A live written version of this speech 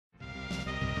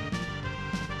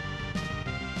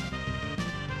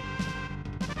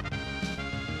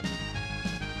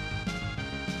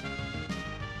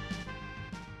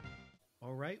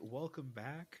right, welcome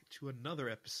back to another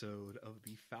episode of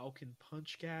the Falcon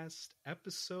Punchcast,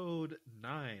 episode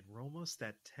 9. We're almost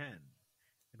at 10.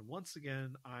 And once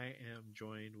again, I am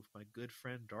joined with my good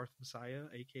friend Darth Messiah,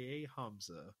 aka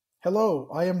Hamza. Hello,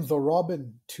 I am the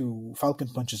Robin to Falcon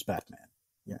Punch's Batman.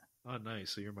 Yeah. Oh,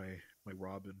 nice. So you're my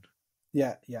Robin.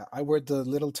 Yeah. I wear the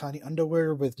little tiny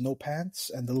underwear with no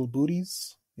pants and the little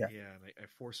booties. Yeah, and I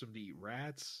force him to eat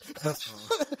rats.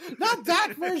 Not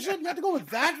that version. You have to go with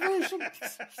that version.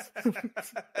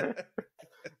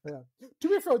 Yeah. To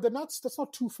be fair, that's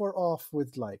not too far off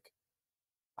with like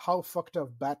how fucked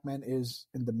up Batman is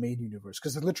in the main universe.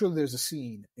 Because literally, there's a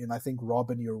scene in I think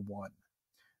Robin Year One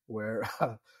where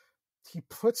he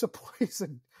puts a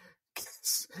poison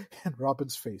in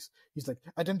Robin's face. He's like,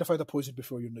 "Identify the poison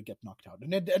before you get knocked out."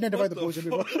 And identify the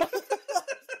poison before.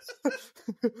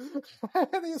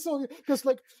 Because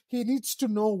like he needs to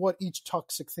know what each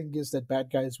toxic thing is that bad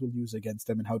guys will use against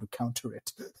them and how to counter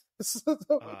it. That's too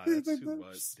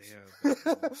much.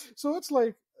 Damn. So it's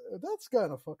like that's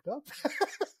kind of fucked up.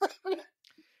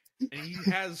 And he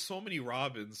has so many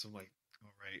Robins. I'm like,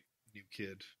 all right, new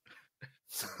kid.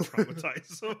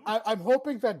 Traumatize him. I'm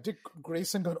hoping that Dick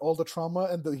Grayson got all the trauma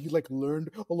and that he like learned.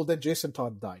 Although then Jason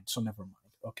Todd died, so never mind.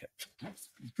 Okay.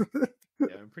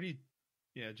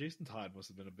 Yeah, Jason Todd must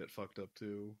have been a bit fucked up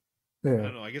too. Yeah. I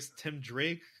don't know. I guess Tim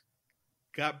Drake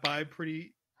got by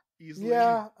pretty easily.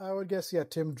 Yeah, I would guess. Yeah,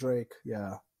 Tim Drake.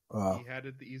 Yeah, he had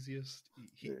it the easiest.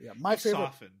 He my favorite.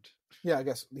 Softened. Yeah, I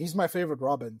guess he's my favorite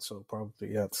Robin. So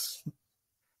probably yes.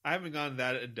 I haven't gone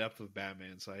that in depth with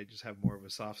Batman, so I just have more of a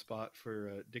soft spot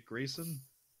for Dick Grayson.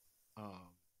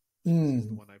 He's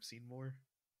the one I've seen more.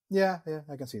 Yeah,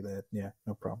 I can see that. Yeah,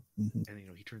 no problem. Mm-hmm.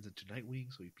 And he turns into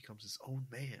Nightwing, so he becomes his own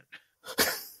man.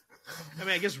 I mean,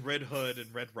 I guess Red Hood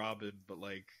and Red Robin, but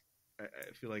like,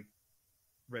 I feel like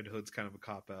Red Hood's kind of a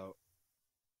cop out.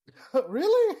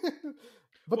 Really?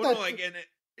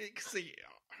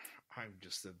 I'm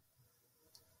just an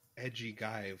edgy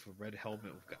guy with a red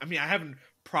helmet. I mean, I haven't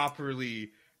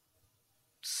properly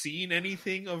seen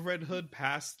anything of Red Hood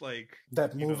past like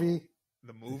that movie.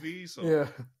 The movie, so yeah.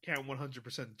 Can't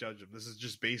 100% judge him. This is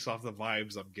just based off the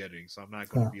vibes I'm getting, so I'm not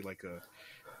going to be like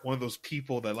one of those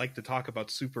people that like to talk about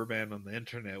Superman on the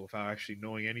internet without actually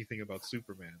knowing anything about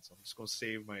Superman. So I'm just going to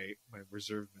save my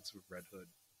reservedness with Red Hood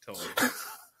until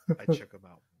I check him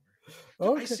out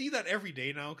more. Okay. I see that every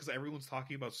day now because everyone's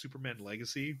talking about Superman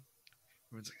Legacy.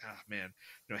 Everyone's like, man,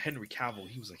 Henry Cavill,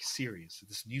 he was like serious.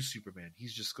 This new Superman,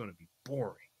 he's just going to be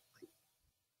boring.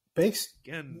 Based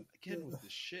again with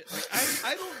this shit. Like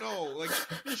I don't know. Like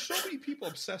there's so many people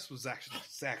obsessed with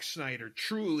Zack Snyder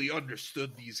truly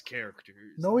understood these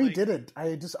characters. No, he didn't.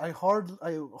 I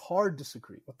hard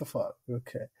disagree. What the fuck?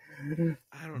 Okay.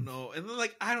 I don't know. And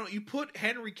then you put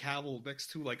Henry Cavill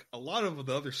next to like a lot of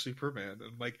the other Superman,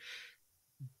 and like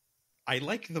I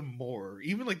like them more.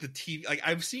 Even like the TV. Like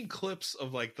I've seen clips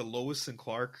of like the Lois and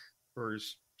Clark or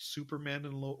Superman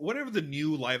and whatever the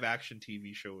new live action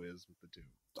TV show is with the two.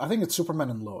 I think it's Superman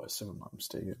and Lois, if I'm not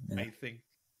mistaken. Yeah. I think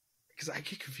because I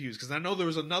get confused because I know there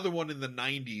was another one in the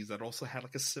 '90s that also had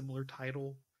like a similar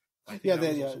title. Called New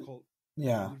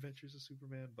Adventures of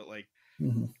Superman. But like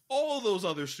all those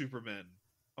other Supermen,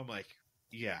 I'm like,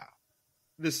 yeah,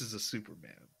 this is a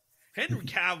Superman. Henry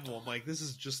Cavill, I'm like, this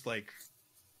is just like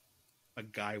a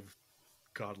guy with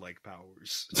godlike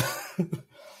powers.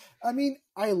 I mean,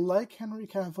 I like Henry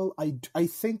Cavill. I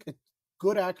think a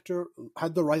good actor,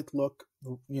 had the right look,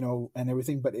 and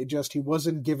everything, but he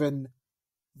wasn't given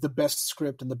the best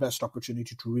script and the best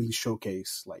opportunity to really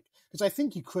showcase, because I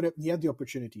think he had the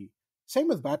opportunity. Same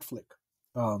with Batfleck.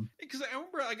 Because I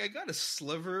remember, I got a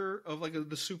sliver of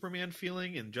the Superman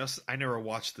feeling, and I never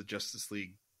watched the Justice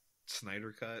League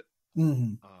Snyder cut.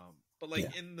 Mm-hmm. But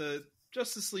in the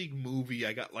Justice League movie,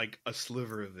 I got a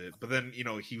sliver of it, but then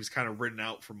he was kind of written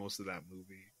out for most of that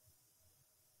movie.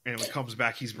 And when it comes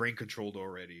back, he's brain controlled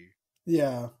already.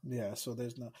 Yeah. So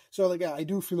there's no. So I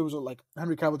do feel it was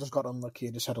Henry Cavill just got unlucky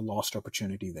and just had a lost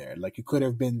opportunity there. He could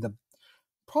have been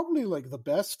probably the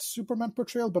best Superman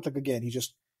portrayal, but again,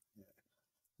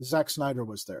 Zack Snyder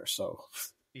was there, so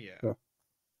yeah.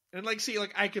 And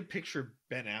I could picture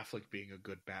Ben Affleck being a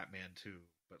good Batman too,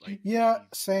 but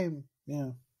same,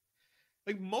 yeah.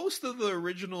 Most of the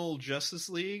original Justice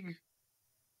League,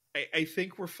 I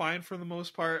think we're fine for the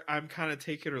most part. I'm kind of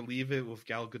take it or leave it with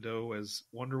Gal Gadot as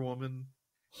Wonder Woman.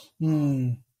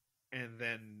 And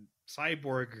then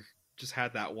Cyborg just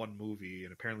had that one movie,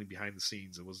 and apparently behind the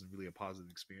scenes, it wasn't really a positive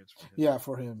experience for him. Yeah,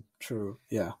 for him. True.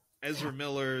 Yeah. Ezra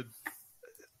Miller,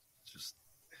 just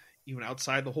even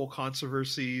outside the whole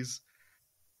controversies,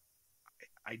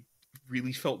 I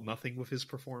really felt nothing with his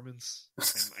performance.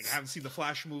 And like, I haven't seen the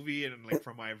Flash movie, and like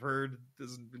from what I've heard,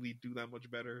 doesn't really do that much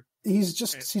better. He's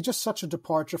just such a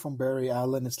departure from Barry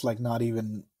Allen. It's like not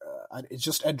even. It's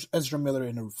just Ezra Miller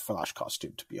in a Flash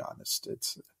costume. To be honest,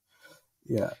 it's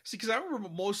yeah. See, because I remember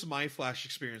most of my Flash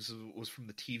experience was from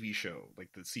the TV show, like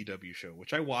the CW show,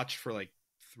 which I watched for like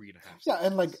 3.5 seasons. Yeah,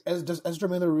 and like, does Ezra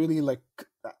Miller really like?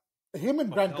 Him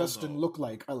and Grant Gustin look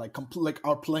like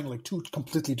are playing like two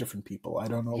completely different people. I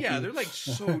don't know. Yeah, they're like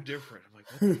so different. I'm like,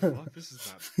 what the fuck? This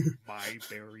is not my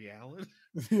Barry Allen.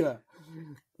 Yeah.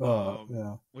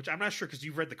 Yeah. Which I'm not sure because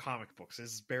you've read the comic books.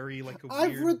 Is Barry like a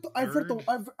I've weird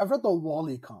read the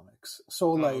Wally comics.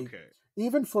 So like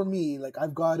even for me, like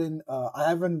I've gotten I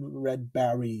haven't read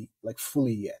Barry like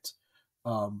fully yet.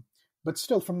 But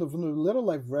still from the little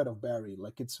I've read of Barry,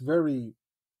 like it's very,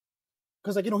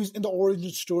 because like, you know, he's in the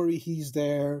origin story, he's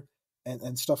there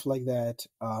and stuff like that.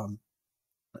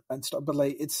 And stuff, but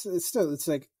like it's still, it's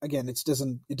like, again, it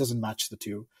doesn't match the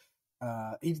two.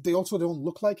 They also don't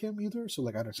look like him either, so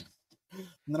like I don't know.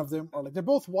 None of them are like, they're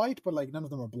both white, but like none of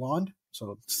them are blonde.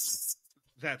 So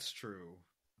that's true.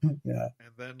 Yeah.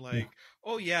 And then like,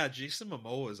 oh yeah, Jason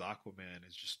Momoa as Aquaman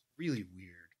is just really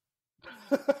weird.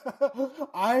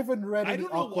 I haven't read any I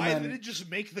don't know Aquaman. why they didn't just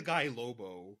make the guy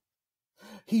Lobo.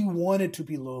 He wanted to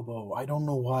be Lobo. I don't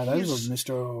know why. That was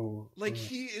Mr. O. Like,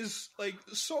 he is like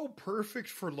so perfect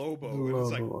for Lobo. And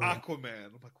it's like Aquaman.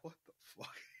 I'm like, what the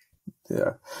fuck?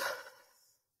 Yeah.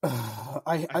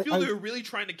 I feel they were really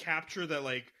trying to capture that,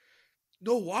 like,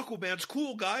 no, Aquaman's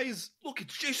cool, guys. Look,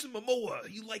 it's Jason Momoa.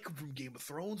 You like him from Game of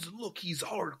Thrones, and look, he's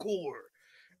hardcore.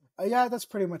 Yeah, that's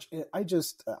pretty much it. I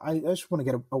just want to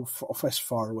get as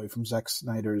far away from Zack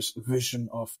Snyder's vision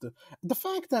of the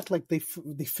fact that like they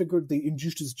figured they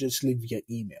induced his Justice League via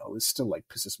email is still like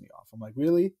pisses me off. I'm like,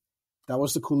 really? That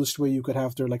was the coolest way you could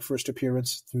have their like first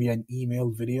appearance via an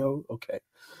email video? Okay.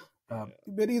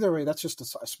 But either way, that's just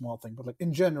a small thing. But like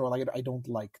in general, I don't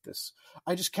like this.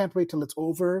 I just can't wait till it's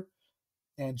over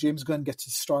and James Gunn gets to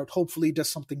start. Hopefully he does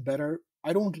something better.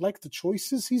 I don't like the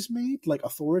choices he's made, like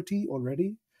Authority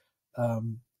already.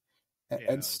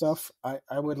 And stuff. I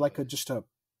would like a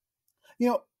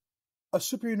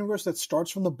super universe that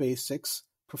starts from the basics,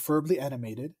 preferably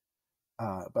animated.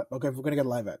 But okay, if we're gonna get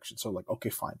live action, so like okay,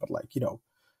 fine. But like, you know,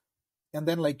 and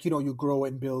then like, you know, you grow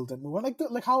and build and move on,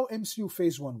 like how MCU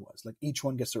Phase 1 was. Like each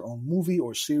one gets their own movie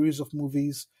or series of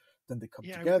movies. Then they come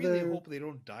together. I really hope they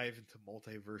don't dive into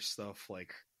multiverse stuff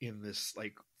like in this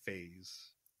like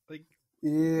phase. Like.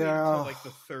 Yeah, until like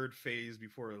the third phase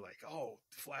before like, oh,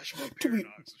 Flashpoint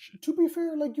paradox and shit. To be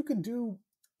fair, like you don't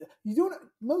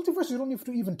multiverse. You don't have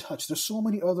to even touch. There's so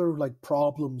many other like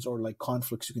problems or like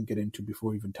conflicts you can get into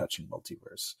before even touching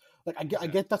multiverse. Like I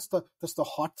get that's the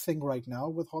hot thing right now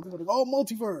with Hollywood. Like, oh,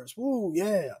 multiverse, woo,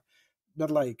 yeah.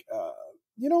 But like,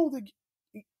 you know,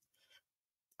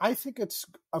 I think it's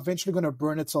eventually going to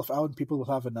burn itself out, and people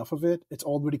will have enough of it. It's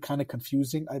already kind of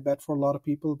confusing, I bet, for a lot of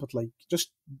people. But like,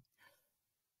 just.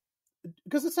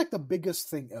 Because it's like the biggest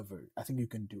thing ever I think you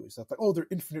can do is that like, oh, they're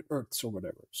infinite Earths or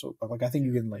whatever. So like I think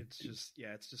you can like it's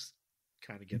just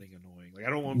kind of getting annoying. Like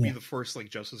I don't want to be the first like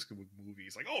Justice League movie.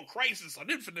 It's like, oh, Crisis on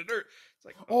Infinite Earth. It's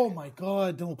like, oh my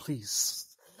god, no, please.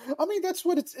 I mean, that's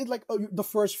what it's like. The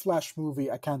first Flash movie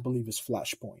I can't believe is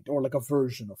Flashpoint or like a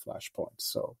version of Flashpoint.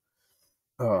 So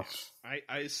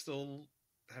I still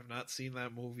have not seen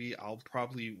that movie. I'll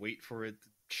probably wait for it to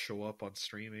show up on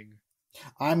streaming.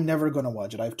 I'm never gonna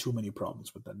watch it. I have too many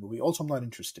problems with that movie. Also, I'm not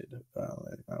interested.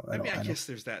 I guess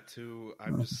there's that too.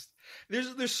 I'm just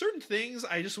there's certain things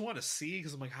I just want to see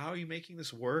because I'm like, how are you making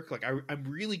this work? Like, I'm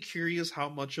really curious how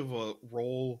much of a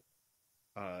role,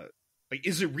 like,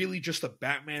 is it really just a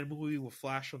Batman movie with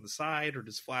Flash on the side, or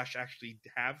does Flash actually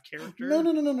have character?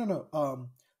 No.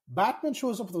 Batman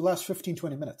shows up for the last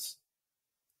 15-20 minutes.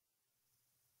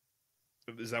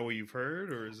 Is that what you've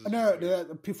heard, or is this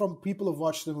no? From people who've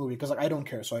watched the movie, because like I don't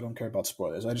care, so I don't care about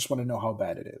spoilers. I just want to know how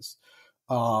bad it is.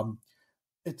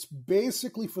 It's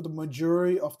basically for the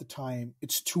majority of the time,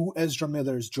 it's two Ezra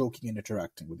Millers joking and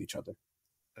interacting with each other.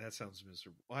 That sounds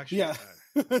miserable. Well, actually, yeah,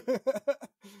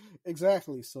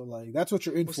 exactly. So like that's what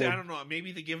you're in for. See, I don't know.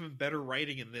 Maybe they give him better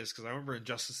writing in this because I remember in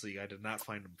Justice League, I did not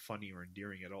find him funny or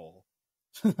endearing at all.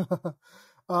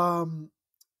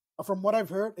 From what I've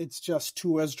heard, it's just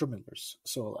two Ezra Millers.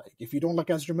 So, like, if you don't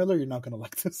like Ezra Miller, you're not going to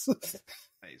like this.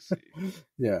 I see.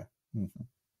 Yeah.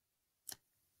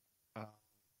 How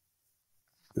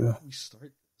do we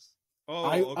start this?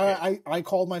 Oh, okay. I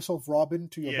called myself Robin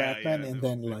to your Batman, and no,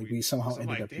 then like we somehow I'm ended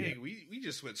like, up here. dang, we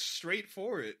just went straight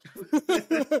for it.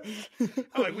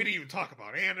 I'm like, we didn't even talk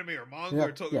about anime or manga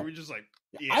or we were just like,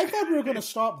 I thought we were gonna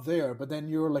stop there, but then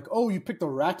you were like, "Oh, you picked the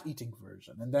rat eating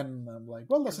version," and then I'm like,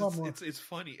 "Well, that's not more." It's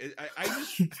funny.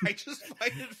 I just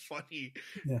find it funny.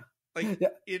 Yeah. Like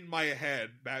in my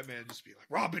head, Batman just be like,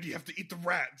 "Robin, you have to eat the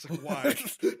rat." It's like, why?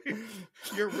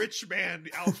 You're a rich man.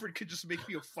 Alfred could just make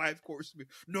me a 5-course meal.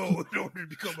 No, in order to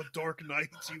become a Dark Knight,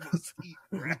 you must eat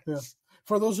rats. Yeah.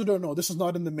 For those who don't know, this is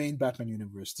not in the main Batman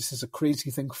universe. This is a crazy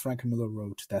thing Frank Miller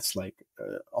wrote that's like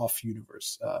off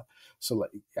universe. So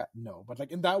like, no, but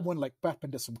like in that one, like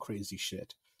Batman does some crazy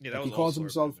shit. Yeah, that like, was he calls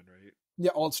himself Batman, right?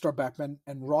 Yeah, All-Star Batman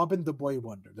and Robin the Boy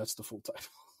Wonder. That's the full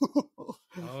title.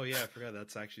 Oh yeah, I forgot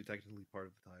that's actually technically part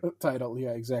of the title.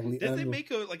 Yeah, exactly. Did they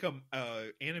make a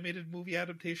animated movie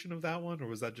adaptation of that one, or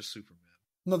was that just Superman?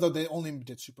 No, they only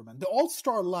did Superman. The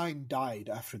All-Star line died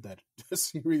after that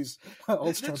series.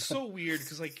 That's so weird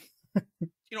because, like,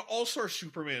 All-Star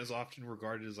Superman is often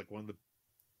regarded as like one of the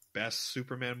best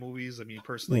Superman movies. I mean,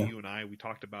 personally, you and we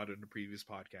talked about it in a previous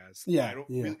podcast. Yeah,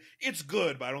 really, it's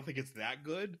good, but I don't think it's that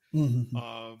good. Mm-hmm.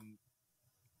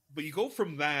 But you go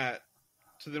from that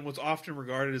to then what's often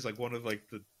regarded as like one of like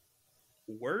the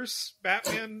worst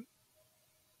Batman,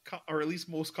 or at least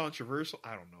most controversial.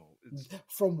 I don't know.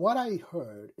 From what I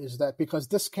heard is that because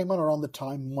this came out around the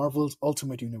time Marvel's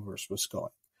Ultimate Universe was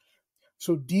going,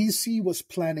 so DC was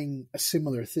planning a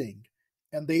similar thing,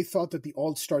 and they thought that the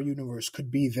All-Star Universe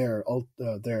could be their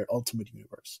Ultimate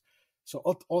Universe. So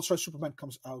All-Star Superman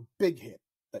comes out, big hit,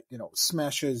 that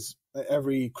smashes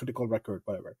every critical record,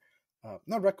 whatever.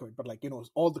 Not record, but like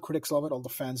all the critics love it, all the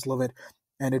fans love it,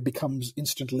 and it becomes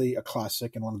instantly a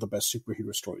classic and one of the best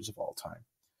superhero stories of all time.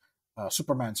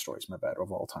 Superman stories, my bad,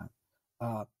 of all time.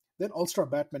 Then All-Star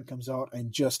Batman comes out,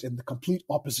 and just in the complete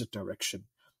opposite direction.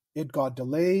 It got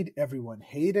delayed. Everyone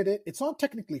hated it. It's not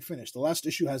technically finished. The last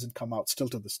issue hasn't come out still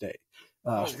to this day.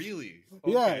 Oh, really?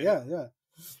 Okay. Yeah.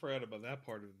 I forgot about that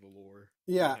part of the lore.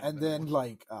 Yeah, and then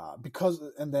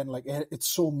it's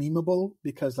so memeable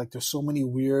because like there's so many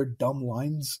weird, dumb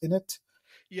lines in it.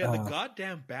 Yeah, the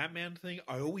goddamn Batman thing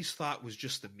I always thought was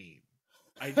just a meme.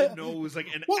 I didn't know it was like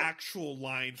an actual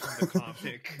line from the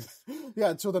comic.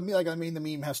 Yeah, so the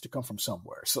meme has to come from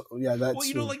somewhere. So yeah,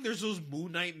 that's like there's those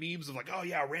Moon Knight memes of like, oh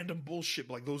yeah, random bullshit.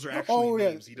 But, like those are actually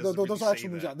memes. He doesn't those are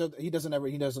actual memes. He doesn't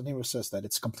ever says that.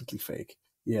 It's completely fake.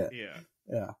 Yeah.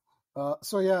 Yeah.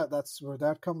 So yeah, that's where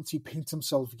that comes. He paints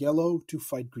himself yellow to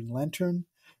fight Green Lantern,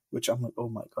 which I'm like, oh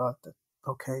my god.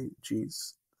 Okay,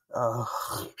 jeez.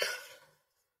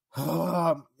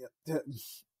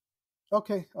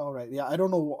 Okay, all right. Yeah, I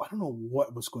don't know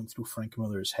what was going through Frank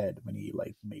Miller's head when he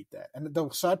like made that. And the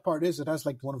sad part is it has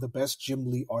like one of the best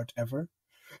Jim Lee art ever.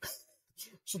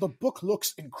 So the book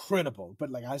looks incredible,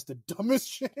 but like has the dumbest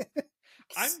shit.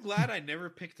 I'm glad I never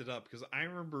picked it up because I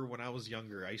remember when I was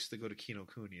younger, I used to go to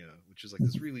Kinokuniya, which is like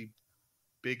this really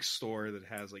big store that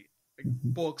has like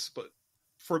books, but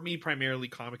for me primarily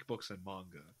comic books and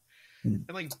manga. And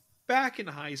like back in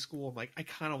high school, I'm like, I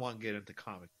kind of want to get into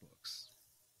comic books.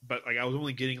 But like I was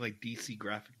only getting like DC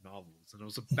graphic novels, and I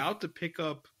was about to pick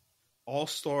up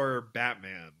All-Star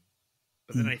Batman,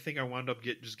 but then I think I wound up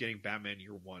getting Batman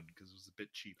Year One because it was a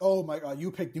bit cheap. Oh my god,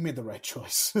 you made the right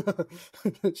choice.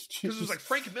 Because it was like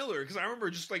Frank Miller. Because I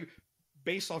remember just like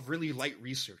based off really light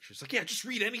research, it's like just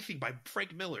read anything by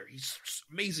Frank Miller. He's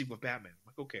amazing with Batman.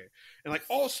 I'm like okay, and like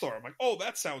All-Star, I'm like oh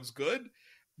that sounds good.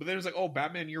 But then it's like oh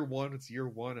Batman Year One, it's Year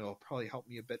One. It'll probably help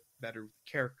me a bit better with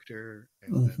the character,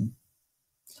 and then.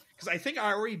 Because I think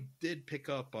I already did pick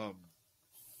up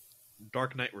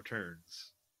Dark Knight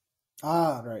Returns.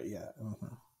 Ah, right, yeah.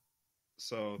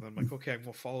 So then I'm like, okay, I'm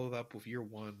going to follow that up with Year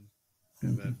One.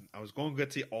 And then I was going to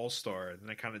get to All-Star, and then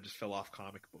I kind of just fell off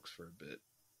comic books for a bit.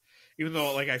 Even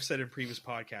though, like I've said in previous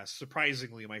podcasts,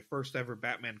 surprisingly, my first ever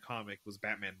Batman comic was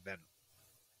Batman Venom.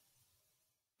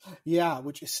 Yeah,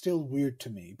 which is still weird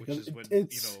to me. Which is when, when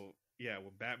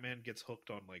Batman gets hooked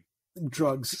on, like,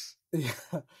 drugs. Yeah,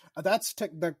 that's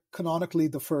canonically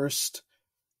the first.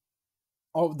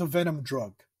 Oh, the Venom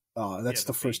drug. That's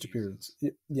the first appearance.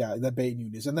 Yeah, that Bane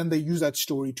uses, and then they use that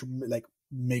story to like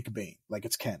make Bane, like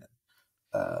it's canon.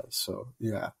 So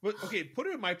yeah. But okay, put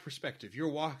it in my perspective. You're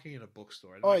walking in a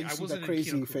bookstore. And, I see that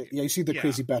crazy face. Yeah, you see the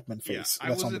crazy Batman face. Yeah.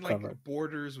 I was in like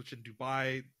Borders, which in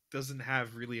Dubai doesn't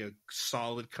have really a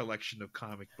solid collection of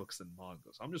comic books and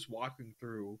mangas. I'm just walking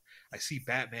through. I see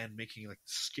Batman making like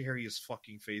the scariest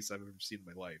fucking face I've ever seen in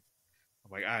my life.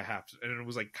 I'm like, I have to. And it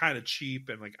was like kind of cheap,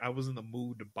 and like I was in the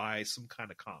mood to buy some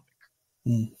kind of comic.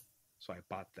 So I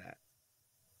bought that.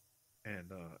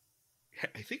 And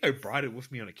I think I brought it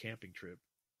with me on a camping trip.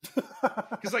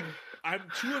 Because like I'm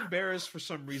too embarrassed for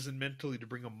some reason mentally to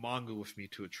bring a manga with me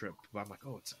to a trip. But I'm like,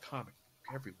 oh, it's a comic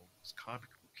book. Everyone was comic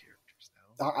book characters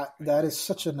now. That is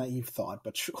such a naive thought,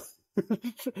 but sure.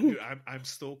 Dude, I'm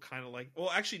still kind of like. Well,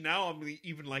 actually, now I'm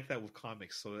even like that with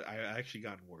comics. So I actually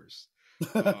gotten worse.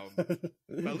 But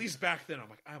at least back then, I'm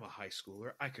like, I'm a high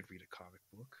schooler. I could read a comic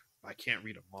book. I can't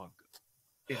read a manga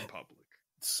in public.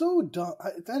 So dumb.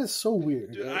 That is so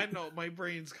weird. Dude, I know my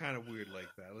brain's kind of weird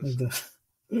like that.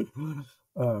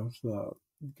 So,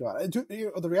 God,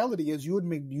 the reality is you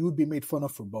would be made fun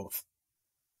of for both.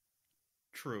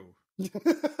 True.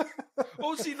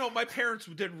 Oh, see, no, my parents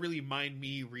didn't really mind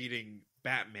me reading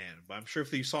Batman, but I'm sure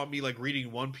if they saw me like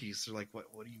reading One Piece, they're like, what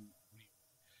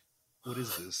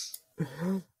is this?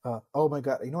 Oh my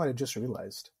God! You know what I just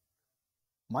realized?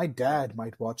 My dad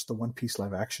might watch the One Piece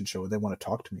live action show. They want to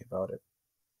talk to me about it.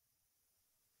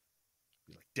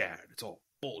 Be like, Dad, it's all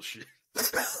bullshit.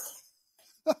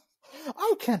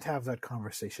 I can't have that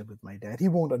conversation with my dad. He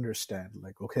won't understand.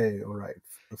 Like, okay, all right.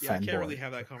 Yeah, I can't really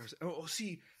have that conversation. Oh,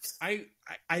 see, I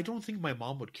don't think my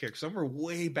mom would care because I remember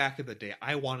way back in the day,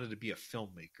 I wanted to be a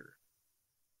filmmaker.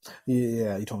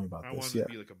 Yeah, you told me about this. I wanted to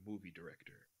be like a movie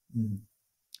director. Mm.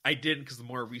 I didn't because the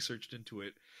more I researched into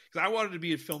it, because I wanted to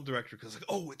be a film director because like,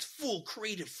 oh, it's full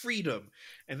creative freedom.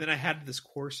 And then I had this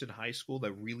course in high school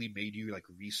that really made you like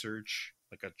research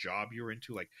like a job you're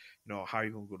into, like, you know, how are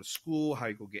you going to go to school, how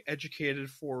you going to get educated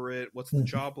for it, what's the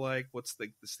job like, what's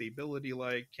the stability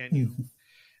like, can you,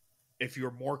 if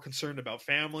you're more concerned about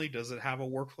family, does it have a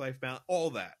work-life balance, all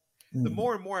that. The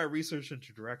more and more I researched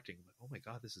into directing, I'm like, oh my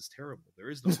God, this is terrible. There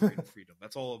is no creative freedom.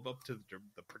 That's all up to the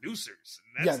producers.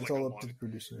 And that's it's like all up to the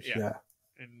producers. Yeah.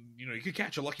 And, you know, you could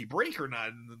catch a lucky break or not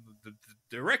in the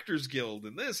Directors Guild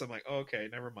and this. I'm like, oh, okay,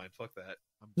 never mind. Fuck that.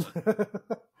 I'm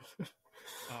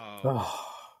done.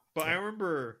 But I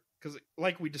remember, because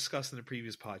like we discussed in the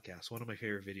previous podcast, one of my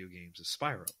favorite video games is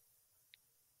Spyro.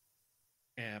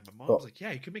 And my mom's like,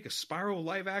 yeah, you could make a Spyro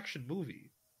live action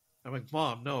movie. I'm like,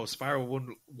 Mom, no, Spyro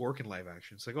wouldn't work in live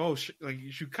action. It's like, oh, like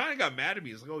she kind of got mad at me.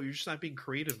 It's like, oh, you're just not being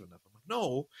creative enough. I'm like,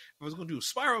 no, if I was going to do a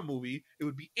Spyro movie, it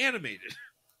would be animated.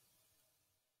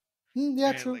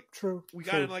 Yeah, and, true. We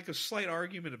got in like a slight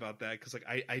argument about that because like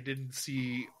I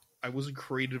wasn't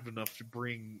creative enough to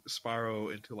bring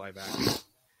Spyro into live action.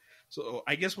 So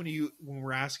I guess when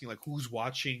we're asking like who's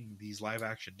watching these live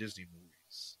action Disney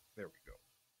movies, there we go.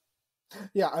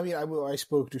 Yeah, I mean, I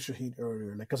spoke to Shaheen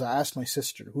earlier, like, because I asked my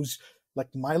sister, who's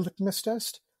like my litmus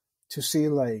test, to see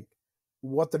like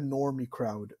what the normie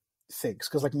crowd thinks,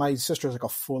 because like my sister is like a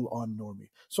full on normie.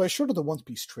 So I showed her the One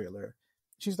Piece trailer.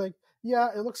 She's like, yeah,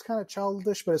 it looks kind of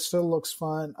childish, but it still looks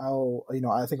fun.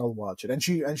 I think I'll watch it. And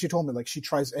she told me like she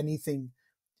tries anything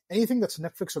that's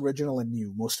Netflix original and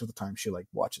new. Most of the time, she like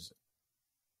watches it.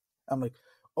 I'm like,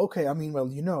 okay. I mean, well,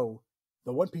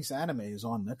 the One Piece anime is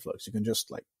on Netflix. You can just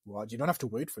like watch. You don't have to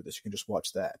wait for this. You can just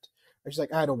watch that. And she's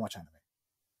like, I don't watch anime.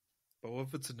 But what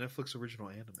if it's a Netflix original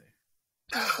anime?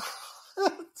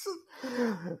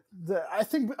 I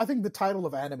think the title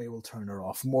of anime will turn her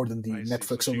off more than the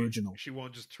Netflix original. She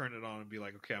won't just turn it on and be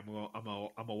like, okay, I'm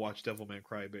gonna watch Devilman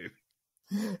Crybaby.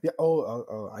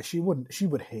 Yeah. She wouldn't. She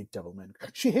would hate Devilman.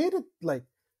 She hated like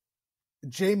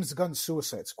James Gunn's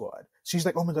Suicide Squad. She's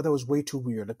like, oh my God, that was way too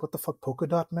weird. Like, what the fuck, Polka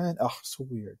Dot Man? Oh, so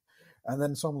weird. And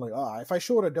then so I'm like, if I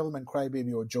showed her Devilman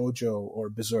Crybaby or JoJo or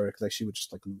Berserk, like she would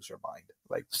just like lose her mind.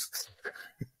 Like.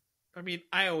 I mean,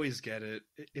 I always get it.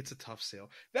 It's a tough sale.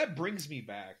 That brings me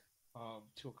back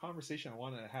to a conversation I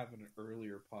wanted to have in an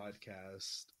earlier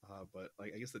podcast, but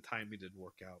like I guess the timing didn't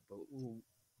work out. But we'll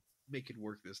make it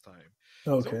work this time.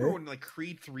 Okay. So remember when like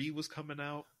Creed 3 was coming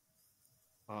out?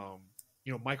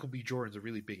 Michael B. Jordan's a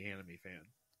really big anime fan.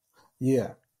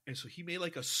 Yeah. And so he made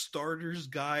like a starter's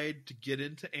guide to get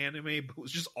into anime, but it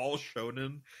was just all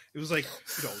shonen. It was like,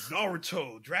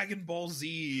 Naruto, Dragon Ball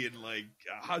Z, and like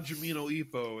Hajime no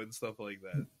Ippo and stuff like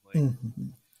that. Like,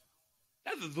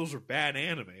 not that those are bad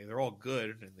anime. They're all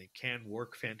good and they can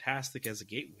work fantastic as a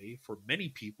gateway. For many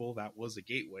people, that was a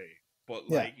gateway. But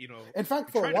in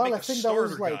fact, for a while, I think that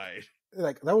was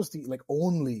like that was the like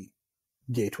only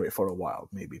gateway for a while,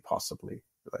 maybe possibly.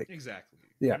 Like exactly.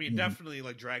 Yeah. I mean, definitely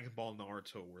like Dragon Ball,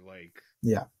 Naruto were like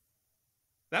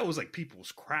that was like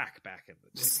people's crack back in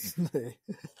the day.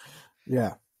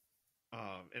 Yeah.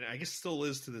 And I guess still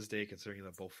is to this day, considering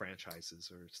that both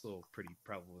franchises are still pretty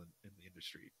prevalent in the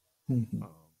industry. Mm-hmm.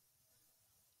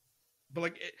 But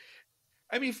like,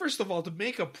 first of all, to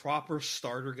make a proper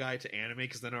starter guide to anime,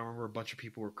 because then I remember a bunch of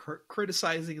people were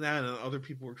criticizing that, and other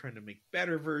people were trying to make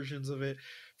better versions of it.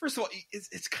 First of all,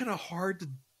 it's kind of hard to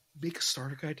make a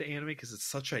starter guide to anime because it's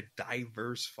such a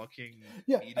diverse fucking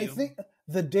medium. I think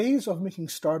the days of making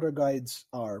starter guides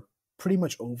are pretty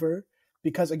much over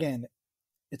because, again,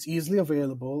 it's easily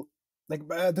available. Like,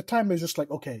 at the time, it's just like,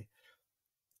 okay,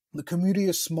 the community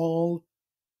is small.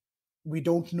 We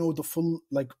don't know the full,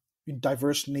 like,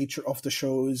 diverse nature of the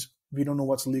shows. We don't know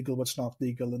what's legal, what's not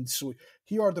legal. And so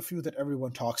here are the few that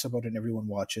everyone talks about and everyone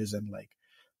watches. And, like,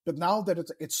 but now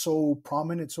that it's so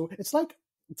prominent, so it's like,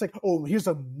 oh, here's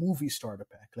a movie starter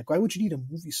pack. Like, why would you need a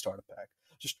movie starter pack?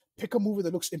 Just pick a movie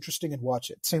that looks interesting and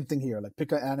watch it. Same thing here. Like,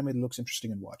 pick an anime that looks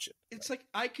interesting and watch it. It's like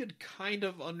I could kind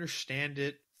of understand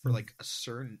it for like a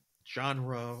certain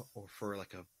genre or for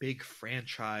like a big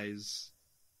franchise.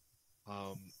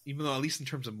 Even though, at least in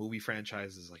terms of movie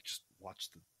franchises, like, just watch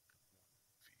the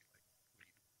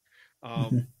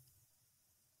movie.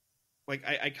 Like,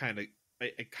 I kind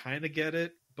of get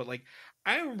it, but like,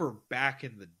 I remember back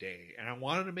in the day, and I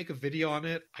wanted to make a video on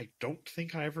it. I don't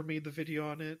think I ever made the video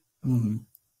on it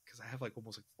because I have like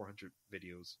almost like 400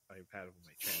 videos I've had on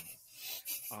my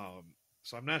channel.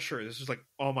 So I'm not sure. This was like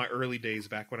all my early days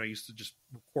back when I used to just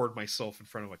record myself in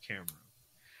front of a camera.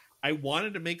 I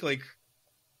wanted to make like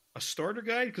a starter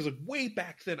guide because like way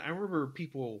back then, I remember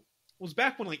people. It was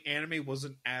back when like anime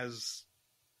wasn't as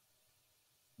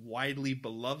widely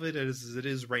beloved as it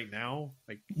is right now.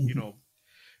 Like, you know,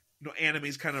 anime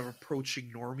is kind of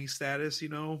approaching normie status, you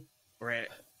know, or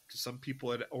to some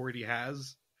people it already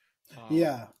has.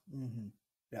 Yeah.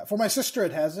 For my sister,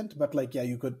 it hasn't, but like, yeah,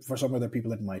 you could, for some other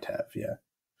people, it might have. Yeah.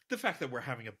 The fact that we're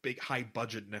having a big, high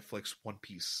budget Netflix One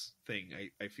Piece thing,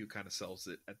 I feel kind of sells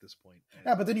it at this point.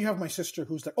 Yeah, but then you have my sister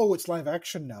who's like, oh, it's live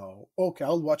action now. Okay,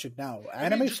 I'll watch it now.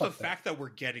 Anime, I mean, just the fact that we're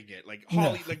getting it, like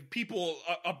like people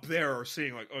up there are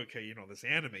saying like, okay, you know, this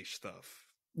anime stuff.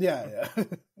 Yeah.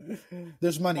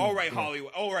 There's money. All right,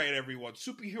 Hollywood. All right, everyone.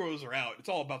 Superheroes are out. It's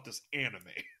all about this anime.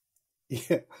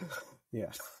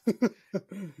 Yeah.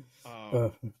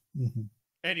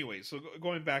 Anyway, so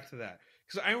going back to that,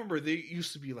 because I remember there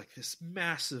used to be like this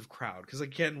massive crowd. Because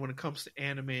again, when it comes to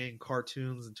anime and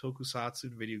cartoons and tokusatsu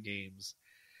and video games,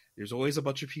 there's always a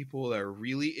bunch of people that are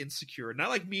really insecure. Not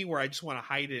like me, where I just want to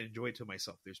hide it and enjoy it to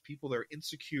myself. There's people that are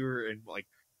insecure and like,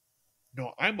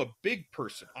 no, I'm a big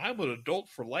person. I'm an adult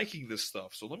for liking this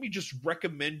stuff. So let me just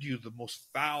recommend you the most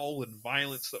foul and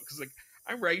violent stuff. Because like,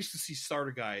 I remember I used to see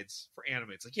starter guides for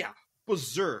anime. It's like, yeah,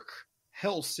 Berserk,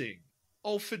 Hellsing,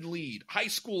 Elfen Lied, High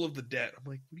School of the Dead. I'm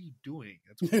like, what are you doing?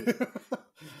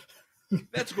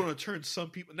 That's going to turn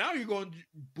some people. Now you're going to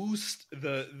boost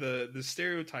the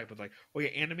stereotype of like, oh yeah,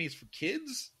 anime is for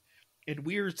kids and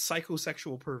weird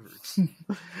psychosexual perverts.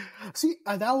 See,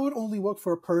 that would only work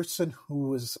for a person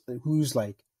who's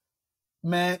like,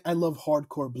 man, I love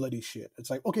hardcore bloody shit. It's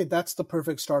like, okay, that's the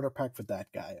perfect starter pack for that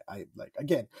guy. I like,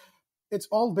 again, it's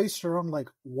all based around like,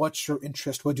 what's your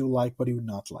interest? What do you like? What do you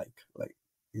not like? Like,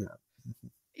 yeah.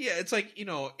 Yeah, it's like, you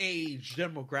know, age,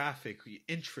 demographic,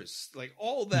 interests, like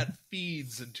all that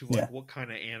feeds into like what kind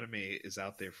of anime is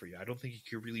out there for you. I don't think you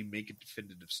can really make a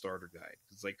definitive starter guide.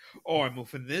 It's like, oh, I'm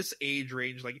within this age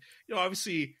range. Like, you know,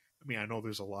 obviously, I mean, I know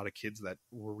there's a lot of kids that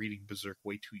were reading Berserk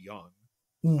way too young.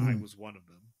 I was one of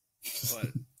them.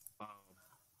 But,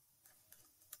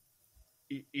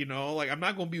 you know, like, I'm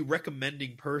not going to be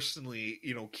recommending personally,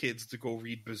 you know, kids to go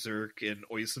read Berserk and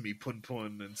Oisumi Pun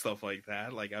Pun and stuff like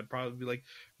that. Like, I'd probably be like,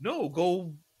 no,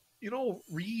 go, you know,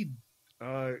 read,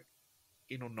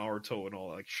 you know, Naruto and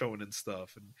all, like, Shonen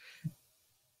stuff. And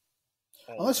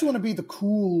unless you want to be the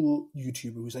cool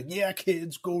YouTuber who's like, yeah,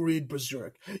 kids, go read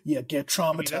Berserk. Yeah, get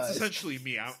traumatized. I mean, that's essentially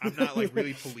me. I'm not like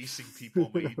really policing people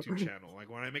on my YouTube channel. Like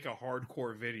when I make a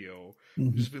hardcore video,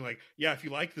 just be like, yeah, if you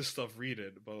like this stuff, read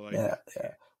it. But like,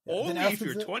 only if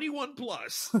you're 21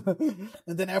 plus. And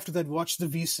then after that, watch the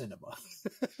V Cinema.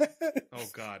 Oh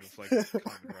God, with like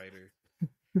Kamen Rider.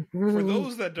 For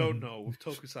those that don't know, with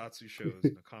tokusatsu shows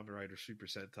and the Kamen Rider Super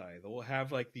Sentai, they'll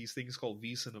have like these things called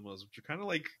V Cinemas, which are kind of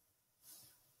like,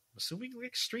 I'm assuming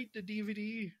like straight to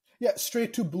DVD. Yeah,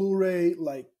 straight to Blu-ray,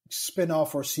 like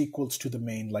spin-off or sequels to the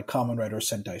main like Kamen Rider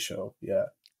Sentai show. Yeah,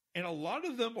 and a lot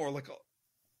of them are like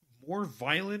more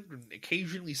violent and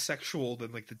occasionally sexual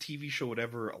than like the TV show would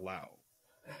ever allow.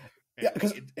 And yeah,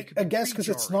 because I guess because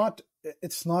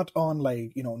it's not on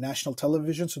like, you know, national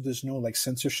television, so there's no like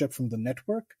censorship from the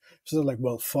network. So they're like,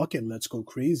 well, fuck it, let's go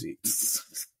crazy.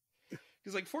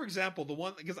 Because, like, for example, the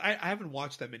one, because I haven't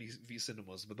watched that many V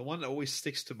Cinemas, but the one that always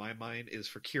sticks to my mind is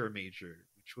for Kira Major,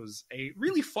 which was a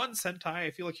really fun Sentai. I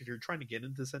feel like if you're trying to get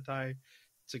into Sentai,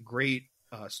 it's a great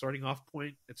starting off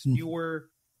point. It's newer,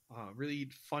 really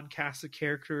fun cast of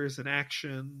characters and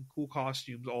action, cool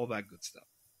costumes, all that good stuff.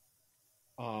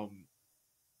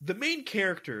 the main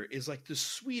character is like the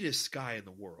sweetest guy in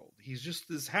the world. He's just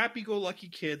this happy-go-lucky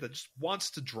kid that just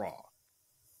wants to draw.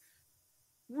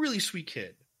 Really sweet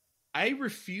kid. I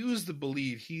refuse to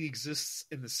believe he exists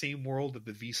in the same world that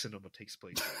the V Cinema takes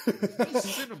place in. The V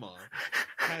Cinema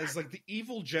has like the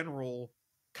evil general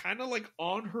kind of like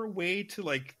on her way to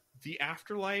like the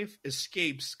afterlife,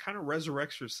 escapes, kind of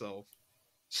resurrects herself,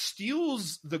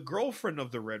 steals the girlfriend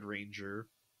of the Red Ranger,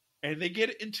 and they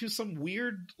get into some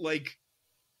weird like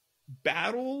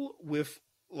battle with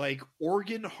like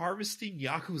organ harvesting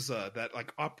yakuza that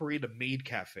like operate a maid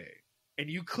cafe, and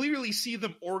you clearly see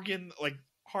them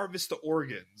harvest the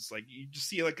organs. Like you just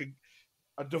see like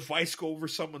a device go over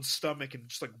someone's stomach and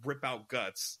just like rip out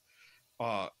guts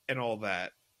and all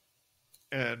that.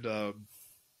 And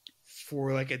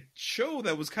for like a show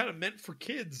that was kind of meant for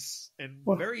kids and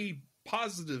very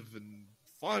positive and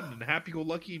fun and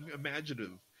happy-go-lucky,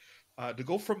 imaginative, to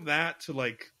go from that to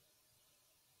like,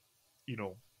 you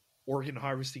know, organ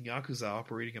harvesting yakuza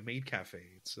operating a maid cafe,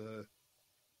 it's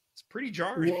pretty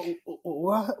jarring.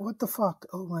 What the fuck?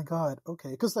 Oh my god.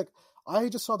 Okay, because like I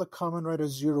just saw the Kamen Rider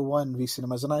 01 V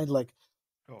Cinemas, and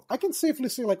I can safely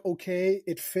say like, okay,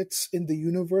 it fits in the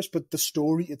universe, but the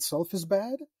story itself is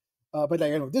bad. But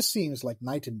like, I know this seems like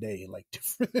night and day, like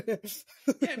different.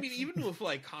 Yeah, I mean, even with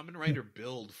like Kamen Rider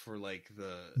build for like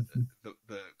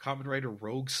the Kamen Rider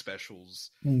Rogue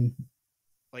specials,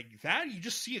 like that, you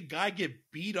just see a guy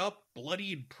get beat up,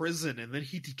 bloody in prison, and then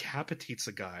he decapitates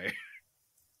a guy.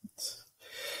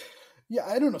 Yeah,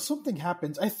 I don't know. Something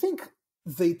happens. I think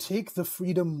they take the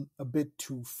freedom a bit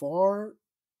too far.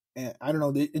 And I don't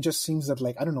know. It just seems that,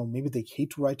 like, I don't know, maybe they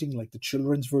hate writing like the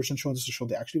children's version show. This is a show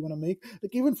they actually want to make.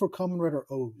 Like, even for Kamen Rider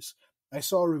O's, I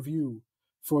saw a review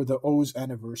for the O's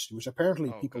anniversary, which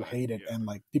apparently people hated and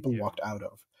like people walked out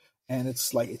of. And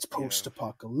it's like, it's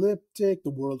post-apocalyptic. The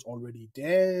world's already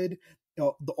dead. You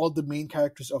know, all the main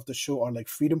characters of the show are like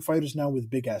freedom fighters now with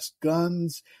big ass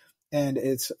guns. And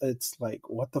it's like,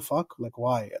 what the fuck? Like,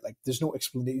 why? Like, there's no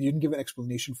explanation. You didn't give an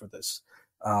explanation for this.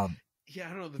 Yeah,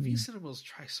 I don't know. The V Cinemas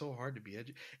try so hard to be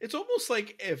edgy. It's almost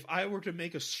like if I were to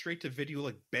make a straight-to-video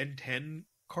like Ben 10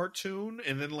 cartoon,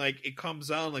 and then like it comes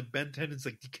out and like Ben 10 is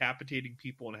like decapitating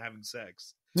people and having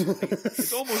sex. Like,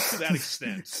 it's almost to that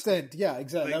extent. Yeah,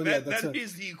 exactly. Like, that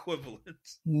is the equivalent.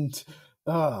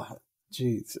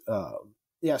 Jeez.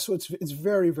 Yeah, so it's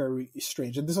very, very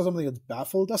strange. And this is something that's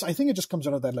baffled us. I think it just comes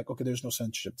out of that, like, okay, there's no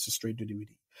censorship. It's a straight to DVD.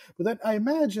 But then I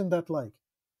imagine that, like,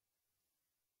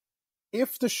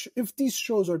 if these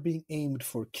shows are being aimed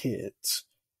for kids,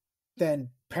 then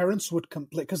parents would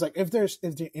complain. Because, like, if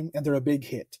they're a big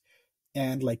hit,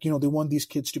 and, like, you know, they want these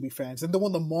kids to be fans, and they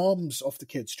want the moms of the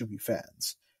kids to be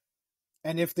fans.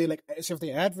 And if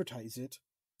they advertise it,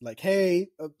 like, hey,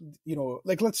 you know,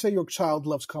 like, let's say your child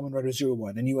loves Kamen Rider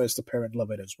 01, and you as the parent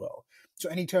love it as well. So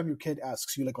anytime your kid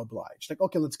asks, you like oblige. Like,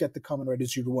 okay, let's get the Kamen Rider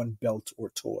 01 belt or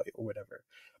toy or whatever.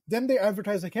 Then they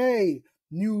advertise like, hey,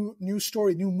 new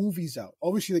story, new movies out.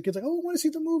 Obviously, the kid's like, oh, I want to see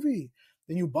the movie.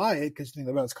 Then you buy it because you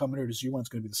think, well, it's Kamen Rider 01, it's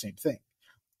going to be the same thing.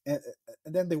 And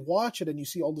then they watch it, and you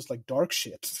see all this like dark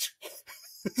shit.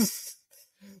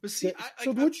 But see,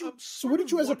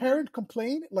 wouldn't you as a parent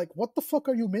complain? Like, what the fuck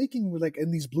are you making like in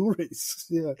these Blu-rays?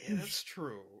 Yeah, that's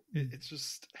true. It's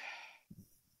just,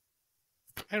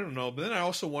 I don't know. But then I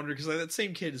also wonder, because like, that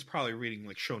same kid is probably reading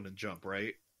like Shonen Jump,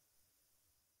 right?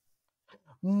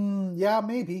 Yeah,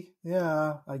 maybe.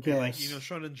 Yeah, I guess. And, like, you know,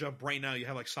 Shonen Jump right now, you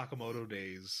have like Sakamoto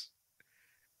Days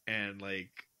and like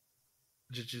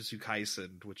Jujutsu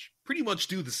Kaisen, which pretty much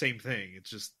do the same thing. It's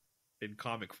just in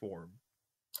comic form.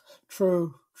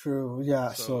 True.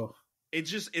 Yeah. So I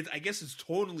guess it's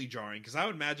totally jarring, because I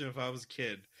would imagine if I was a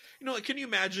kid, you know, like, can you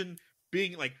imagine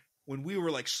being like when we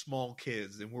were like small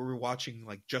kids and we were watching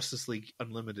like Justice League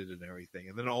Unlimited and everything,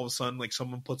 and then all of a sudden like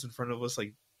someone puts in front of us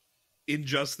like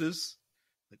Injustice,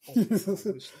 like, oh, what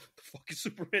the fuck is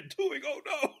Superman doing? Oh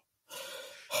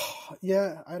no.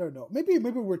 Yeah, I don't know. Maybe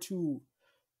we're too.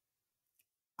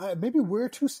 Maybe we're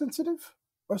too sensitive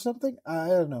or something. I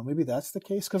don't know. Maybe that's the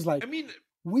case, because like, I mean,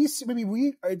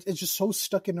 it's just so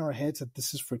stuck in our heads that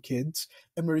this is for kids,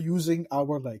 and we're using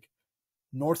our like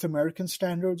North American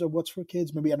standards of what's for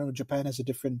kids. Maybe, I don't know, Japan has a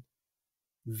different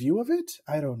view of it.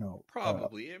 I don't know.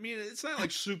 Probably. I mean, it's not like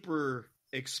super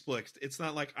explicit. It's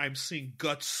not like I'm seeing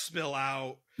guts spill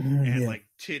out and like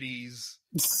titties.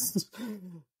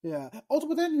 Yeah. Also,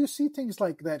 but then you see things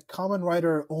like that Kamen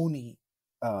Rider Oni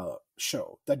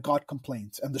show that got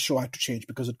complaints, and the show had to change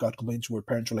because it got complaints where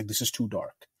parents were like, this is too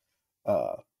dark.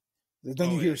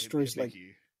 Then you hear stories like,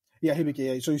 Hibiki,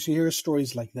 yeah. So you hear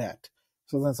stories like that.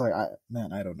 So that's like,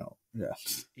 I don't know. Yeah.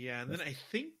 Yeah, and then I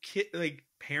think like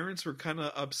parents were kind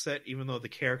of upset, even though the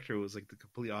character was like the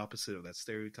complete opposite of that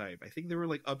stereotype. I think they were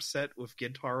like upset with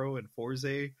Gentaro and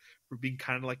Forze for being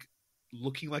kind of like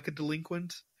looking like a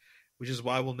delinquent, which is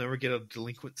why we'll never get a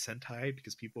delinquent Sentai,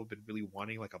 because people have been really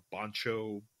wanting like a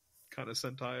Bancho kind of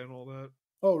Sentai and all that.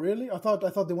 Oh, really? I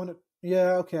thought they wanted.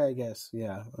 Yeah, okay, I guess.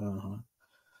 Yeah.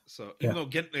 So even though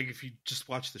if you just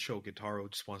watch the show, Gentaro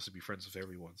just wants to be friends with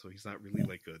everyone, so he's not really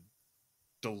like a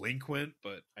delinquent,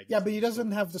 but I guess but he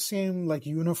doesn't have the same like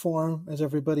uniform as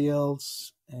everybody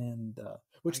else, and the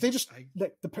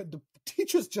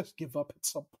teachers just give up at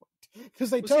some point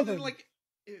because they tell them like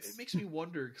it makes me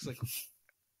wonder because like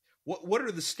what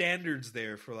are the standards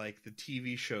there for like the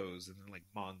TV shows and then like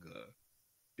manga?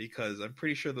 Because I'm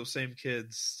pretty sure those same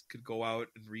kids could go out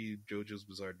and read JoJo's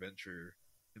Bizarre Adventure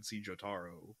and see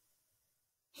Jotaro.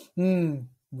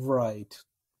 Right.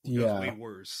 Yeah. Way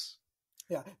worse.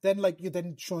 Yeah. Then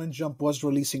Shonen Jump was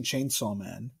releasing Chainsaw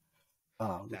Man,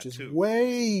 which is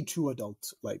way too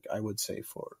adult, like I would say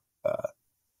for.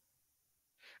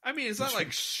 I mean, it's not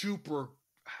like super.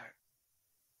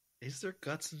 Is there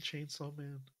guts in Chainsaw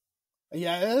Man?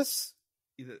 Yes.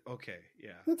 Okay,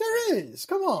 yeah. There is.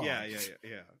 Come on. Yeah.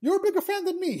 You're a bigger fan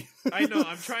than me. I know.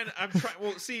 I'm trying.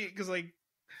 Well, see, because like,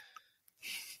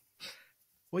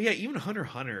 well, yeah. Even Hunter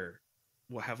x Hunter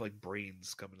will have like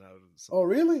brains coming out of. Oh,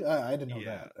 really? I didn't know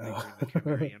that. Like the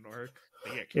Chimera Ant arc.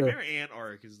 But yeah, Chimera Ant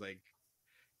arc is like.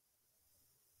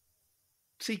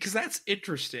 See, because that's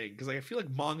interesting. Because like, I feel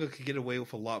like manga could get away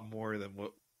with a lot more than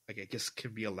what like I guess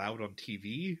can be allowed on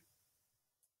TV.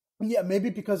 Yeah, maybe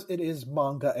because it is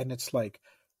manga and it's like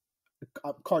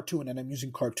a cartoon, and I'm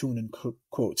using cartoon in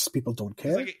quotes. People don't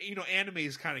care. Like,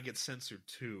 animes kind of get censored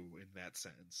too in that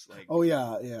sense. Like, oh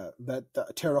yeah, that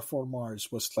Terraform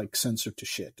Mars was like censored to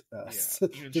shit.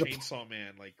 Even Chainsaw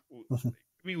Man, like, I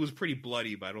mean, it was pretty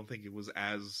bloody, but I don't think it was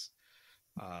as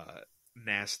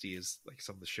nasty as like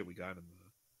some of the shit we got in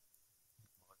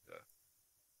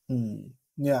the manga.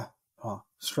 Yeah. Huh.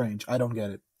 Strange. I don't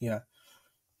get it. Yeah.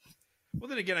 Well,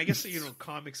 then again, I guess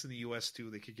comics in the U.S. too,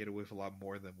 they could get away with a lot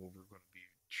more than what we're going to be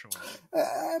showing.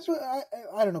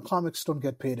 I don't know. Comics don't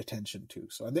get paid attention to,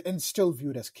 and still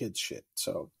viewed as kids shit.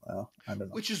 So I don't know.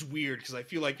 Which is weird because I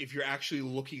feel like if you're actually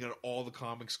looking at all the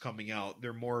comics coming out,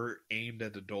 they're more aimed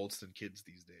at adults than kids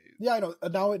these days. Yeah, I know.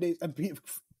 Nowadays, and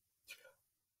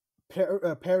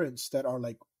parents that are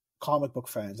like comic book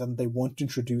fans and they want to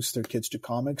introduce their kids to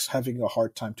comics, having a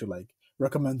hard time to like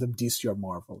recommend them DC or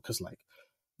Marvel because like.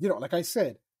 Like I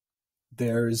said,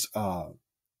 there's, a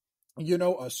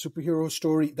superhero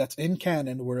story that's in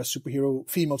canon where a female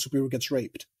superhero gets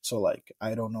raped. So, like,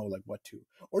 I don't know, like, what to.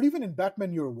 Or even in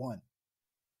Batman Year One,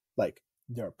 like,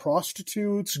 there are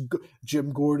prostitutes.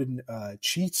 Jim Gordon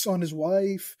cheats on his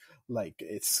wife. Like,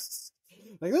 it's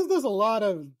like there's a lot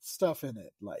of stuff in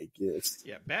it. Like, it's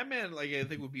Batman. Like, I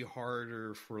think would be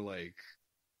harder for like.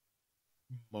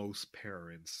 Most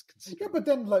parents yeah, but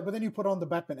then you put on the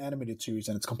Batman animated series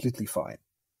and it's completely fine.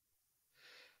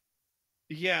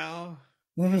 Yeah.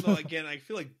 Although again, I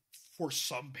feel like for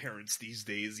some parents these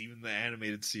days, even the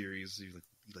animated series, you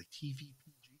like TV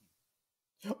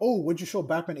PG. Oh, would you show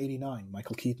Batman '89,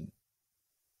 Michael Keaton?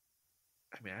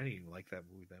 I mean, I didn't even like that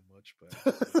movie that much, but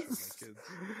my kids.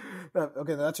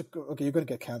 Okay. You're gonna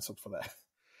get canceled for that.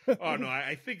 Oh no,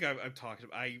 I think I've talked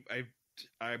about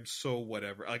I'm so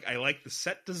whatever. Like I like the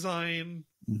set design.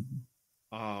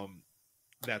 Mm-hmm.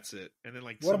 That's it. And then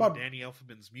like what about Danny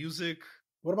Elfman's music?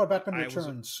 What about Batman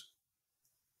Returns?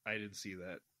 I didn't see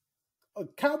that.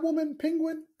 Catwoman,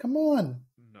 Penguin? Come on.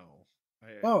 No.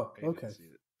 I okay. Didn't see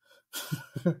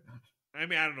it. I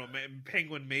mean, I don't know.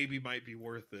 Penguin maybe might be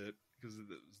worth it because.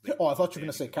 I thought you were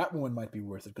gonna say Catwoman might be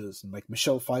worth it because like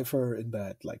Michelle Pfeiffer in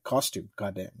that like costume.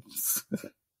 Goddamn.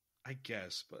 I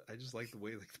guess, but I just like the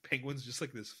way like the Penguin's just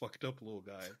like this fucked up little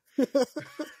guy.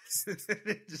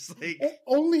 Just like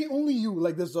only you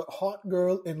like there's a hot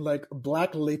girl in like a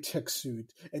black latex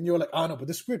suit, and you're like, oh no, but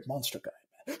this weird monster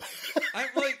guy. I'm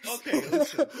like, okay,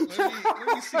 listen,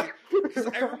 let me see, because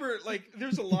I remember like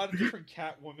there's a lot of different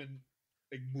Catwoman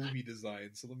like movie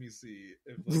designs, so let me see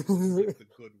if like, this is like the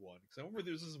good one. Because I remember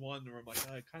there's this one where I'm like,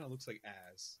 it kind of looks like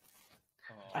ass.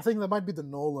 I think that might be the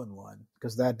Nolan one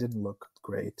because that didn't look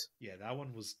great. Yeah, that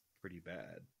one was pretty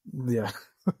bad. Yeah.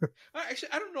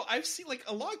 Actually, I don't know. I've seen like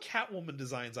a lot of Catwoman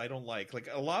designs I don't like. Like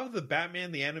a lot of the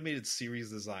Batman the animated series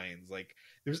designs. Like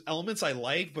there's elements I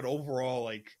like, but overall,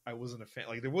 like I wasn't a fan.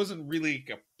 Like there wasn't really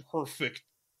like, a perfect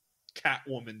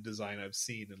Catwoman design I've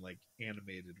seen in like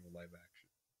animated or live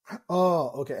action.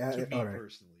 Oh, okay. To me all right.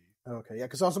 personally. Okay, yeah,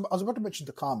 because I was about to mention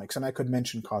the comics, and I could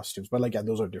mention costumes, but like, yeah,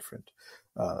 those are different.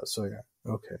 So yeah,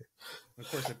 okay. Of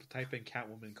course, if I type in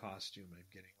Catwoman costume, I'm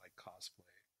getting like cosplay.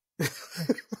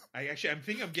 I'm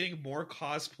thinking I'm getting more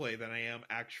cosplay than I am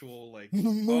actual like.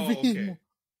 movie. Oh, okay.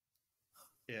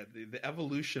 Yeah, the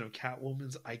evolution of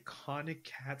Catwoman's iconic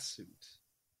cat suit.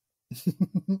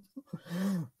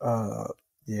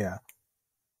 Yeah.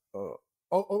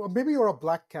 Maybe you're a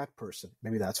black cat person.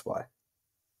 Maybe that's why.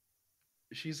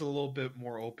 She's a little bit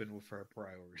more open with her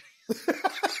priorities.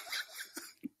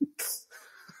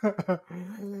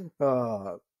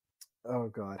 Oh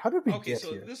god, how did we get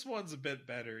so here? This one's a bit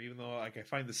better, even though like I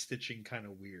find the stitching kind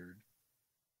of weird.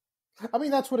 I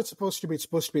mean, that's what it's supposed to be. It's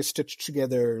supposed to be a stitched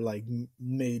together, like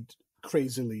made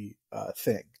crazily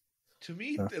thing. To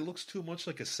me, it looks too much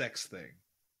like a sex thing.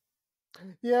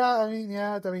 Yeah, I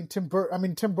mean, Tim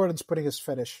Burton's putting his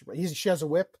fetish. She has a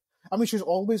whip. I mean, she's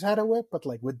always had a whip, but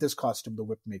like with this costume, the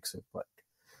whip makes it like,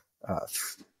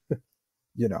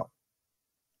 you know.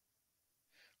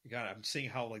 God, I'm seeing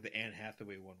how like the Anne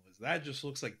Hathaway one was. That just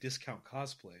looks like discount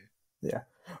cosplay. Yeah,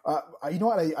 you know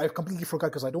what? I completely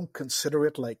forgot because I don't consider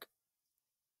it like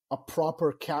a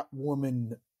proper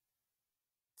Catwoman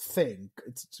thing.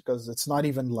 It's because it's not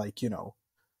even like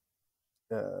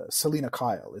Selena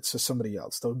Kyle. It's just somebody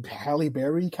else. The Halle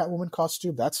Berry Catwoman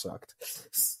costume that sucked.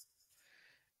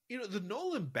 The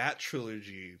Nolan Bat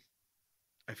trilogy.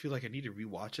 I feel like I need to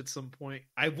rewatch at some point.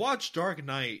 I watched Dark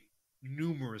Knight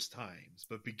numerous times,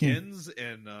 but Begins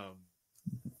and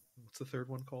what's the third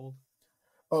one called?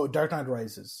 Oh, Dark Knight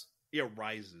Rises. Yeah,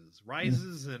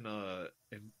 Rises and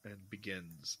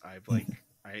Begins. I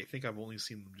think I've only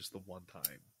seen them just the one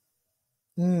time.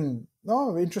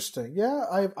 Oh, interesting. Yeah,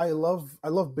 I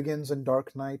love Begins and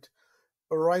Dark Knight.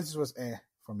 Rises was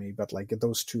for me, but like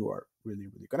those two are really,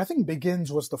 really good. I think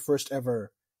Begins was the first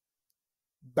ever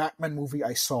Batman movie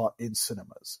I saw in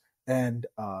cinemas. And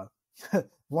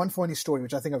one funny story,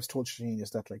 which I think I've told Shane,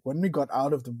 is that like when we got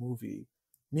out of the movie,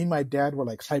 me and my dad were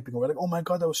like hyping. We're like, "Oh my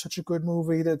god, that was such a good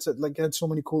movie! That's like it had so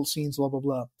many cool scenes, blah blah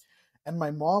blah." And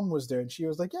my mom was there, and she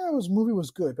was like, "Yeah, movie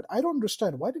was good, but I don't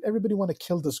understand. Why did everybody want to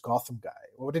kill this Gotham guy?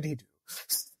 What did he do?"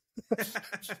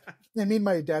 And me and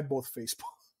my dad both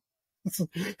facepalm.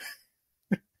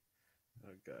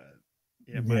 Oh god,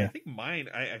 yeah. I think mine.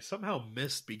 I somehow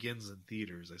missed Begins in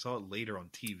theaters. I saw it later on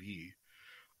TV.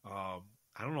 I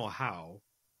don't know how.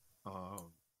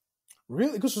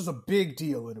 Really? Because it was a big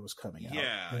deal when it was coming out.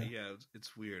 Yeah.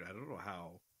 It's weird. I don't know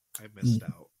how I missed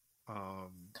out.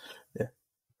 Yeah.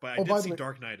 But I did see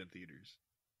Dark Knight in theaters.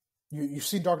 You've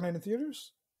seen Dark Knight in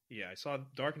theaters? Yeah, I saw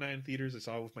Dark Knight in theaters. I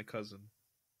saw it with my cousin.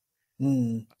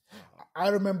 I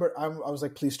remember I was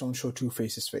like, please don't show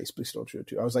Two-Face's face. Please don't show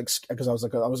Two. I was like, because I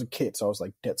was a kid, so I was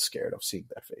like dead scared of seeing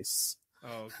that face.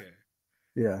 Oh, okay.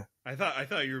 Yeah. I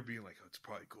thought you were being like, oh, it's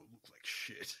probably going to look like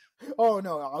shit. Oh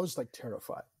no, I was like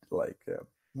terrified. Like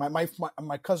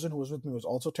my cousin who was with me was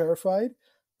also terrified,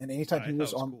 and anytime he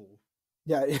was on, cool.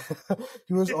 Yeah,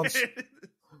 he was on.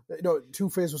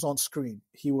 Two-Face was on screen.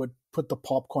 He would put the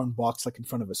popcorn box like in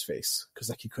front of his face because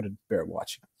like he couldn't bear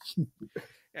watching.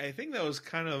 I think that was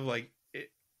kind of like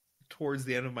towards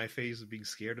the end of my phase of being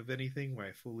scared of anything, where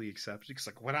I fully accepted. Because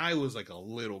like when I was like a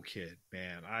little kid,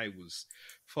 man, I was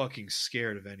fucking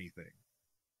scared of anything.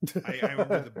 I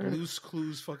remember the Blue's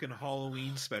Clues fucking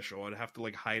Halloween special. I'd have to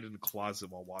like hide in the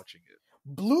closet while watching it.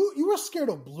 You were scared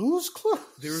of Blue's Clues?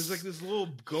 There was like this little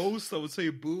ghost that would say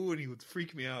boo and he would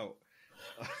freak me out.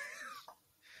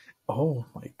 Oh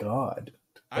my god.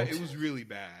 It was really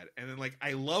bad. And then like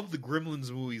I love the Gremlins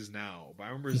movies now, but I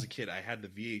remember as a kid I had the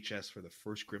VHS for the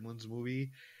first Gremlins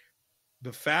movie.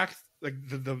 The fact like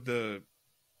the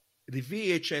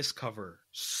VHS cover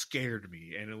scared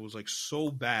me, and it was like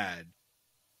so bad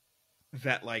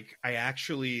that like I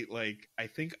actually like I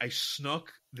think I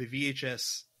snuck the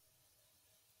VHS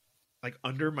like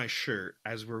under my shirt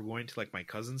as we were going to like my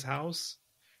cousin's house,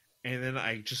 and then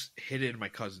I just hid it in my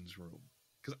cousin's room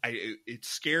because it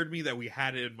scared me that we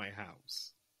had it in my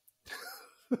house.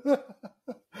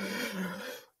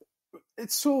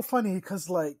 It's so funny because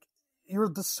like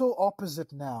you're so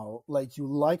opposite now. Like you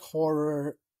like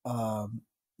horror. Well,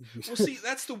 see,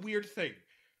 that's the weird thing.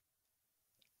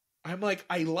 I'm like,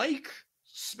 I like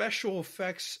special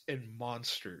effects and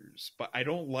monsters, but I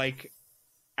don't like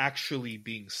actually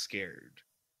being scared.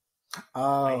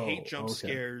 I hate jump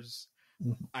scares.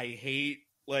 I hate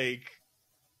like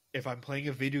if I'm playing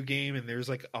a video game and there's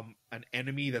like an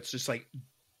enemy that's just like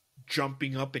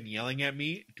jumping up and yelling at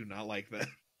me. Do not like that.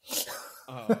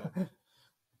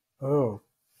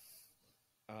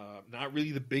 Not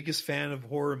really the biggest fan of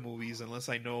horror movies unless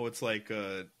I know it's like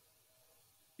a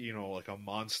like a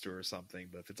monster or something.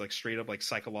 But if it's like straight up like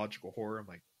psychological horror, I'm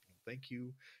like, thank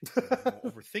you. I don't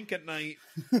overthink at night.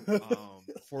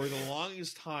 For the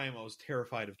longest time, I was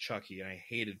terrified of Chucky, and I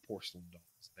hated porcelain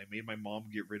dolls. I made my mom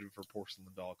get rid of her porcelain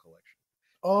doll collection.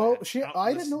 Oh,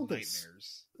 I didn't know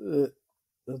nightmares. this.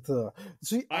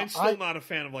 I'm still not a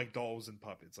fan of like dolls and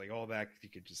puppets. Like all that you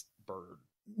could just burn.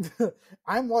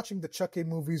 I'm watching the Chucky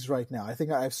movies right now. I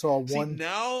think I saw one. See,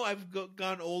 now I've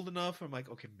gotten old enough. I'm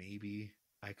like, okay, maybe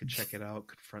I could check it out,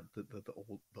 confront the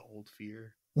old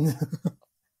fear. But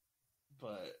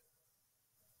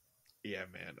yeah,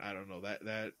 man, I don't know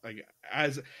that like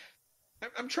as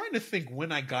I'm trying to think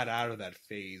when I got out of that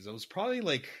phase. I was probably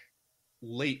like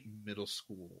late middle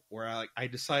school where I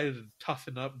decided to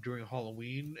toughen up during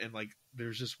Halloween, and like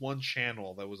there's just one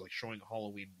channel that was like showing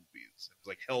Halloween movies. It was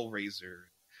like Hellraiser,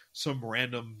 some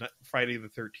random Friday the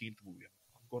 13th movie.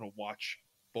 I'm going to watch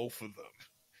both of them,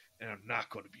 and I'm not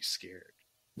going to be scared.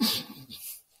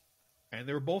 And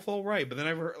they were both all right, but then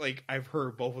I've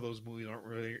heard both of those movies aren't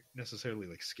really necessarily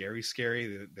like scary.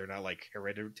 They're not like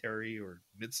Hereditary or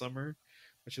Midsummer,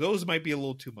 which those might be a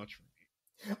little too much for me.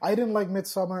 I didn't like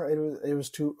Midsummer. It was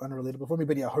too unrelatable for me.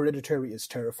 But yeah, Hereditary is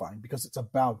terrifying because it's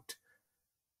about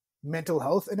mental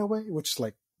health in a way, which is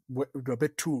like a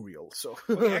bit too real. So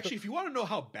okay, actually, if you want to know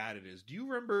how bad it is, do you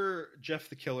remember Jeff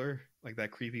the Killer, like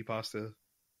that creepypasta?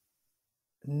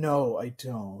 No, I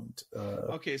don't.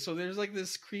 Okay, so there's like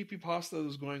this creepypasta that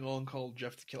was going on called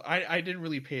Jeff the Killer. I didn't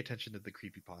really pay attention to the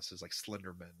creepypastas like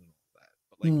Slenderman and all that.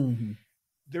 But like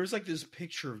there's like this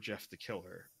picture of Jeff the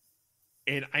Killer.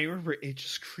 And I remember it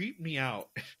just creeped me out.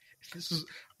 This is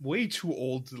way too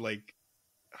old to like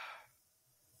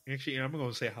actually, I'm going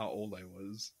to say how old I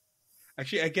was.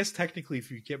 Actually, I guess technically if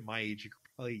you get my age, you could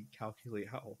probably calculate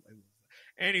how old I was.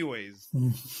 Anyways,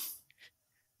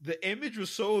 the image was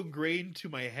so ingrained to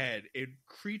my head, it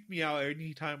creeped me out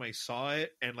anytime I saw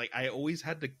it, and like I always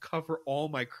had to cover all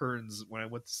my curtains when I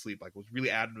went to sleep. Like I was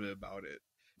really adamant about it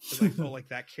because I felt like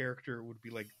that character would be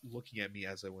like looking at me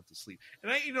as I went to sleep.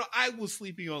 And I was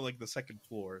sleeping on like the second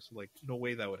floor, so like no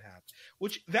way that would happen.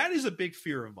 Which that is a big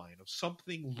fear of mine, of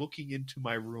something looking into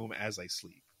my room as I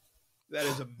sleep. That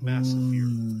is a massive fear.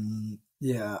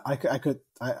 Yeah, I could.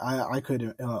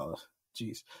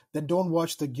 Jeez. Then don't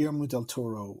watch the Guillermo del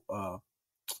Toro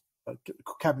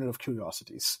Cabinet of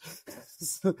Curiosities.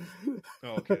 Oh,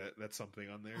 okay, that's something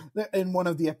on there. In one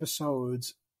of the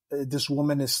episodes, this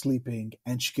woman is sleeping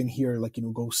and she can hear like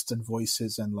ghosts and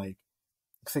voices and like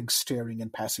things staring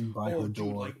and passing by her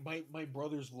door. Like my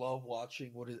brothers love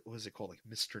watching what is it called, like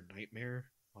Mr.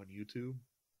 Nightmare on YouTube.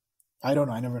 I don't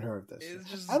know. I never heard of this. It's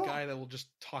just this guy that will just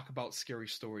talk about scary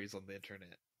stories on the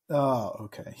internet. Oh,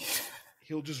 okay.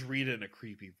 He'll just read it in a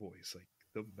creepy voice, like,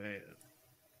 the man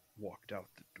walked out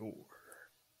the door.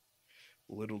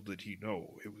 Little did he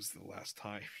know it was the last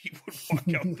time he would walk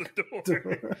out the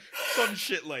door. Some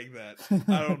shit like that.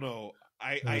 I don't know.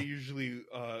 I usually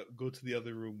go to the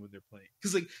other room when they're playing.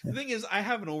 Because, like, the thing is, I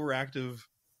have an overactive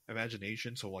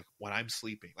imagination, so, like, when I'm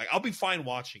sleeping, like, I'll be fine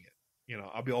watching it.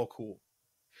 I'll be all cool.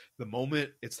 The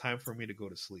moment it's time for me to go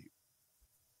to sleep,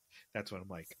 that's when I'm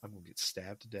like, I'm going to get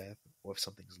stabbed to death. Or if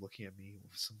something's looking at me, or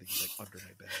if something's like under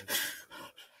my bed.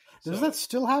 Does that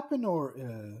still happen, or?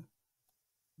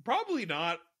 Probably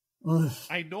not.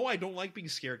 I know I don't like being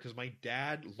scared because my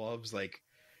dad loves, like,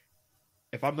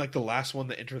 if I'm like the last one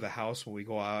to enter the house when we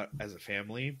go out as a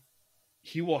family,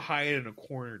 he will hide in a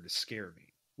corner to scare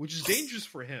me, which is dangerous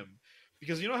for him.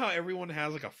 Because you know how everyone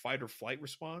has like a fight or flight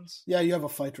response? Yeah, you have a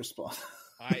fight response.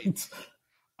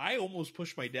 I almost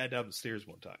pushed my dad down the stairs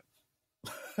one time.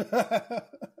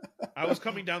 I was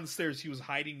coming down the stairs. He was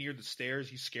hiding near the stairs.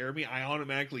 He scared me. I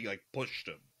automatically like pushed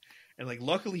him, and like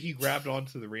luckily he grabbed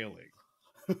onto the railing.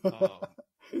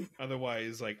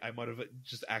 Otherwise, like I might have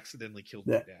just accidentally killed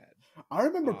my dad. I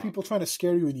remember people trying to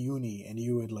scare you in uni, and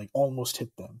you would like almost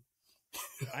hit them.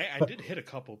 I did hit a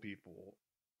couple people.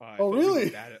 Oh,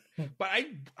 really? But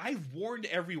I've warned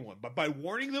everyone. But by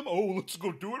warning them, let's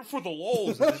go do it for the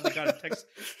lulz. And then they got a text.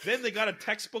 Then they got a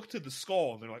textbook to the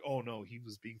skull, and they're like, "Oh no, he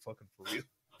was being fucking for real."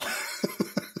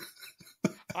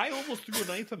 I almost threw a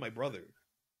knife at my brother.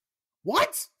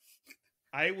 What?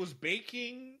 I was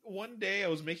baking one day. I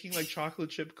was making like chocolate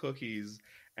chip cookies,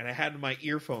 and I had my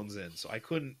earphones in, so I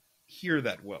couldn't hear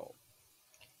that well.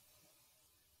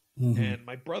 Mm-hmm. And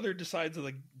my brother decides to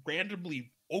like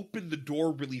randomly open the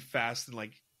door really fast and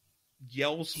like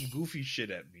yell some goofy shit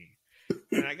at me.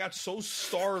 And I got so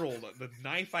startled that the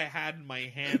knife I had in my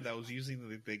hand that I was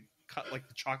using to cut like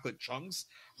the chocolate chunks,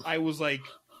 I was like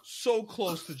so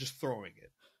close to just throwing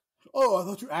it. Oh, I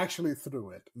thought you actually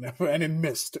threw it and it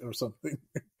missed or something.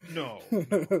 No. I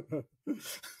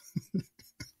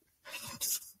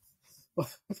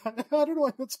don't know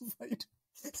why that's so funny.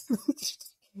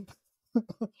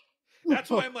 That's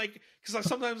why I'm like, because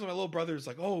sometimes my little brother is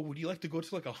like, "Oh, would you like to go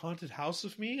to like a haunted house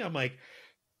with me?" I'm like,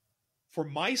 for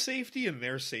my safety and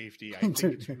their safety, I think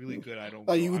it's really good. I don't.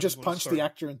 You would just punch the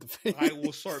actor in the face. I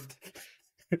will start.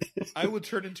 I would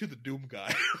turn into the Doom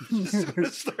guy. Just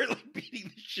gonna start like beating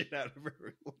the shit out of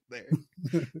everyone there.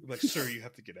 Like, sir, you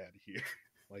have to get out of here.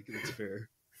 Like, it's fair.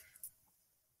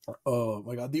 Oh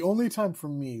my god! The only time for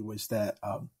me was that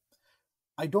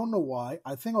I don't know why.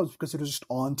 I think it was because it was just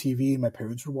on TV and my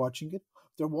parents were watching it.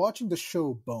 They're watching the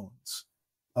show Bones,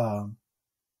 and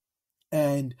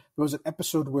there was an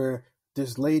episode where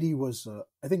this lady was,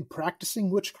 I think, practicing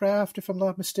witchcraft, if I'm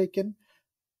not mistaken.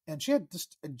 And she had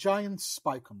just a giant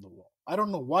spike on the wall. I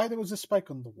don't know why there was a spike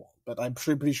on the wall, but I'm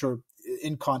pretty sure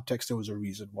in context there was a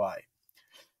reason why.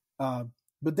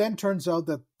 But then turns out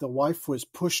that the wife was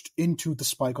pushed into the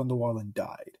spike on the wall and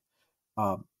died.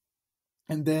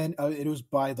 And then it was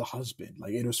by the husband.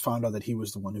 Like, it was found out that he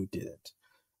was the one who did it.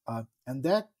 And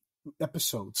that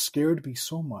episode scared me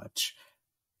so much.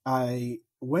 I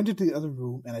went into the other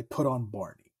room and I put on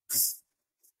Barney.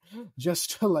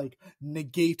 Just to like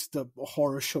negate the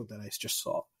horror show that I just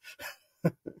saw.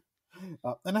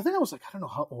 And I think I was like, I don't know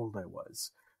how old I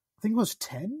was. I think I was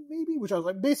 10 maybe, which I was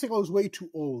like, basically I was way too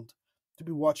old to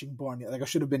be watching Barney. Like, I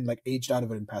should have been like aged out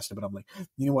of it and past it, but I'm like,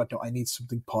 you know what? No, I need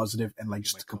something positive and like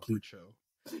just a complete show.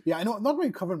 Yeah, I know, not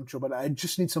really covered show, but I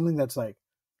just need something that's like,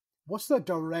 what's the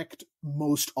direct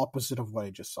most opposite of what I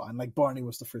just saw? And like Barney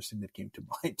was the first thing that came to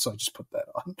mind, so I just put that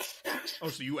on. Oh,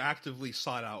 so you actively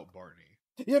sought out Barney?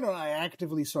 Yeah, no, I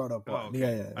actively sought out Barney.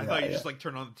 Okay. Yeah. I thought you just like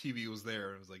turned on the TV, it was there,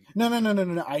 and it was like no.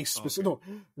 I specifically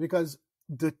no, because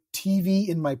the TV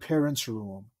in my parents'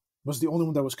 room was the only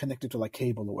one that was connected to like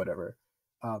cable or whatever.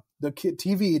 The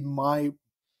TV in my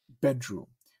bedroom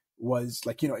was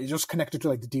like, it just connected to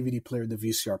like the DVD player, the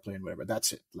VCR player, and whatever.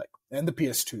 That's it, like, and the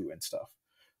PS2 and stuff.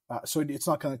 So it's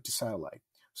not connected to satellite.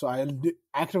 So I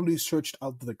actively searched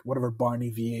out like whatever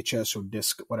Barney VHS or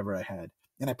disc, whatever I had,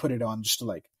 and I put it on just to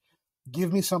like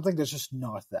give me something that's just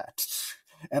not that.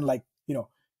 And like,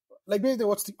 like maybe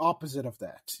what's the opposite of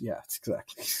that? Yeah,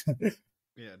 exactly.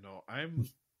 Yeah, no, I'm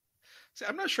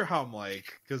not sure how I'm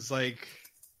like, because like,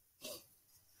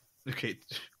 okay,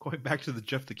 going back to the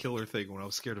Jeff the Killer thing, when I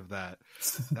was scared of that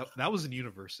was in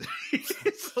university.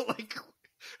 So like,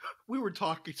 we were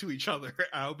talking to each other.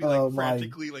 I would be like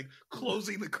frantically like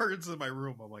closing the curtains in my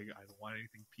room. I'm like, I don't want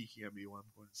anything peeking at me when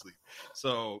I'm going to sleep.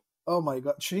 So, oh my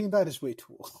god, shooting that is way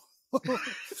too old.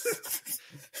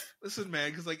 Listen, man,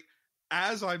 because like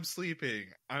as I'm sleeping,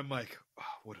 I'm like, oh,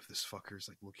 what if this fucker's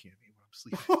like looking at me when I'm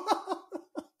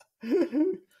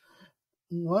sleeping?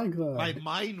 My god, my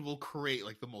mind will create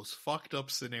like the most fucked up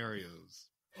scenarios.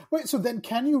 Wait, so then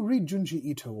can you read Junji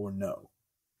Ito or no?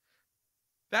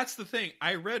 That's the thing.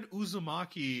 I read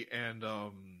Uzumaki and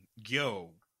Gyo.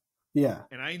 Yeah,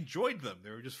 and I enjoyed them. They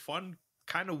were just fun,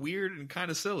 kind of weird, and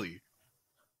kind of silly.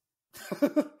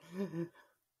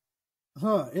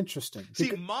 Huh, interesting.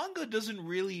 See, manga doesn't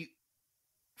really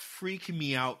freak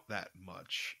me out that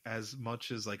much as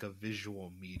like a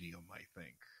visual medium, I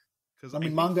think. Because I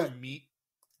mean, manga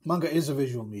is a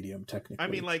visual medium, technically. I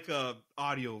mean, like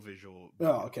audio visual.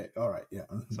 Oh, okay, all right, yeah.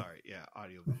 Sorry, yeah,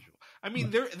 audio visual. I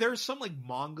mean, there's some like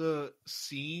manga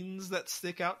scenes that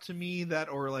stick out to me that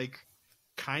are like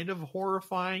kind of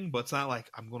horrifying, but it's not like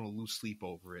I'm going to lose sleep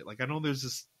over it. Like, I know there's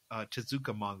this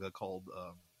Tezuka manga called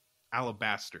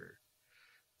Alabaster.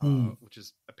 Which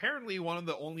is apparently one of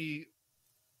the only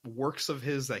works of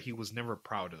his that he was never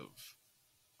proud of.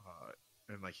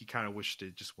 And like he kind of wished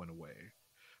it just went away.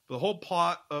 But the whole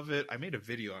plot of it, I made a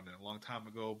video on it a long time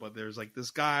ago, but there's like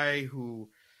this guy who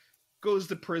goes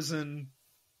to prison.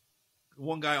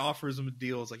 One guy offers him a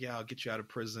deal. It's like, yeah, I'll get you out of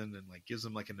prison, and like gives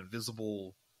him like an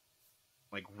invisible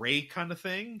like ray kind of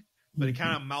thing. But it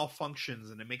kind of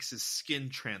malfunctions and it makes his skin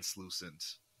translucent.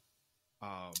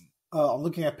 I'm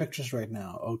looking at pictures right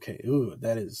now. Okay, ooh,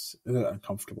 that is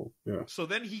uncomfortable. Yeah. So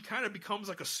then he kind of becomes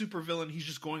like a supervillain. He's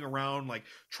just going around like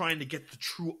trying to get the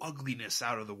true ugliness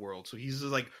out of the world. So he's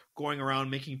just like going around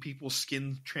making people's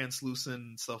skin translucent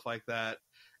and stuff like that,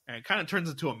 and it kind of turns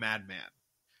into a madman.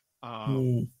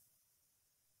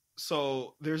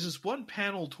 So there's this one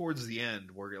panel towards the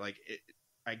end where like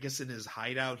I guess in his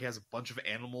hideout he has a bunch of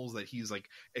animals that he's like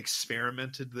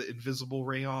experimented the invisible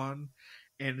ray on.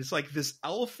 And it's like this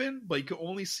elephant, but you can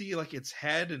only see like its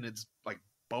head and its like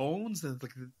bones, and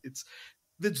like it's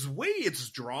the way it's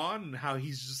drawn and how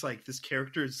he's just like this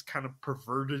character has kind of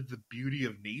perverted the beauty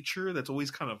of nature. That's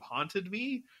always kind of haunted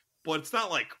me, but it's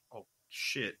not like, oh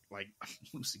shit, like I'm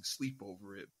losing sleep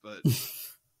over it. But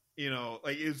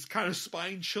like it's kind of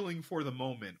spine chilling for the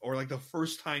moment, or like the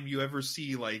first time you ever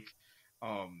see like,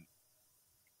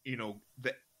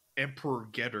 the Emperor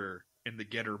Getter in the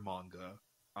Getter manga.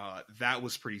 that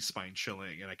was pretty spine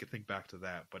chilling, and I could think back to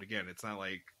that. But again, it's not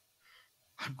like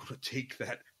I'm gonna take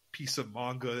that piece of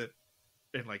manga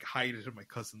and like hide it in my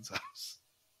cousin's house.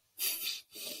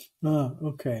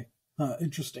 Okay.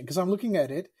 Interesting. Because I'm looking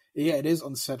at it. Yeah, it is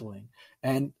unsettling.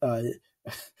 And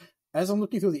as I'm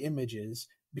looking through the images,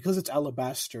 because it's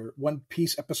Alabaster, One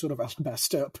Piece episode of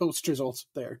Alabaster poster is also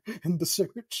there in the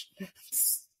search.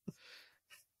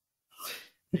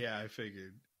 Yeah, I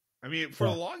figured. I mean, for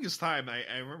the longest time,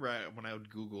 I remember when I would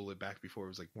Google it back before it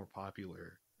was like more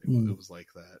popular. It was like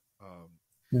that.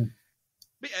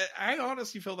 But I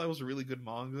honestly felt that was a really good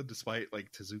manga, despite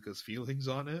like Tezuka's feelings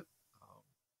on it.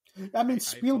 I mean,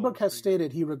 Spielberg has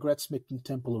stated he regrets making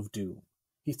Temple of Doom.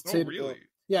 He said, really?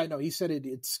 Yeah, no, he said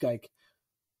it's like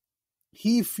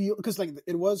he because like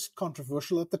it was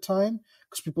controversial at the time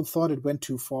because people thought it went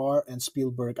too far, and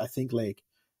Spielberg, I think, like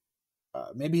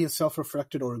maybe he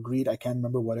self-reflected or agreed. I can't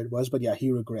remember what it was, but yeah,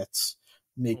 he regrets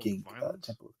making Temple of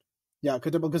Doom. Yeah,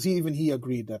 because he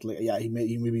agreed that like, yeah, he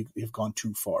maybe have gone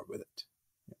too far with it.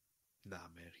 Nah,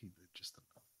 man, he just.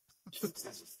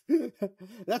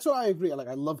 That's what I agree. Like,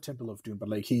 I love Temple of Doom, but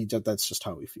like that's just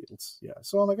how he feels. Yeah,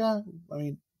 so I'm like, I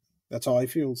mean, that's how I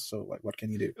feel. So like, what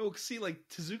can you do? Oh, see, like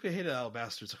Tezuka hated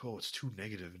Alabaster. It's like, oh, it's too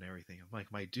negative and everything. I'm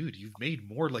like, my dude, you've made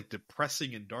more like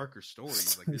depressing and darker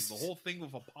stories. Like, there's the whole thing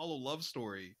with Apollo Love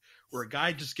Story, where a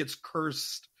guy just gets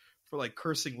cursed for like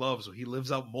cursing love, so he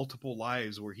lives out multiple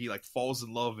lives where he like falls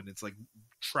in love, and it's like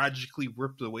tragically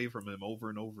ripped away from him over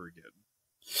and over again.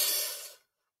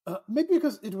 Maybe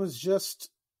because it was just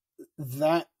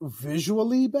that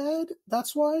visually bad.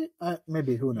 That's why.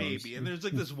 Maybe, who knows? Maybe. And there's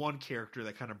like this one character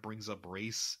that kind of brings up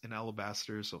race in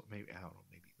Alabaster, so maybe, I don't know,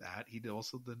 maybe that he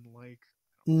also didn't like.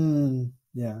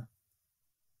 Yeah.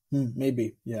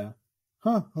 Maybe. Yeah.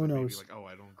 Huh? Who knows? Maybe like, oh,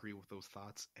 I don't agree with those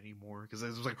thoughts anymore, because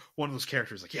there's like one of those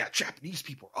characters like, yeah, Japanese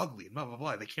people are ugly and blah blah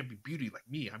blah. They can't be beauty like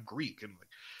me. I'm Greek, and like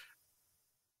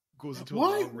goes into a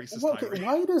long racist tirade.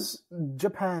 Why does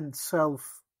Japan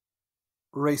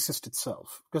racist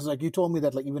itself? Because like you told me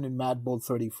that like even in Mad Bull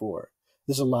 34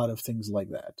 there's a lot of things like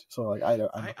that, so like I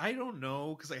don't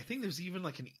know, because I think there's even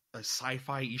like a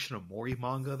sci-fi Ishinomori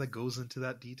manga that goes into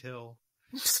that detail.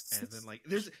 And then like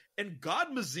and God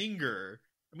Mazinger,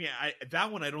 I mean,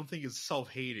 that one I don't think is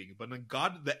self-hating, but in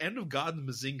the end of God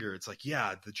Mazinger, it's like,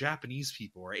 yeah, the Japanese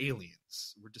people are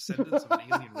aliens, we're descendants of an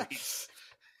alien race.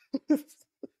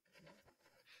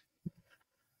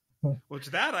 Which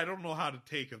that I don't know how to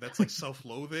take, if that's like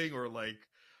self-loathing or like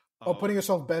putting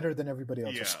yourself better than everybody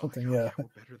else or something. Like, we're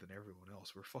better than everyone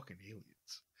else. We're fucking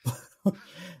aliens.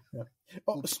 Yeah.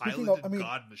 We're piloted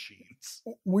god machines.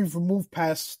 We've moved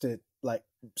past it like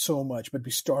so much, but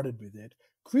we started with it.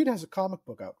 Creed has a comic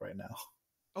book out right now.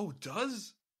 Oh, it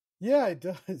does? Yeah, it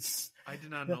does. I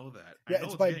did not know that. Yeah, I know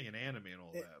it's getting an anime and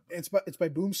all that. But it's by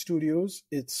Boom Studios.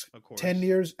 It's 10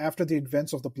 years after the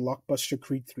events of the blockbuster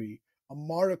Creed 3.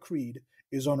 Amara Creed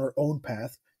is on her own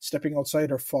path, stepping outside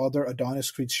her father Adonis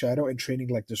Creed's shadow and training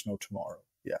like there's no tomorrow.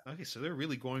 Yeah. Okay, so they're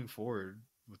really going forward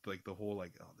with like the whole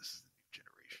like, oh, this is the new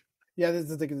generation. Yeah,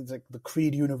 it's like the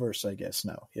Creed universe, I guess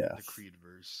now. Yeah.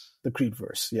 The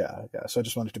Creedverse. Yeah. So I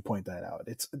just wanted to point that out.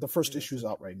 It's the first issue's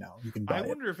out right now. You can buy it. I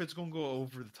wonder if it's going to go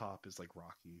over the top as like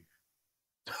Rocky.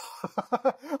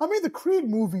 I mean, the Creed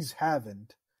movies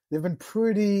haven't. They've been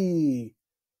pretty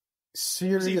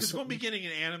serious. See, if it's going to be getting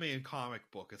an anime and comic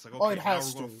book, it's like, okay, now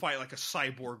we're going to fight like a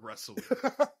cyborg wrestler.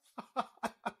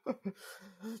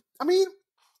 I mean,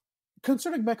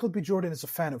 considering Michael B. Jordan is a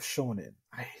fan of shonen,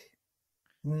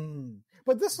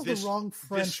 but this is the wrong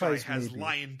franchise. This guy has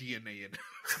lion DNA in it.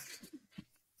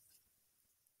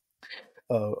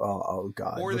 Oh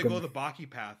God! Or they go the Baki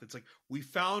path. It's like, we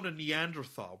found a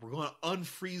Neanderthal. We're going to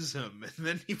unfreeze him, and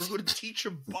then we're going to teach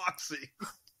him boxing.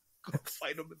 Go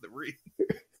fight him in the ring.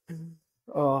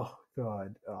 Oh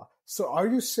God! So are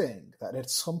you saying that at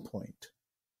some point,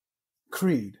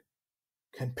 Creed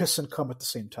can piss and come at the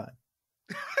same time?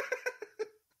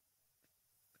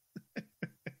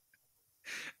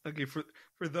 Okay, for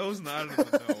those not in the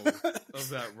know of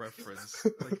that reference,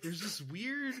 like there's this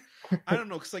weird, I don't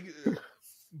know, because like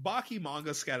Baki manga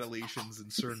scatulations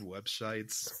in certain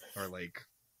websites are like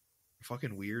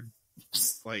fucking weird.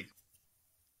 Like,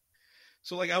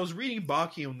 so like I was reading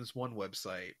Baki on this one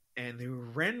website, and they were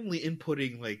randomly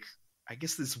inputting like, I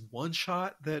guess this one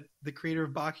shot that the creator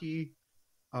of Baki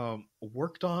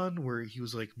worked on, where he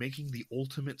was like making the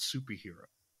ultimate superhero.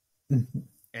 Mm-hmm.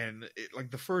 And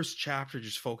like the first chapter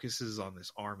just focuses on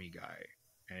this army guy,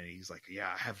 and he's like, yeah,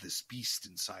 I have this beast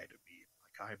inside of me,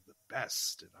 like I'm the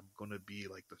best, and I'm gonna be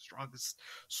like the strongest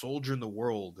soldier in the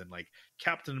world, and like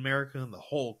Captain America and the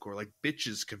Hulk are like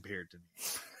bitches compared to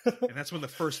me. And that's when the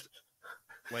first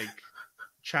like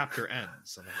chapter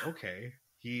ends. I'm like, okay.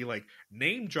 He like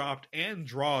name dropped and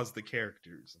draws the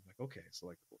characters. I'm like, okay, so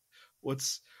like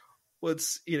what's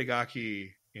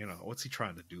Itagaki, what's he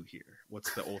trying to do here?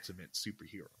 What's the ultimate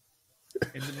superhero?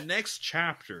 In the next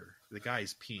chapter, the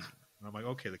guy's peeing. And I'm like,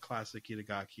 okay, the classic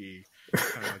Itagaki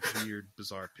kind of like weird,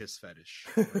 bizarre piss fetish.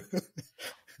 Like,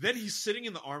 then he's sitting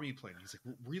in the army plane. He's like,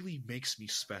 what really makes me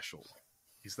special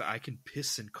is that I can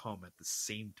piss and cum at the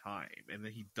same time. And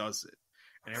then he does it.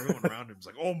 And everyone around him is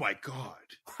like, oh my God.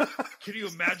 Can you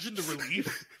imagine the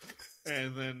relief?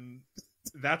 And then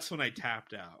that's when I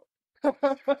tapped out.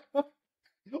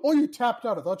 Oh, you tapped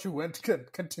out. I thought you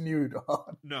continued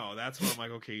on. No, that's when I'm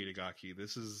like, okay, Itagaki,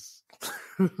 this is...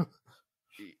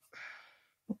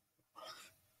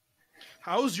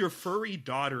 How's your furry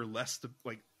daughter less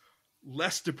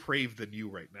depraved than you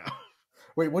right now?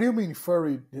 Wait, what do you mean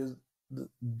furry his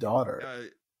daughter?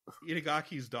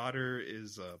 Itagaki's daughter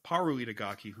is Paru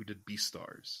Itagaki, who did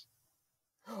Beastars.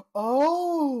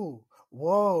 Oh,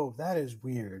 whoa, that is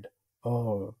weird.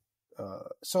 Oh,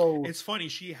 so it's funny.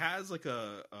 She has like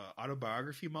a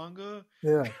autobiography manga,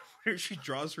 yeah, where she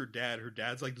draws her dad. Her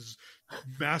dad's like this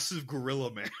massive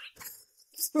gorilla man.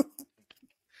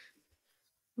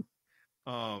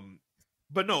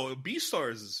 But no,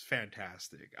 Beastars is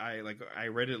fantastic. I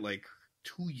read it like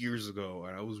 2 years ago,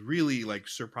 and I was really like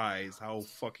surprised how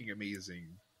fucking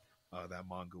amazing that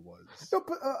manga was. No,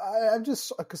 but I'm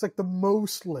just because like the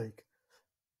most like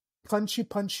punchy,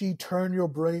 turn your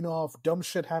brain off, dumb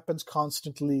shit happens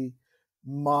constantly.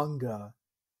 Manga,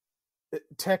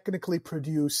 technically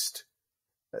produced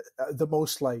the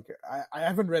most like I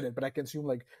haven't read it, but I can assume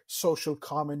like social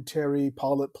commentary,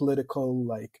 political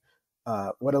like.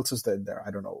 What else is there in there? I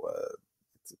don't know.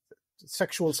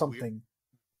 Sexual something.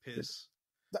 Piss.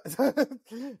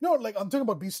 No, like I'm talking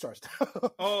about Beastars.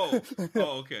 Oh,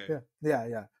 okay.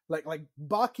 Yeah. Like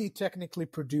Baki technically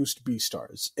produced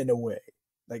Beastars in a way,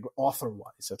 like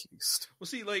author-wise at least. Well,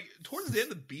 see, like towards the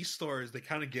end of Beastars, they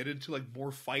kind of get into like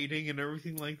more fighting and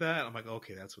everything like that. I'm like,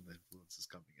 okay, that's when the influence is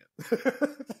coming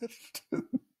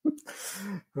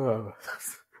in.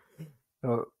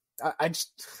 I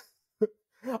just.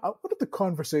 What are the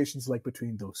conversations like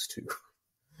between those two?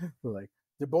 Like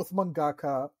they're both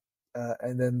mangaka,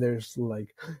 and then there's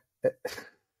like,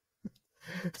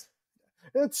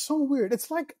 it's so weird. It's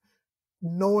like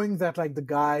knowing that like the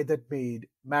guy that made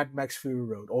Mad Max Fury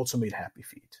Road also made Happy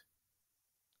Feet.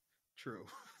 True.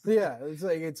 Yeah, it's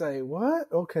like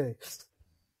what? Okay.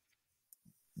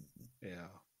 Yeah,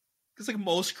 because like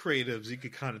most creatives, you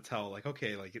could kind of tell, like,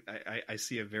 okay, like I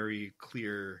see a very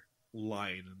clear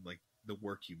line in like the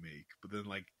work you make, but then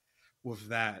like with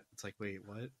that, it's like, wait,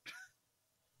 what?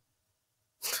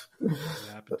 What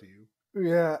happened to you?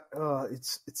 Yeah,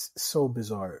 it's so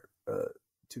bizarre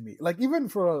to me. Like even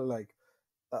for like,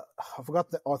 I forgot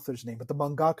the author's name, but the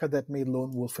mangaka that made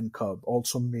Lone Wolf and Cub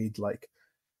also made like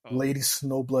Lady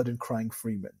Snowblood and Crying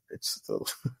Freeman. It's still.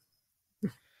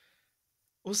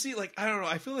 Well, see, like, I don't know.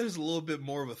 I feel like there's a little bit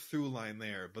more of a through line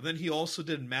there. But then he also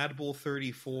did Mad Bull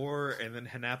 34 and then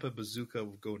Hanapa Bazooka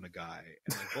with Go Nagai.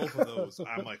 And like both of those,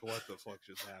 I'm like, what the fuck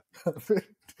just happened?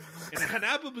 And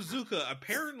Hanapa Bazooka,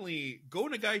 apparently, Go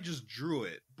Nagai just drew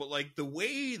it. But like the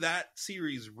way that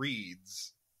series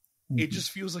reads, it just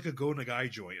feels like a Go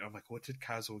Nagai joint. I'm like, what did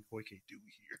Kazuo Koike do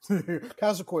here?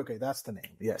 Kazuo Koike, that's the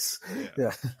name. Yes.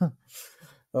 Yeah.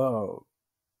 Oh.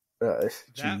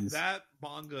 That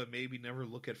manga made me never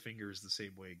look at fingers the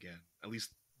same way again. At least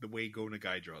the way Go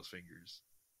Nagai draws fingers.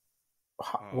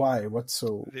 Why? What's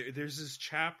so? There's this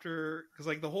chapter because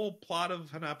like the whole plot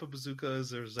of Hanapa Bazooka is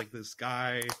there's like this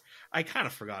guy. I kind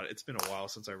of forgot it. It's been a while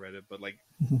since I read it, but like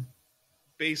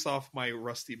based off my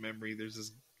rusty memory, there's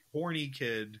this horny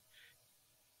kid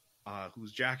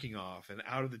who's jacking off, and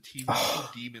out of the TV,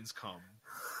 two demons come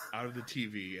out of the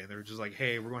TV, and they're just like,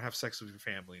 "Hey, we're gonna have sex with your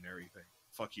family and everything.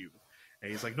 Fuck you."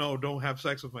 And he's like, "No, don't have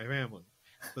sex with my family."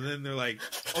 But then they're like,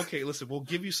 "Okay, listen, we'll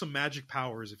give you some magic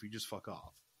powers if you just fuck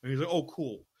off." And he's like, "Oh,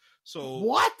 cool." So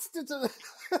what?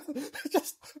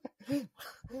 Just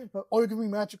you're giving me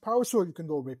magic powers, so you can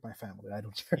go rape my family. I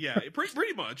don't care. Yeah,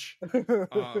 pretty much.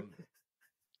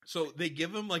 So they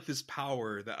give him like this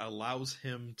power that allows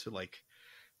him to like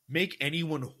make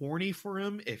anyone horny for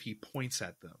him if he points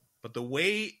at them. But the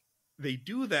way they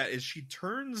do that is she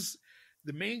turns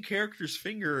the main character's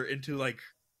finger into like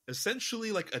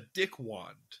essentially like a dick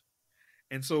wand.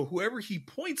 And so whoever he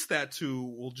points that to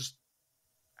will just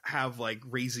have like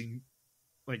raging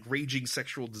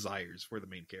sexual desires for the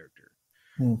main character.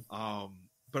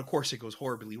 But of course it goes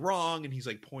horribly wrong, and he's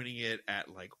like pointing it at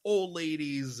like old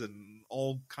ladies and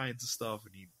all kinds of stuff,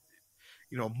 and he,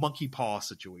 monkey paw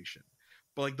situation.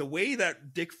 But like the way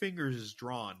that Dick Fingers is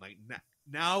drawn, like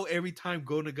now every time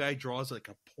Go Nagai draws like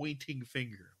a pointing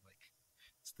finger, I'm like,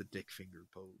 it's the Dick Finger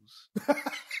pose.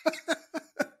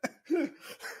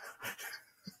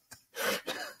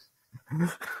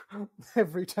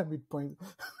 Every time we point,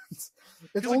 it's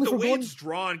only like the way it's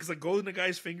drawn, because like Go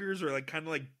Nagai's fingers are like kind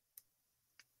of like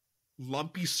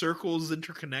lumpy circles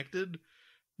interconnected.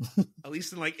 At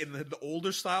least in the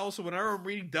older style. So whenever I'm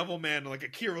reading Devilman, like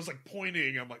Akira was like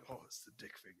pointing, I'm like, oh, it's the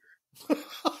Dick Finger.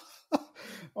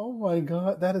 Oh my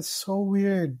god, that is so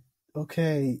weird.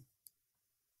 Okay.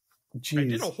 Jeez. I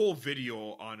did a whole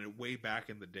video on it way back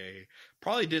in the day.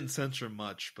 Probably didn't censor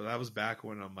much, but that was back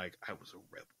when I'm like, I was a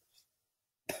rebel.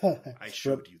 I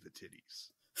showed you the titties.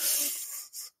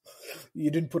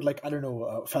 You didn't put like, I don't know,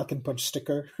 a Falcon Punch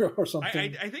sticker or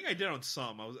something? I think I did on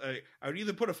some. I would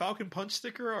either put a Falcon Punch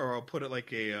sticker or I'll put it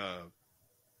like a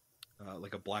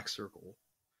black circle.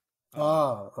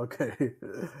 Okay.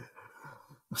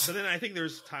 But then I think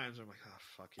there's times where I'm like, oh,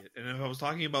 fuck it. And if I was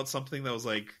talking about something that was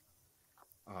like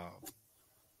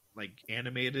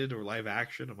animated or live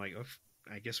action, I'm like, oh,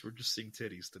 I guess we're just seeing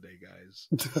titties today, guys.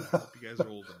 I hope you guys are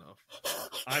old enough.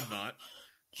 I'm not.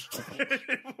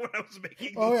 When I was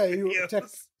making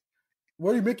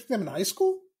were you making them in high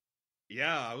school?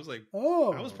 Yeah, I was like, I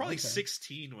was probably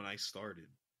 16 when I started.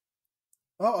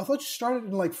 Oh, I thought you started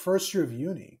in like first year of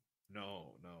uni.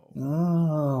 No.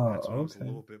 Oh, that's when I was a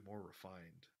little bit more refined.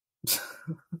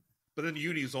 But then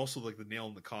uni is also like the nail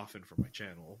in the coffin for my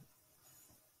channel.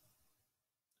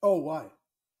 Oh, why?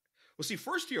 Well, see,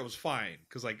 first year was fine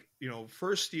because, like,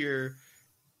 first year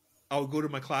I would go to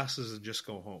my classes and just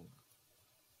go home.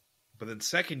 But then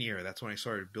second year, that's when I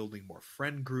started building more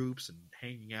friend groups and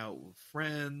hanging out with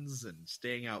friends and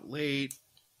staying out late.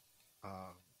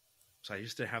 So I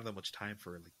just didn't have that much time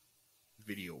for like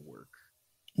video work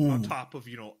on top of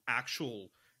actual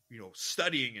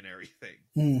studying and everything.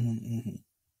 Mm-hmm.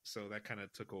 So that kind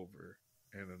of took over,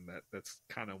 and then that's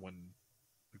kind of when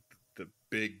the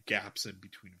big gaps in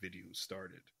between videos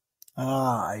started.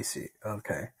 I see.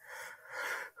 Okay.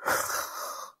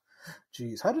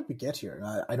 Jeez, how did we get here?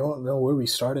 I don't know where we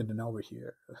started, and now we're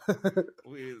here.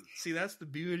 See, that's the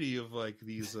beauty of like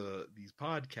these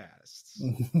podcasts.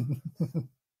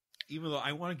 Even though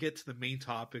I want to get to the main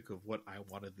topic of what I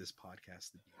wanted this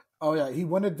podcast to be. Oh yeah, he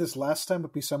wanted this last time,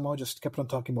 but we somehow just kept on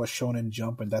talking about Shonen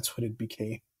Jump, and that's what it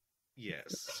became.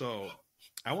 Yes, so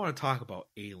I want to talk about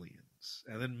aliens,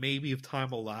 and then maybe if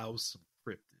time allows, some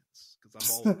cryptids, because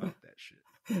I'm all about that shit.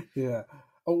 Yeah.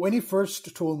 Oh, when he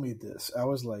first told me this, I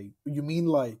was like, "You mean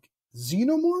like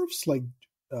xenomorphs, like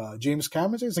James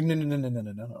Cameron?" It's like,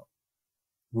 no,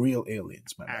 real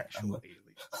aliens, man. Actual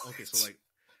aliens. Okay, so like,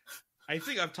 I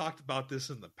think I've talked about this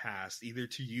in the past, either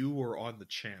to you or on the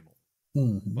channel.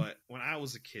 Mm-hmm. But when I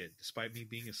was a kid, despite me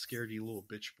being a scaredy little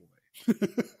bitch boy,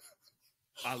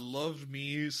 I loved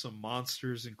me some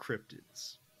monsters and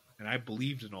cryptids, and I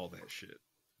believed in all that shit.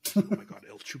 Oh my god,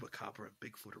 El Chupacabra and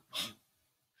Bigfoot are real.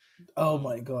 Oh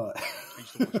my god! I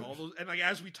used to watch all those, and like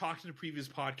as we talked in the previous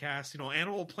podcast,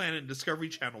 Animal Planet and Discovery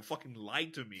Channel fucking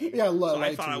lied to me. Yeah, so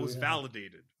I thought I was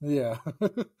validated. Yeah.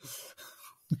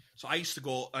 So I used to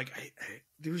go like,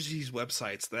 there's these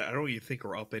websites that I don't even think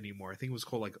are up anymore. I think it was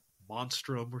called like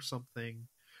Monstrum or something,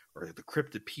 or the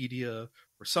Cryptopedia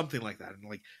or something like that. And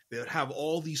like they would have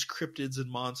all these cryptids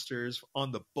and monsters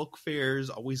on the book fairs.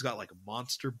 Always got like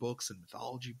monster books and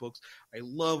mythology books. I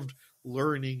loved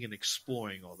learning and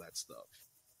exploring all that stuff.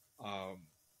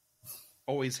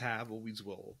 Always have, always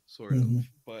will, sort of.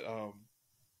 But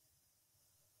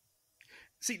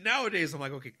see, nowadays I'm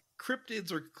like, okay,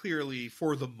 cryptids are clearly,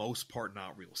 for the most part,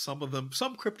 not real. Some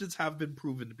cryptids have been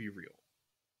proven to be real.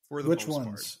 For the most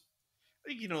part.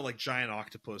 I think, like giant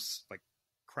octopus, like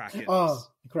Krakens.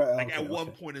 At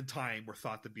one point in time were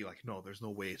thought to be like, no, there's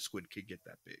no way a squid could get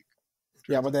that big.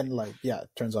 Yeah, but then it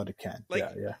turns out it can. Like,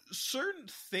 yeah. Certain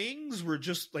things were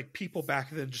just like people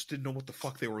back then just didn't know what the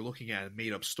fuck they were looking at and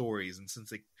made up stories. And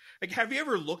since like, have you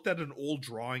ever looked at an old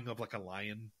drawing of like a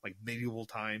lion, like medieval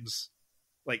times?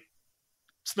 Like,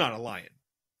 it's not a lion.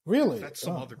 Really? That's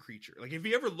some other creature. Like, if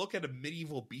you ever look at a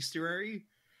medieval bestiary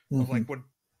of like when,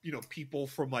 people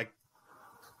from like,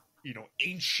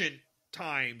 ancient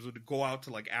times would go out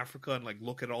to like Africa and like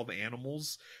look at all the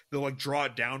animals, they'll like draw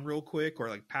it down real quick or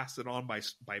like pass it on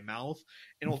by mouth,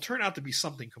 and it'll turn out to be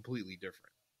something completely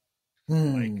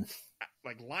different.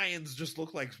 Like lions just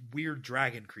look like weird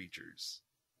dragon creatures,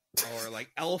 or like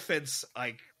elephants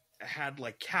like had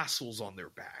like castles on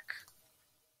their back,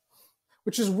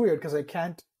 which is weird because I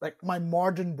can't, like, my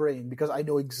modern brain, because I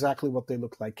know exactly what they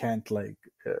look like, can't like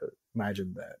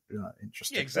imagine that.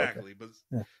 Interesting. Yeah, exactly. Okay. But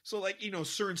Yeah. so like,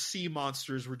 certain sea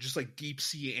monsters were just like deep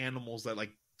sea animals that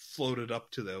like floated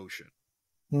up to the ocean.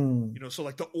 So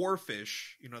like the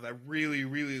oarfish, that really,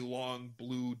 really long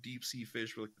blue deep sea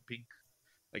fish with like the pink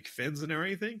like fins and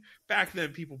everything. Back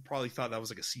then, people probably thought that was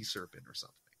like a sea serpent or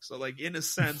something. So like in a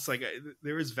sense, like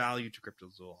there is value to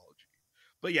cryptozoology.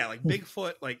 But yeah, like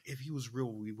Bigfoot, like if he was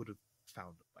real, we would have found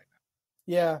him by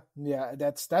now. Yeah,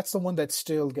 that's the one that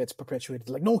still gets perpetuated.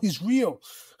 Like, no, he's real.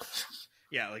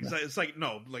 Yeah, like it's like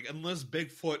no, like unless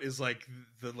Bigfoot is like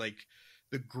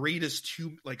the greatest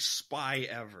like spy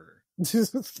ever.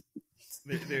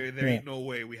 There ain't no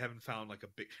way we haven't found like a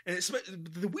big. And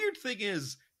the weird thing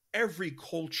is, every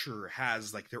culture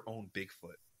has like their own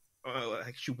Bigfoot.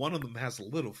 Actually, one of them has a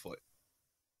Littlefoot.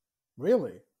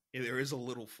 Really? Yeah, there is a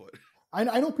Littlefoot.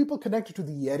 I know people connected to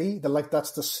the Yeti.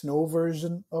 That's the snow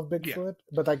version of Bigfoot,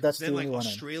 but like that's then the like only one.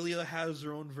 Australia has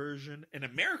their own version. In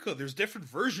America, there's different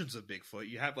versions of Bigfoot.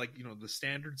 You have like the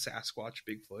standard Sasquatch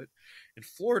Bigfoot. In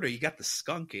Florida, you got the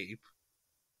skunk ape,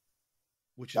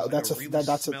 which is that's a really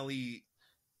smelly.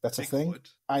 That's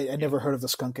Bigfoot. A thing. I never heard of the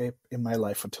skunk ape in my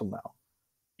life until now.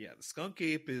 Yeah, the skunk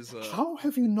ape is. How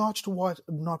have you not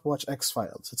watched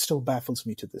X-Files? It still baffles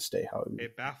me to this day.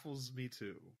 It baffles me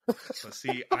too. But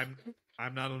see, I'm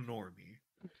not a normie.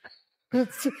 But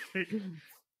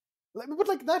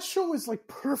like that show is like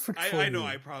perfect. I know.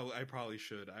 I probably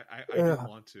should. I don't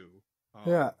want to.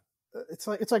 Yeah, it's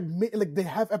like they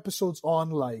have episodes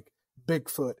on like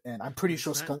Bigfoot, and I'm pretty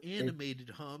sure skunk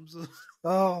animated Hamza.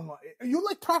 Oh my! You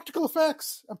like practical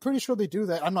effects? I'm pretty sure they do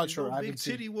that. I'm not sure. No big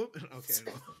titty woman. Okay.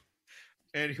 No.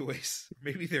 Anyways,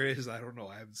 maybe there is. I don't know.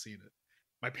 I haven't seen it.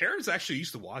 My parents actually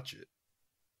used to watch it.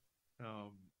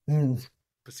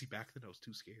 But see, back then I was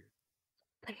too scared.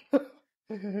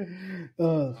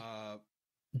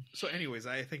 So, anyways,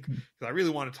 I think I really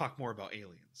want to talk more about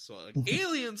aliens. So, like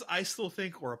aliens, I still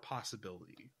think are a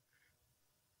possibility.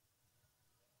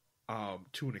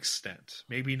 To an extent,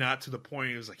 maybe not to the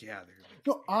point it was like, yeah, they're.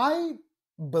 No, I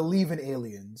believe in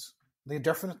aliens. They're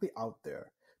definitely out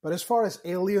there. But as far as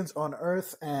aliens on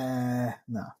Earth,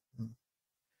 no.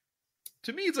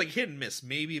 To me, it's like hit and miss.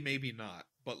 Maybe, maybe not.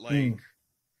 But like,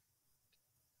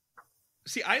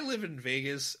 see, I live in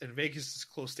Vegas, and Vegas is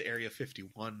close to Area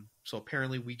 51. So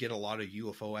apparently, we get a lot of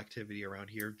UFO activity around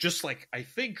here. Just like I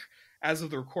think, as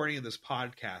of the recording of this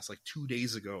podcast, like 2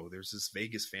 days ago, there's this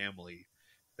Vegas family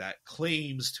that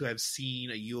claims to have seen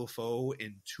a UFO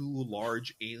and two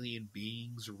large alien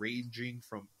beings ranging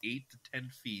from 8 to 10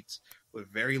 feet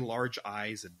with very large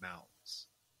eyes and mouths.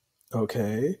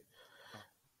 Okay.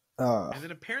 And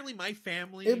then apparently my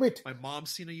family, my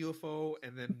mom's seen a UFO,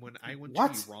 and then when I went to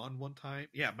Iran one time,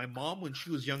 my mom, when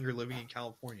she was younger living in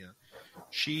California,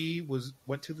 she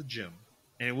went to the gym,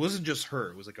 and it wasn't just her,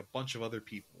 it was like a bunch of other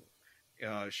people.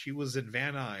 She was in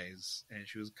Van Nuys, and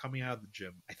she was coming out of the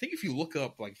gym. I think if you look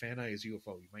up like Van Nuys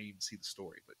UFO, you might even see the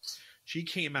story. But she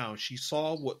came out, she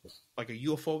saw like a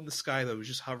UFO in the sky that was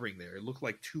just hovering there. It looked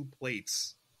like two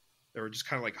plates that were just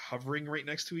kind of like hovering right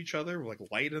next to each other, with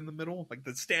like light in the middle, like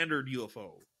the standard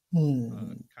UFO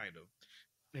kind of.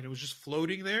 And it was just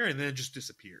floating there, and then it just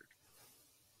disappeared.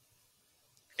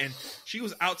 And she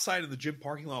was outside of the gym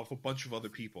parking lot with a bunch of other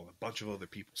people, and a bunch of other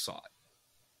people saw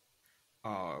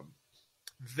it.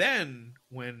 Then,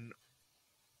 when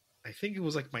I think it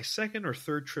was like my second or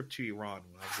third trip to Iran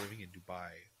when I was living in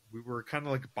Dubai, we were kind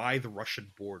of like by the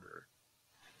Russian border.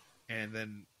 And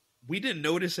then we didn't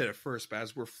notice it at first, but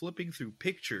as we're flipping through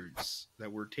pictures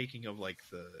that we're taking of like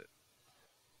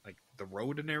the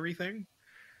road and everything,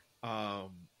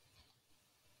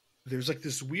 there's like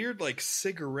this weird like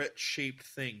cigarette shaped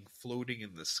thing floating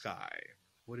in the sky.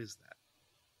 What is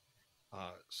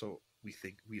that? So we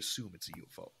assume it's a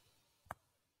UFO.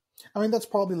 I mean, that's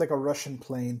probably like a Russian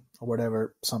plane or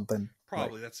whatever, something.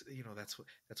 Probably that's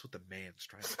what the man's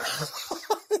trying to do.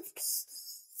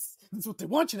 That's what they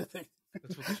want you to think.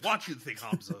 That's what they want you to think,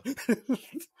 Hamza.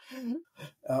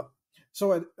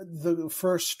 So the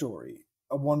first story,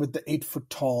 one with the 8-foot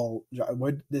tall.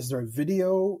 What is there a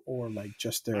video or like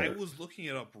just there? I was looking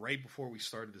it up right before we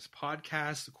started this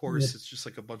podcast. Of course, it's just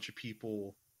like a bunch of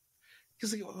people.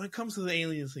 Because like, when it comes to the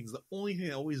alien things, the only thing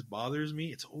that always bothers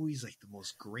me, it's always like the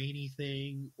most grainy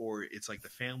thing, or it's like the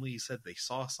family said they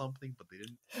saw something, but they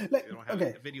didn't. They don't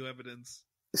have video evidence.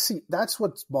 See, that's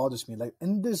what bothers me. Like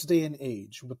in this day and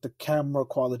age, with the camera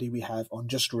quality we have on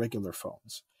just regular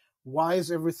phones, why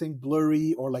is everything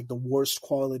blurry or like the worst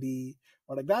quality?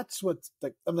 Or like that's what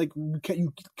like I'm like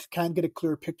you can't get a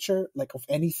clear picture like of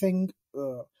anything.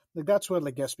 Like that's what I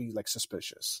guess be like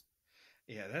suspicious.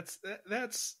 Yeah,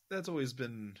 that's always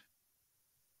been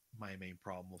my main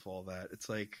problem with all that. It's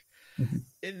like Mm-hmm.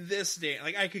 in this day,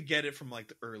 like I could get it from like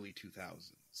the early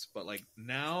 2000s, but like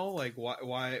now, like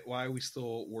why are we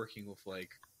still working with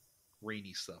like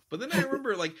rainy stuff? But then I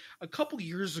remember like a couple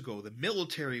years ago, the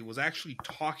military was actually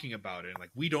talking about it, and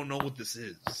like we don't know what this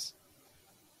is.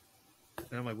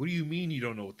 And I'm like, what do you mean you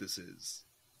don't know what this is?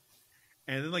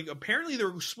 And then like apparently they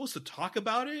were supposed to talk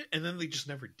about it, and then they just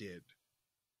never did.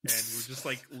 And we're just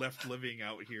like left living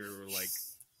out here. We're like,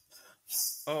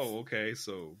 oh, okay,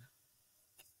 so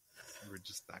we're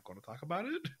just not going to talk about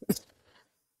it.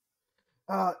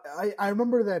 I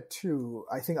remember that too.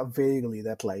 I think vaguely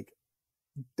that like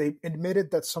they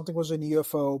admitted that something was an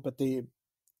UFO, but they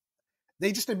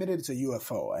just admitted it's a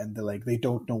UFO, and they're like they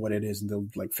don't know what it is, and they'll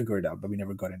like figure it out, but we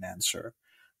never got an answer.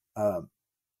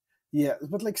 Yeah,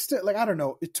 but like still, like I don't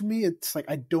know. To me, it's like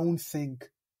I don't think.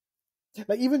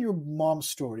 Like even your mom's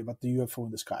story about the UFO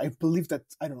in the sky, I believe that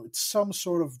I don't know. It's some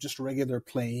sort of just regular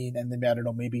plane, and then I don't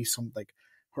know, maybe some like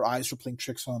her eyes were playing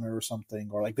tricks on her or something,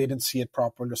 or like they didn't see it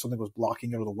properly, or something was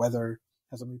blocking it, or the weather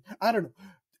has something. I don't know.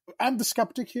 I'm the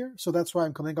skeptic here, so that's why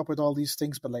I'm coming up with all these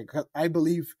things. But like I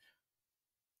believe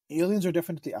aliens are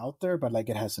definitely out there, but like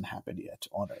it hasn't happened yet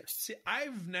on Earth. See,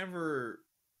 I've never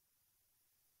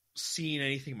seen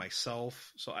anything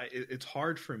myself, so it's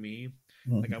hard for me.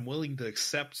 Mm-hmm. Like I'm willing to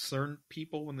accept certain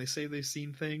people when they say they've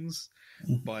seen things,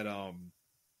 Mm-hmm. but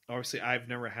obviously I've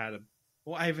never had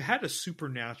I've had a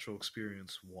supernatural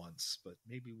experience once, but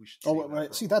maybe we should. Oh,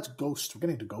 right. See, that's ghosts. We're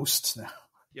getting to ghosts now.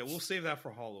 Yeah, we'll save that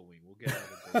for Halloween. We'll get out of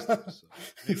the ghost episode.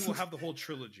 Maybe we'll have the whole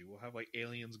trilogy. We'll have like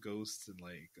aliens, ghosts, and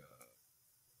like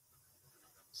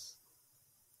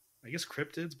I guess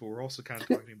cryptids, but we're also kind of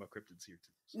talking about cryptids here too.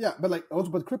 So. Yeah, but like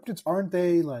also, but cryptids aren't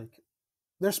they like?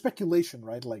 There's speculation,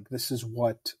 right? Like this is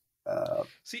what.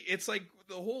 See, it's like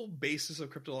the whole basis of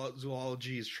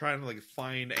cryptozoology is trying to like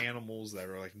find animals that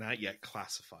are like not yet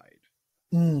classified,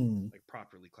 like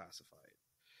properly classified.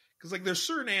 Because like there's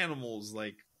certain animals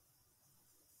like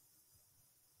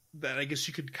that I guess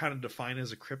you could kind of define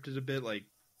as a cryptid a bit, like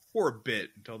for a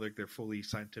bit until they're fully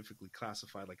scientifically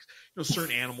classified. Like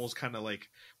certain animals kind of like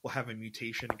will have a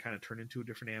mutation and kind of turn into a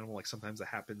different animal. Like sometimes that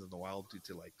happens in the wild due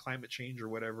to like climate change or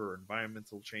whatever, or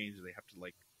environmental change. They have to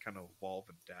like kind of evolve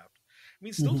and adapt. I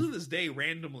mean, still to this day,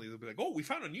 randomly they'll be like, "Oh, we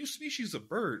found a new species of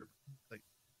bird." Like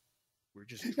we're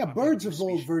just birds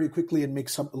evolve very quickly and make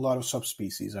a lot of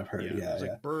subspecies. I've heard. Yeah,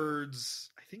 like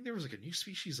birds. I think there was like a new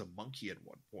species of monkey at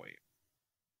one point.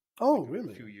 Oh, like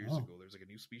really? A few years ago, there's like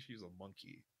a new species of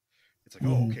monkey. It's like,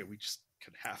 oh, okay, we just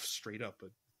could have straight up a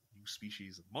new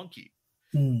species of monkey.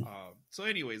 So,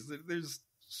 anyways, there's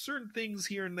certain things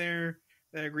here and there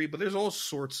that I agree, but there's all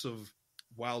sorts of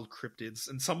wild cryptids,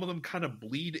 and some of them kind of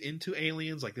bleed into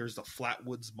aliens. Like there's the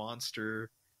Flatwoods Monster,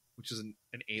 which is an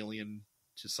alien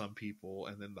to some people,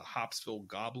 and then the Hopsville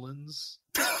Goblins.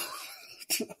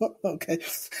 Okay.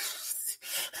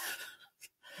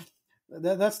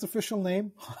 That's the official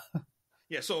name?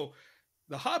 Yeah, so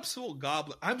the Hopsville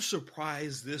Goblin, I'm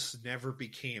surprised this never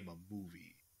became a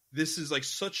movie. This is like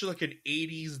such like an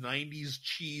 80s, 90s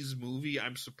cheese movie.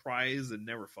 I'm surprised it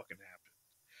never fucking happened.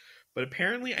 But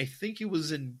apparently, I think it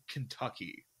was in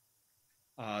Kentucky.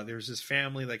 There's this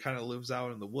family that kind of lives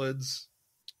out in the woods,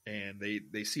 and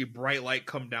they see a bright light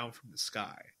come down from the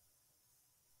sky.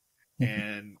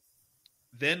 And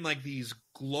then like these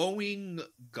glowing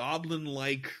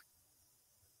goblin-like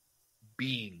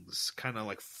beings kind of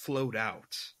like float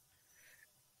out,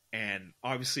 and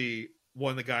obviously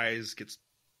one of the guys gets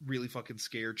really fucking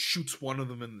scared, shoots one of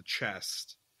them in the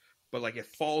chest, but like it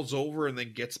falls over and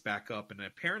then gets back up, and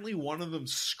apparently one of them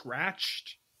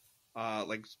scratched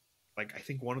like I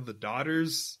think one of the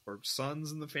daughters or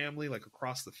sons in the family like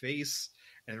across the face,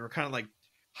 and they were kind of like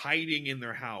hiding in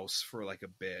their house for like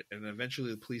a bit, and then eventually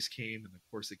the police came, and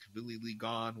of course they completely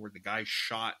gone where the guy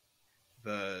shot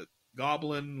the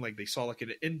goblin. Like they saw like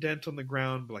an indent on the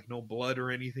ground, but like no blood or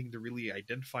anything to really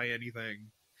identify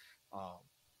anything.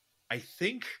 I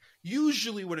think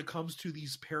usually when it comes to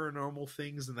these paranormal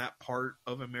things in that part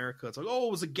of America, it's like, oh,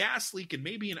 it was a gas leak and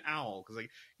maybe an owl, because like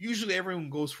usually everyone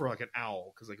goes for like an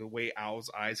owl because like the way owls'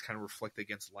 eyes kind of reflect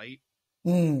against light.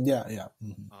 Yeah. It's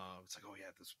like, oh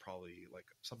yeah, this is probably like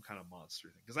some kind of monster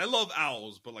thing, because I love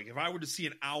owls, but like if I were to see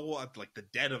an owl at like the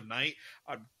dead of night,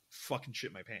 I'd fucking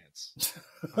shit my pants.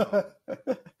 But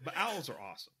owls are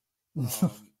awesome.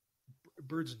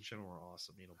 Birds in general are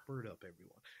awesome. Bird up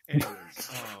everyone.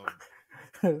 Anyways,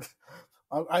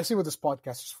 I see what this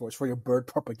podcast is for. It's for your bird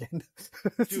propaganda.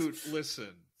 Dude,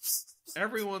 listen.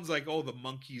 Everyone's like, oh, the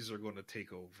monkeys are going to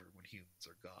take over when humans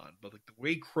are gone. But like the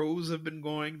way crows have been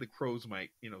going, the crows might,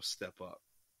 step up.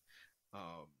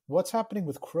 What's happening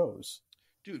with crows?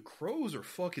 Dude, crows are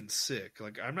fucking sick.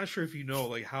 Like, I'm not sure if you know,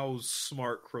 like, how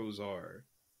smart crows are.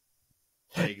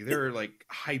 Like, they're, like,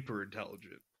 hyper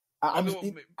intelligent.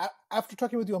 After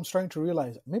talking with you, I'm starting to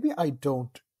realize maybe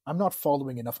I'm not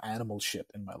following enough animal shit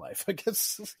in my life, I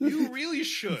guess. You really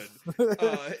should.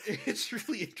 It's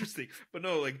really interesting. But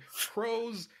no, like,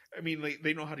 crows, I mean, like,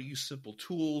 they know how to use simple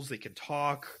tools. They can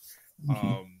talk.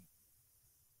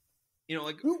 You know,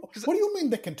 like... What do you mean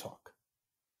they can talk?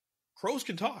 Crows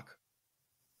can talk.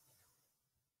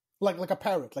 Like a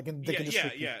parrot, like they can just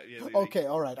okay,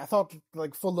 all right. I thought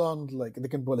like full on, like they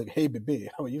can be like, "Hey, baby,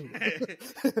 how are you?"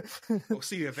 Well,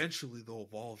 see, eventually they'll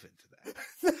evolve into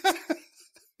that.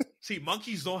 See,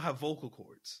 monkeys don't have vocal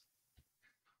cords.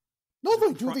 No,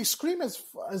 they do. They scream as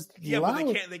loud.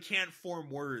 But they can't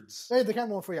form words. Hey, they can't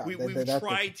form for We've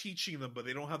tried teaching them, but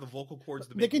they don't have the vocal cords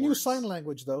to make. They can words. use sign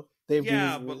language though.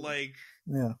 But like,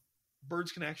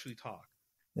 birds can actually talk.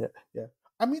 Yeah.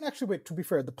 I mean, actually, wait. To be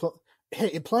fair,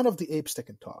 in Planet of the Apes, they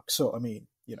can talk. So, I mean,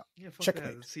 you know,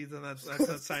 checkmate. That. See, then that's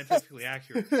not scientifically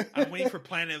accurate. I'm waiting for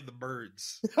Planet of the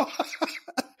Birds.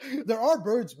 There are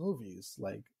birds movies,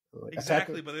 like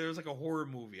exactly, but there's like a horror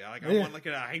movie. I want like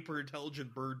a hyper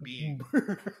intelligent bird being.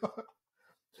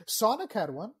 Sonic had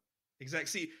one. Exactly.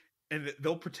 See, and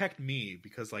they'll protect me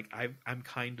because like I'm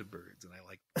kind to birds and I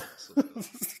like birds. So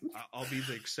I'll be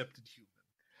the accepted human.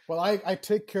 Well, I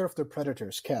take care of their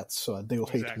predators, cats, so they will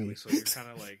hate me. So you're kind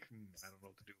of like, I don't know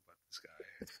what to do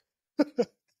about this guy.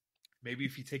 Maybe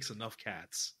if he takes enough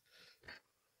cats.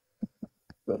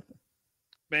 But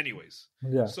anyways,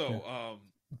 you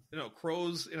know,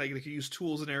 crows, like they can use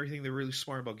tools and everything. They're really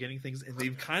smart about getting things, and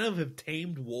they've kind of have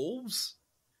tamed wolves.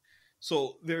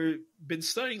 So they've been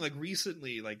studying like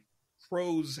recently, like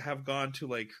crows have gone to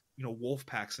like, you know, wolf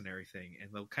packs and everything,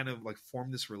 and they'll kind of like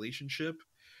form this relationship.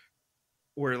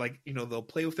 Where like, you know, they'll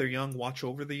play with their young, watch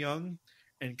over the young,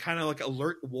 and kind of like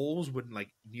alert wolves when like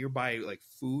nearby like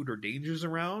food or dangers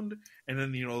around, and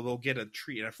then, you know, they'll get a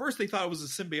treat. And at first they thought it was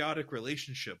a symbiotic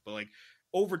relationship, but like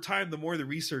over time, the more they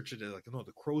research it, they're like, no,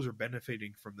 the crows are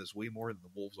benefiting from this way more than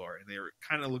the wolves are, and they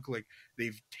kind of look like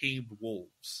they've tamed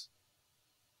wolves.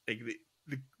 Like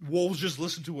the wolves just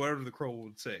listen to whatever the crow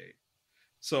would say.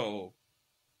 So.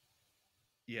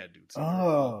 Yeah, dude.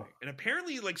 So and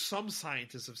apparently, like, some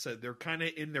scientists have said they're kind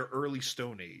of in their early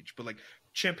Stone Age, but like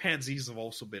chimpanzees have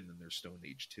also been in their Stone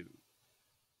Age too.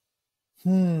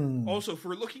 Also, if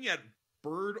we're looking at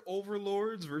bird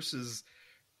overlords versus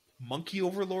monkey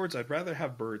overlords, I'd rather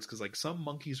have birds because like some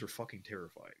monkeys are fucking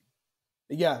terrifying.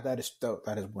 Yeah, that is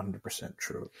 100%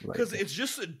 true. Because it's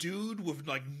just a dude with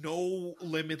like no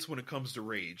limits when it comes to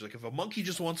rage. Like if a monkey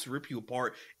just wants to rip you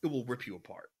apart, it will rip you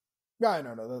apart. Yeah,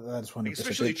 no, that's 100%. Like,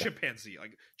 especially a chimpanzee.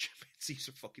 Like chimpanzees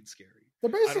are fucking scary.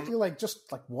 They're basically like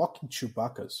just like walking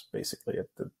Chewbacca's, basically at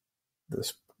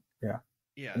this.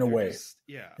 Yeah, in a way.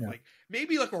 Like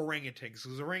maybe like orangutans,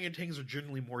 because orangutans are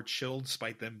generally more chilled,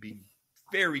 despite them being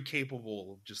very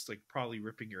capable of just like probably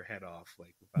ripping your head off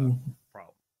like without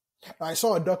problem. I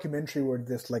saw a documentary where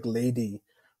this like lady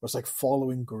was like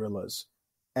following gorillas,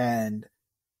 and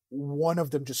one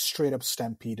of them just straight up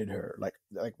stampeded her, like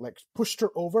pushed her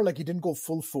over, like he didn't go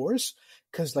full force,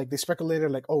 because like they speculated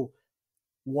like, oh,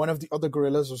 one of the other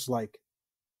gorillas was like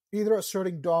either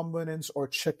asserting dominance or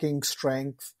checking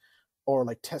strength or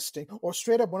like testing, or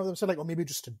straight up one of them said like, oh, maybe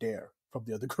just a dare from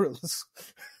the other gorillas.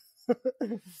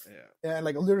 And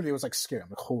like literally it was like scary. I'm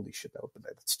like, holy shit,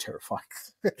 that's terrifying.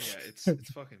 It's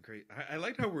fucking great. I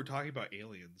liked how we're talking about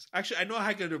aliens. Actually, I know how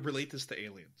I could relate this to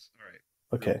aliens. All right,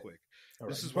 okay, real quick.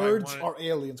 This is birds are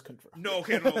aliens confirmed. No,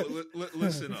 okay, no.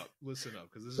 Listen up,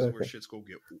 because this is where shit's gonna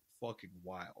get fucking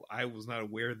wild. I was not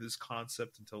aware of this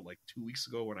concept until like 2 weeks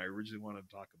ago when I originally wanted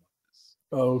to talk about this.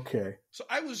 Okay. So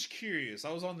I was curious.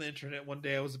 I was on the internet one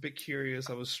day. I was a bit curious.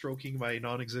 I was stroking my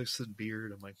non-existent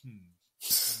beard. I'm like, let me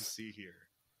see here.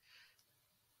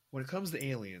 When it comes to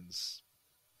aliens,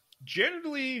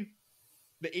 generally,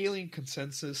 the alien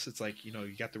consensus, it's like, you know,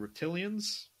 you got the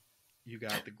reptilians. You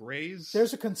got the Greys.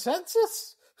 There's a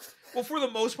consensus? Well, for the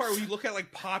most part, when you look at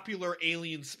like popular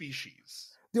alien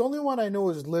species. The only one I know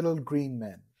is little green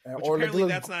men. Which or apparently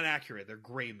that's not accurate. They're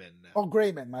gray men now. Oh,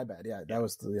 gray men, my bad. Yeah, that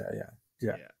was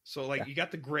yeah. So like you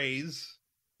got the Greys,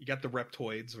 you got the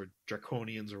Reptoids or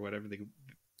Draconians or whatever.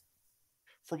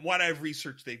 From what I've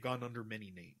researched, they've gone under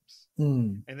many names.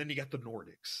 And then you got the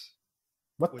Nordics.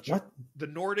 What? The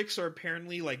Nordics are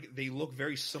apparently like, they look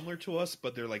very similar to us,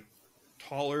 but they're like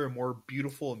taller and more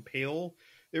beautiful and pale.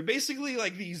 They're basically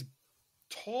like these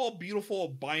tall, beautiful,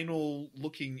 albino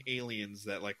looking aliens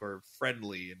that like are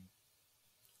friendly and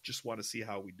just want to see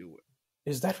how we do it.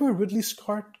 Is that where Ridley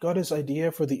Scott got his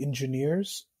idea for the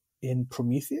engineers in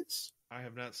Prometheus? I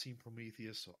have not seen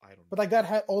Prometheus, so I don't know. But like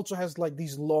that also has like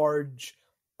these large,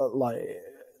 like.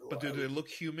 But do they look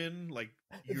human? Like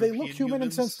they look human humans? in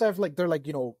the sense that they're like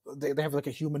they have like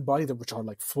a human body which are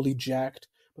like fully jacked,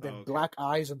 but they have black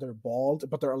eyes and they're bald,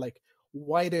 but they're like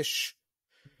whitish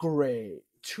gray.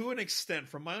 To an extent,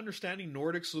 from my understanding,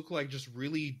 Nordics look like just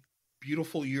really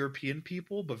beautiful European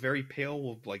people, but very pale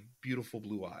with like beautiful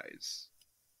blue eyes.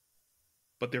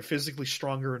 But they're physically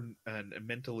stronger and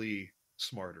mentally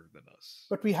smarter than us.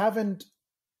 But we haven't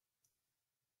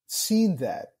seen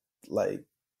that. Like,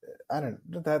 I don't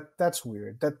know. That's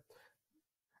weird. That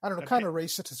I don't know, kind of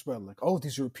racist as well. Like, oh,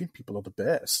 these European people are the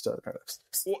best.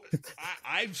 Well,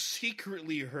 I've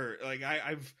secretly heard, like,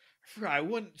 I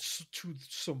went to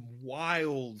some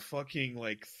wild fucking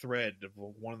like thread of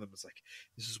one of them is like,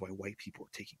 this is why white people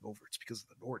are taking over. It's because of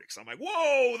the Nordics. I'm like,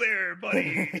 whoa there,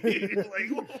 buddy. Like,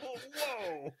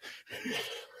 whoa.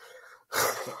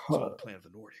 It's all the plan of the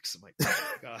Nordics. I'm like,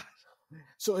 oh my God.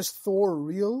 So is Thor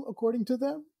real according to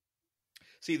them?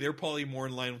 See, they're probably more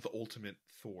in line with the ultimate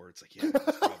Thor. It's like, yeah,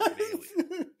 that's probably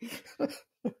an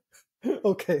alien.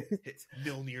 Okay.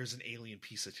 Mjolnir's an alien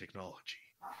piece of technology.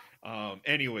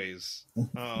 Anyways,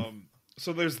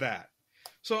 so there's that.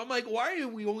 So I'm like, why do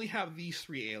we only have these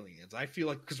 3 aliens? I feel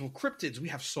like, because with cryptids, we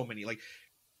have so many. Like,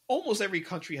 almost every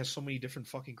country has so many different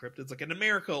fucking cryptids. Like, in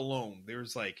America alone,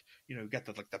 there's like, you know, you got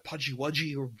the Pudgy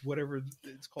Wudgy or whatever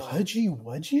it's called. Pudgy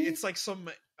Wudgy? It's like some...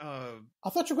 I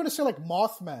thought you were going to say like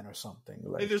Mothman or something.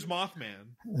 Like... There's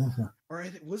Mothman. Or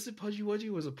was it Pudgy Wudgy?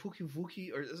 Was it Pookie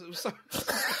Wookie? Or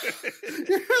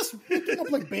You're just picking up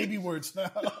like baby words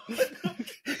now.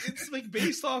 It's like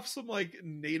based off some like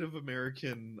Native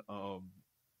American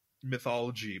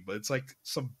mythology, but it's like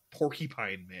some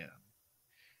porcupine man.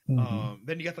 Mm-hmm.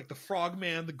 Then you got like the frog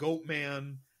man, the goat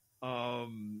man,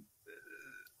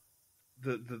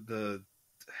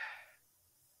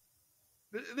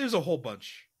 there's a whole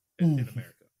bunch in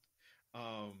America.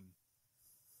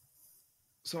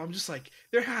 So I'm just like,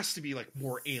 there has to be like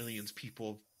more aliens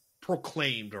people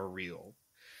proclaimed are real.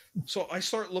 So I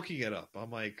start looking it up.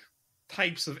 I'm like,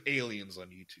 types of aliens on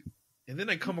YouTube. And then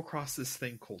I come across this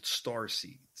thing called star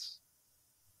seeds.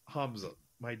 Hamza,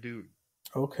 my dude.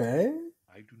 Okay.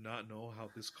 I do not know how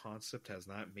this concept has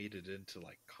not made it into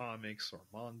like comics or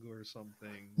manga or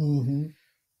something. Mm-hmm.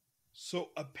 So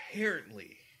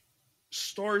apparently,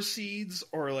 star seeds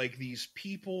are like these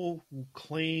people who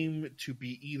claim to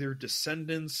be either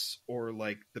descendants or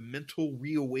like the mental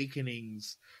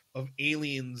reawakenings of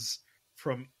aliens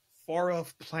from far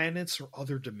off planets or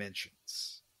other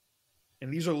dimensions.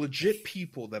 And these are legit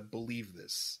people that believe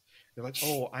this. They're like,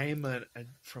 oh, I am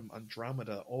from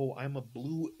Andromeda. Oh, I'm a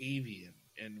blue avian.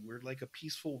 And we're like a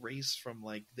peaceful race from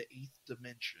like the 8th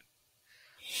dimension.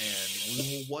 And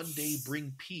we will one day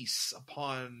bring peace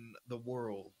upon the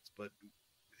world. But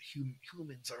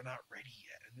humans are not ready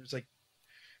yet. And there's like,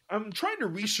 I'm trying to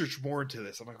research more into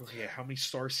this. I'm like, okay, how many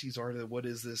star seeds are there? What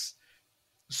is this?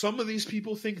 Some of these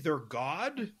people think they're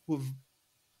God who've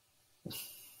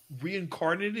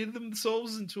reincarnated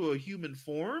themselves into a human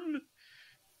form.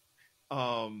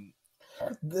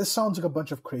 This sounds like a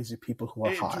bunch of crazy people who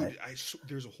are high. Dude,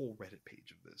 there's a whole Reddit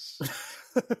page of this.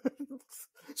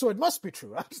 So it must be true,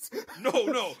 right?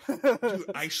 No.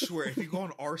 Dude, I swear, if you go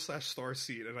on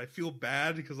r/starseed, and I feel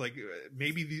bad because, like,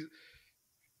 maybe these...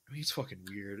 I mean, it's fucking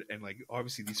weird. And, like,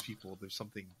 obviously these people, there's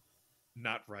something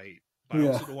not right. But I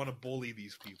also don't want to bully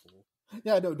these people.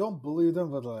 Yeah, no, don't bully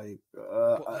them, but, like...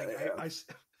 there's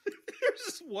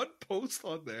this one post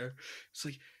on there. It's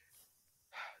like,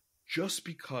 just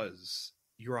because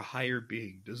you're a higher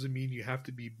being doesn't mean you have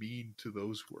to be mean to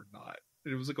those who are not.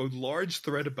 And it was like a large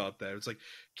thread about that. It's like,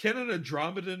 can an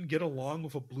Andromedan get along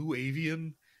with a blue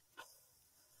avian?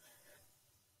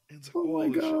 And it's like, oh my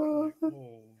god! Like,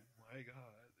 oh my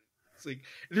god! It's like,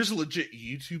 there's legit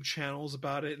YouTube channels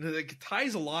about it, and it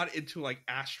ties a lot into like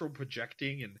astral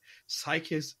projecting and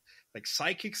psychics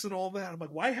and all that. I'm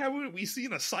like, why haven't we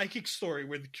seen a psychic story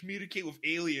where they communicate with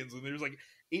aliens and there's like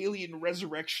alien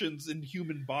resurrections in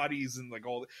human bodies and like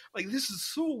all that? Like, this is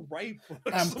so ripe.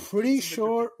 I'm pretty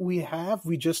sure we have.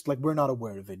 We just like, we're not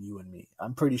aware of it, you and me.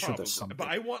 I'm pretty sure there's something. But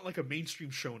I want like a mainstream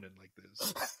shonen like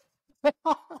this.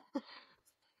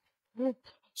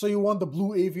 So you want the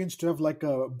blue avians to have like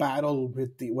a battle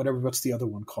with the what's the other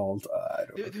one called? I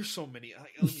don't know. There's so many.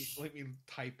 Let me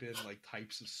type in like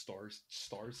types of star seeds.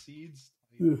 Star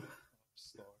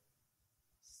seeds.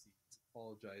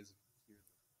 Apologize.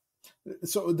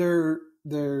 So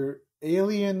they're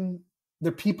alien.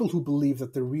 They're people who believe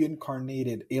that they're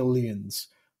reincarnated aliens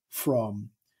from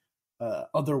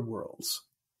other worlds.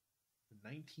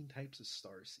 19 types of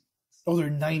star seeds. Oh,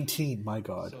 they're 19. My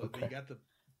God. So okay. you got the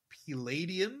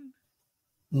Palladian,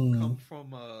 who come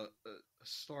from a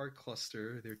star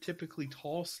cluster. They're typically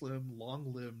tall, slim,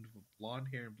 long-limbed, with blonde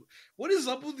hair. And blue. What is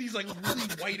up with these like really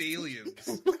white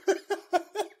aliens?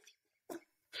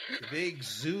 They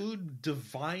exude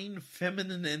divine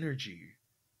feminine energy.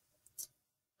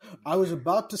 I was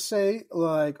about to say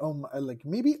like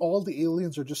maybe all the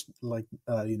aliens are just like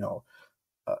Aryan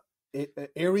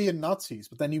Nazis,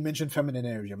 but then you mentioned feminine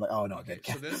energy. I'm like, oh no, okay.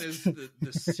 So then there's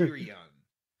the Sirion,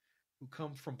 who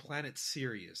come from planet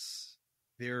Sirius.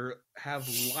 They have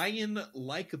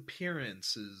lion-like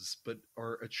appearances, but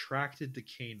are attracted to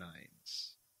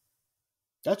canines.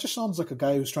 That just sounds like a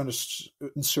guy who's trying to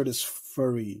insert his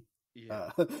furry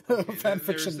fan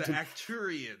fiction. There's the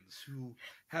Acturians, who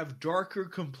have darker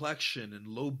complexion and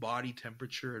low body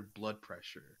temperature and blood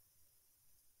pressure.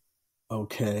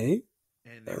 Okay.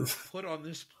 And they're put on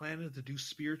this planet to do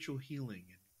spiritual healing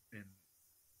and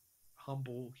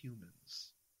humble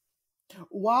humans.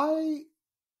 Why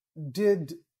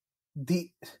did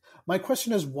my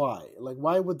question is why? Like,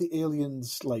 why would the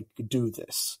aliens like do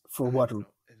this? For what? And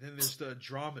then there's the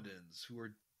Andromedans, who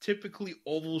are typically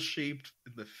oval-shaped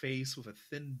in the face with a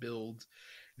thin build.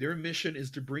 Their mission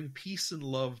is to bring peace and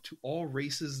love to all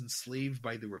races enslaved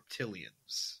by the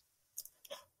reptilians.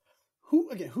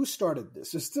 Who started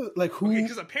this? It's still like who? Okay,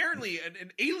 because apparently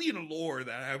an alien lore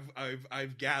that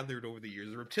I've gathered over the years,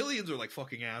 the reptilians are like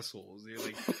fucking assholes. They're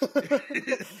like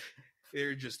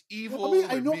they're just evil.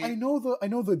 I mean, I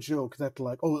know the joke that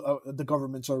like the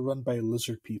governments are run by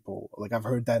lizard people. Like I've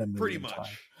heard that a million times.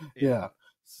 Yeah.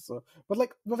 So, but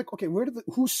okay,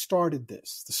 who started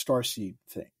this? The Starseed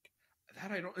thing.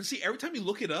 That I don't see. Every time you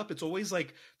look it up, it's always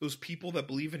like those people that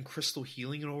believe in crystal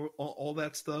healing and all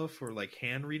that stuff, or like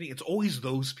hand reading. It's always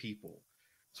those people.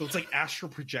 So it's like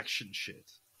astral projection shit.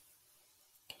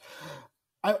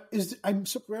 I'm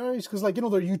surprised because there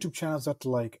are YouTube channels that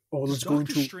like let's go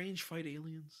into Doctor Strange fight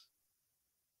aliens.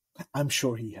 I'm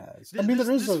sure he has.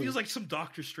 This feels like some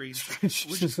Doctor Strange.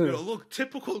 Look,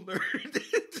 typical nerd.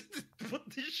 Put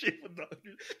this shit with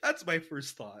Doctor. That's my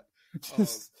first thought.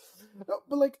 But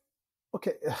like.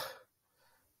 Okay.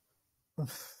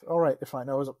 All right, fine.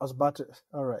 I was about to.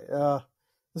 All right.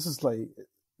 This is like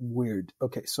weird.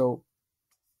 Okay, so.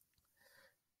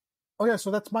 Oh yeah,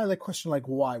 so that's my question. Like,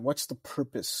 why? What's the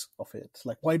purpose of it?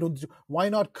 Like, why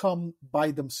not come by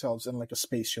themselves in like a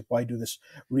spaceship? Why do this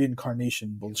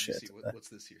reincarnation bullshit? What's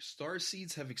this here?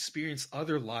 Starseeds have experienced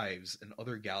other lives in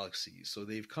other galaxies, so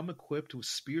they've come equipped with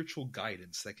spiritual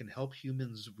guidance that can help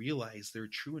humans realize their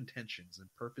true intentions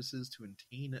and purposes to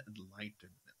attain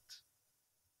enlightenment.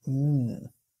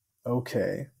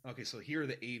 Okay. Okay, so here are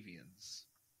the avians.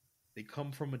 They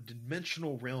come from a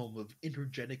dimensional realm of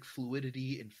energetic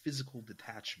fluidity and physical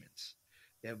detachment.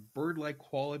 They have bird-like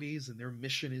qualities, and their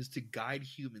mission is to guide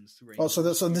humans through. So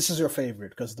this is your favorite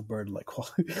because of the bird-like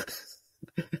quality.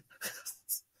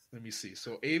 Let me see.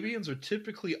 So avians are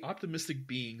typically optimistic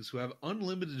beings who have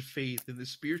unlimited faith in the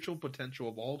spiritual potential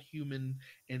of all human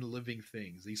and living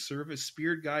things. They serve as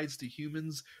spirit guides to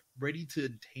humans ready to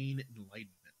attain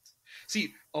enlightenment.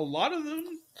 See, a lot of them,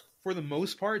 for the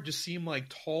most part, just seem like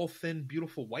tall, thin,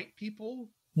 beautiful white people,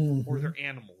 or they're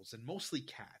animals, and mostly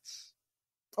cats.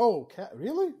 Oh, cat?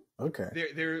 Really?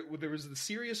 Okay. There was the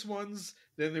serious ones,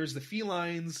 then there's the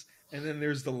felines, and then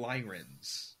there's the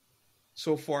lyrans.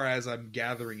 So far as I'm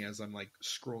gathering, as I'm like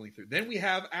scrolling through. Then we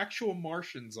have actual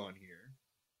Martians on here.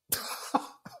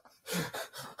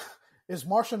 Is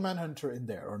Martian Manhunter in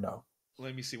there or no?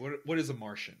 Let me see. What is a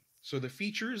Martian? So the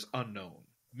features unknown.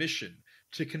 Mission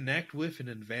to connect with and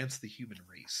advance the human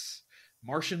race.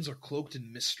 Martians are cloaked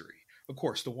in mystery. Of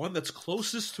course, the one that's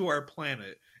closest to our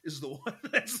planet is the one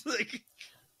that's like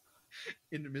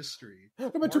in mystery.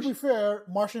 But to be fair,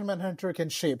 Martian Manhunter can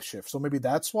shapeshift, so maybe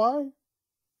that's why.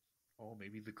 Oh,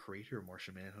 maybe the creator of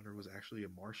Martian Manhunter was actually a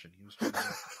Martian. He was trying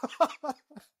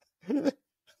to...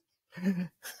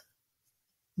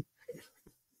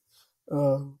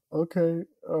 okay.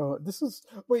 This is...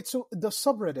 Wait, so the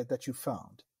subreddit that you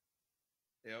found,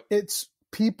 yep. It's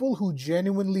people who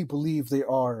genuinely believe they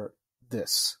are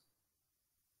this.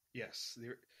 Yes.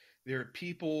 There are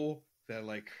people that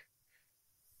like...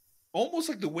 Almost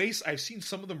like the way I've seen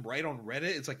some of them write on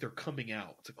Reddit, it's like they're coming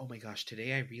out. It's like, oh my gosh,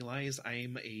 today I realized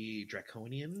I'm a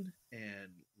Draconian,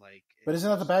 and like... But isn't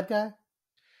that the bad guy?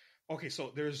 Okay,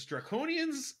 so there's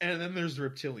Draconians, and then there's the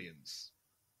Reptilians.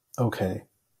 Okay.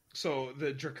 So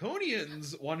the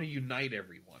Draconians want to unite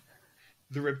everyone.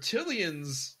 The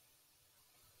Reptilians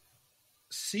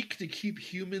seek to keep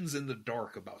humans in the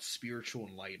dark about spiritual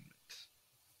enlightenment.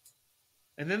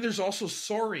 And then there's also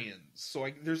Saurians. So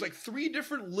there's like 3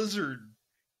 different lizard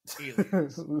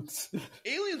aliens.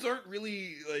 Aliens aren't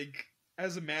really like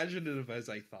as imaginative as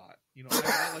I thought. You know, I'm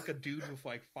not like a dude with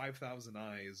like 5,000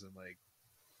 eyes and like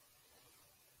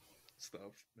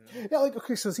stuff. Man. Yeah, like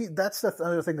okay, so see, that's the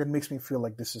other thing that makes me feel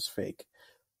like this is fake.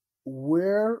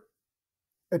 We're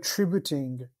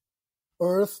attributing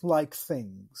Earth-like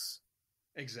things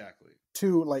Exactly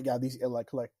to like these like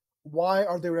why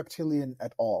are they reptilian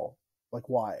at all? Like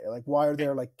why are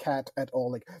there like cat at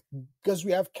all? Like because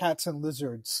we have cats and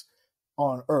lizards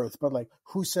on Earth, but like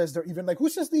who says they even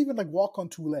like walk on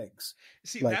two legs?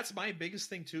 See, like, that's my biggest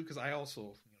thing too, because I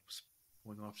also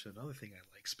going off to another thing I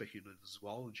like, speculative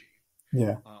zoology.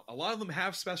 Yeah, a lot of them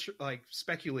have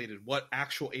speculated what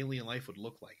actual alien life would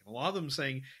look like, and a lot of them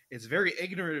saying it's very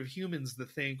ignorant of humans to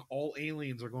think all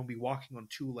aliens are going to be walking on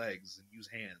two legs and use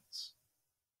hands.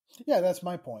 Yeah, that's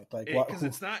my point. Like, because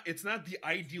it's not the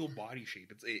ideal body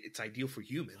shape. It's ideal for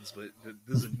humans, but it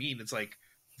doesn't mean it's like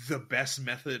the best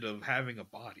method of having a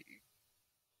body.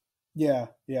 Yeah,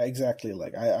 exactly.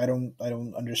 Like, I don't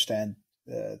understand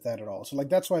that at all. So, like,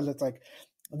 that's why it's like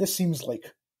this seems like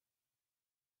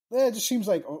it just seems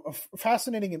like a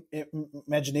fascinating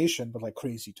imagination, but like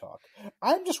crazy talk.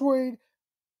 I'm just worried.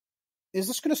 Is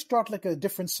this going to start like a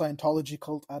different Scientology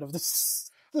cult out of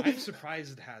this? I'm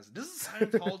surprised it hasn't.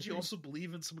 Doesn't Scientology also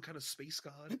believe in some kind of space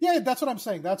god? Yeah, that's what I'm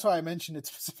saying. That's why I mentioned it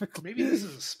specifically. Maybe this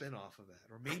is a spin-off of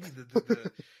that. Or maybe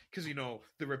the because, you know,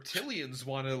 the reptilians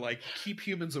want to, like, keep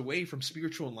humans away from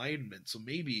spiritual enlightenment. So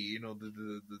maybe, you know,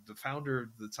 the founder of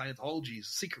the Scientology is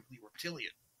secretly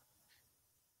reptilian.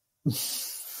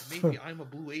 Maybe I'm a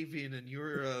blue avian and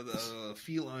you're a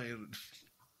feline.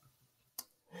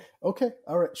 Okay,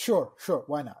 all right, sure,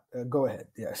 why not? Go ahead.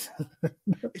 Yes.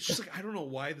 It's just like I don't know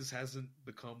why this hasn't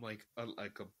become like a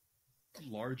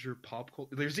larger pop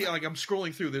culture. There's like I'm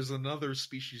scrolling through. There's another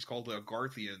species called the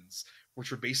Agarthians,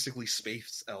 which are basically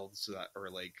space elves that are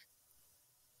like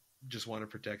just want to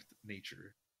protect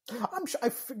nature.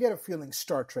 I get a feeling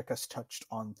Star Trek has touched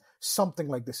on something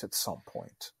like this at some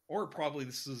point. Or probably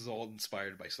this is all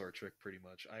inspired by Star Trek, pretty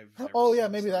much. Oh yeah,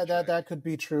 maybe that could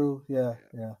be true. Yeah.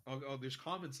 Oh, there's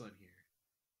comments on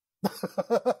here.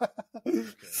 Okay,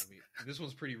 this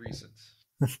one's pretty recent.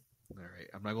 All right,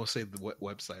 I'm not gonna say what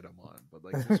website I'm on, but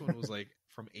like this one was like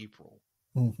from April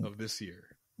of this year.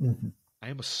 Mm-hmm. I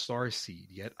am a starseed,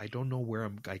 yet I don't know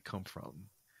where I come from.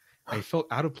 I felt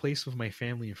out of place with my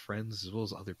family and friends as well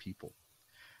as other people.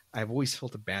 I've always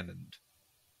felt abandoned.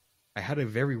 I had a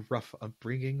very rough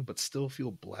upbringing, but still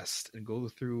feel blessed and go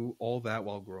through all that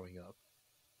while growing up.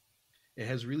 It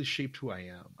has really shaped who I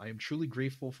am. I am truly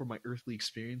grateful for my earthly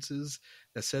experiences.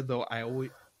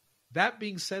 That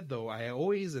being said, though, I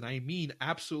always, and I mean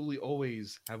absolutely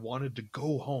always, have wanted to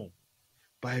go home,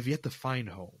 but I have yet to find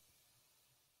home.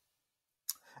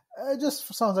 It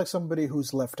just sounds like somebody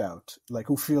who's left out, like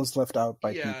who feels left out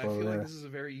by people. Yeah, I feel like this is a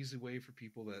very easy way for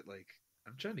people that like.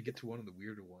 I'm trying to get to one of the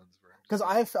weirder ones. Because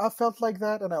I felt like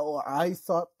that, and I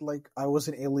thought like I was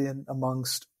an alien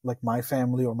amongst like my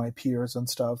family or my peers and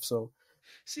stuff. So,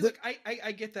 see, like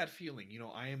I get that feeling. You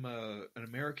know, I am an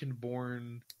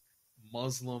American-born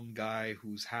Muslim guy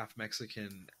who's half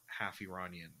Mexican, half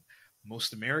Iranian.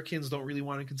 Most Americans don't really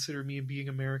want to consider me being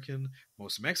American.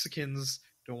 Most Mexicans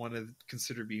don't want to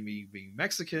consider me being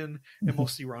Mexican, and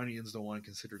most Iranians don't want to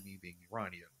consider me being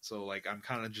Iranian. So, like, I'm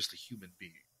kind of just a human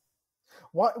being.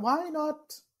 Why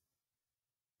not?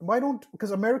 Why don't?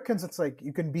 Because Americans, it's like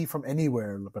you can be from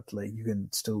anywhere, but like you can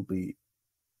still be.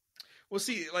 Well,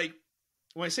 see, like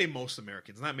when I say most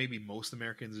Americans, not maybe most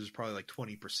Americans. There's probably like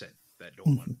 20% that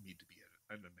don't want me to be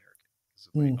an American because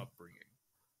of my upbringing.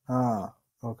 Ah,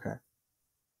 okay.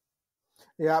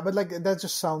 Yeah, but like that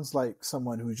just sounds like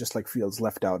someone who just like feels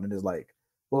left out and is like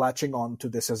latching on to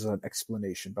this as an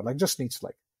explanation, but like just needs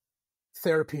like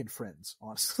therapy and friends,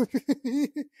 honestly.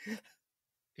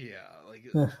 Yeah, like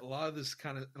a lot of this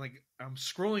kind of like I'm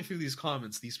scrolling through these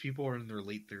comments. These people are in their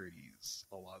late 30s.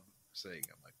 A lot of them are saying,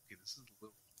 "I'm like, okay, this is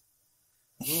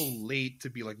a little late to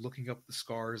be like looking up the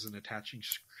scars and attaching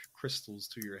crystals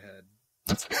to your head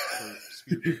for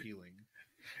spiritual healing."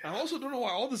 I also don't know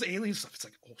why all this alien stuff. It's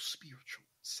like, oh, spiritual,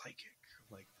 psychic.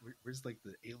 Like, where's like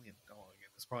the alien dog?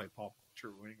 It's probably pop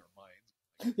culture ruining our minds.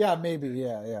 Like, yeah, maybe.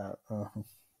 Yeah.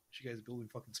 You guys building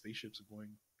fucking spaceships and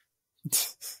going.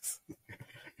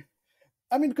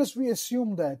 I mean, because we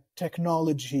assume that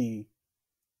technology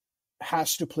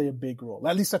has to play a big role.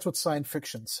 At least that's what science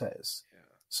fiction says. Yeah.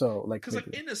 So, like, because, like,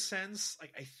 in a sense,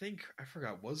 like, I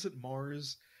forgot, was it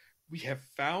Mars? We have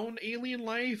found alien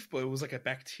life, but it was like a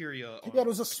bacteria. Yeah, it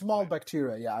was a small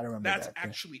bacteria. Yeah, I remember That's that.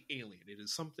 actually alien. It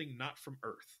is something not from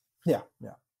Earth. Yeah.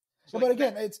 So, but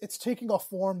again, it's taking a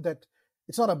form that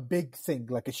it's not a big thing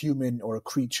like a human or a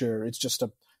creature. It's just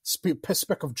a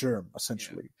speck of germ,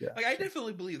 essentially. Yeah. Like I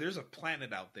definitely believe there's a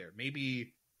planet out there.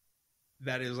 Maybe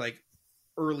that is like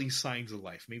early signs of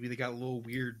life. Maybe they got little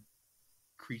weird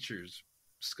creatures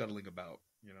scuttling about.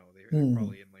 You know, they're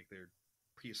probably in like their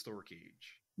prehistoric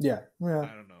age. Yeah. I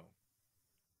don't know.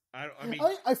 I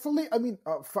mean,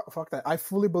 fuck that. I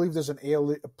fully believe there's a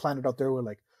planet out there where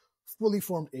like fully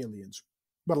formed aliens,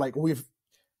 but like we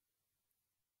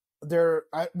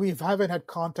haven't had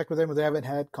contact with them, or they haven't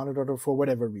had contact with them for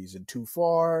whatever reason. Too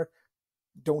far,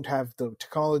 don't have the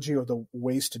technology or the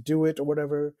ways to do it, or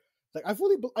whatever. Like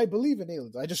I believe in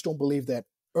aliens. I just don't believe that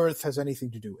Earth has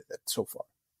anything to do with it so far.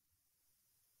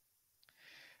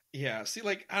 Yeah, see,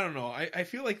 like, I don't know. I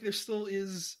feel like there still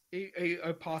is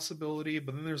a possibility,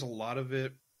 but then there's a lot of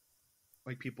it,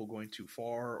 like people going too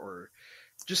far, or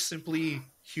just simply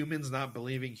humans not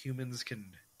believing humans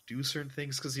can do certain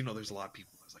things. Because, you know, there's a lot of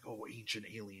people that's like, oh, ancient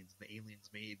aliens. The aliens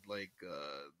made, like...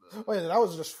 that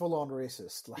was just full-on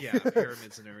racist. Like... Yeah,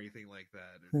 pyramids and everything like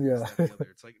that. And yeah. That,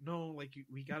 it's like, no, like,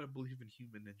 we gotta believe in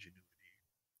human ingenuity.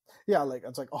 Yeah, like,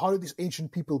 it's like, how did these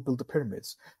ancient people build the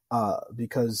pyramids?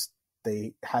 Because...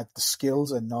 they had the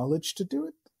skills and knowledge to do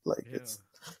it. Like it's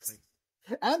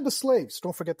and the slaves.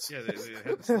 Don't forget the slaves. Yeah, they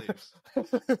had the slaves.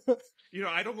 You know,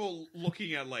 I don't go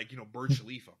looking at like, you know, Burj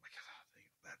Khalifa. I'm like,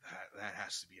 that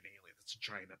has to be an alien. That's a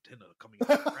giant antenna coming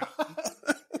out the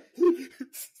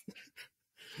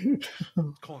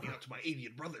ground. Calling out to my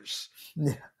alien brothers.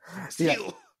 Yeah.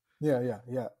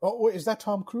 Yeah. Oh, wait, is that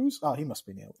Tom Cruise? Oh, he must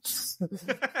be an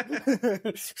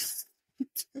alien.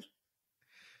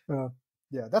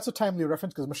 Yeah, that's a timely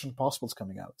reference because Mission Impossible's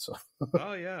coming out. So.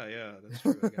 Oh yeah, that's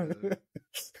true. I gotta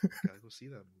go see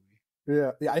that movie.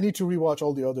 Yeah. I need to rewatch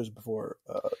all the others before.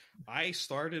 I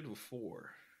started with 4.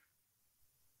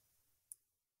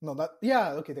 No, that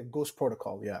okay. The Ghost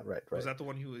Protocol. Yeah, right. Was that the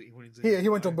one he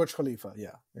went on Burj Khalifa?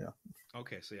 Yeah.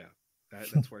 Okay, so yeah,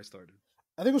 that's where I started.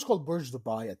 I think it was called Burj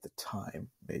Dubai at the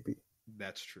time. Maybe.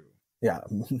 That's true. Yeah.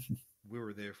 We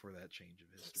were there for that change of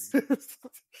history.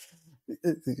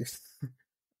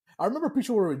 I remember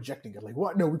people were rejecting it. Like,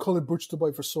 what? No, we called it Burj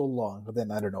Dubai for so long. But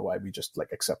then I don't know why we just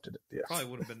like accepted it. Yeah. Probably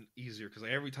would have been easier because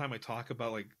like, every time I talk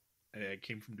about like I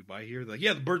came from Dubai here, like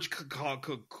the Burj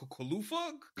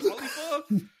Khalifa.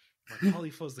 My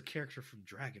Khalifa is the character from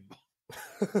Dragon Ball.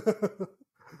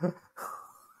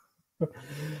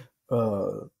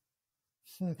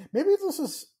 Maybe this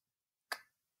is.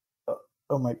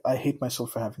 I hate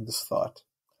myself for having this thought.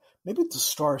 Maybe the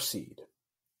starseed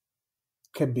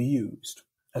can be used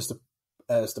as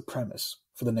the premise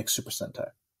for the next Super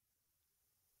Sentai.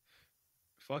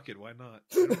 Fuck it, why not?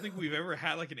 I don't think we've ever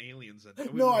had like an aliens.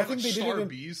 No, I think they did it.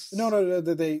 Beast. No,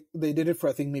 they did it for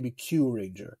I think maybe Q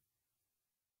Ranger.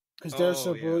 Because they're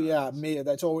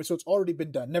that's always so it's already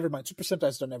been done. Never mind, Super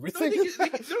Sentai's done everything. No,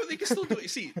 they can still do it.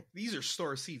 See, these are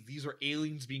starseeds. These are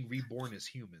aliens being reborn as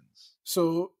humans.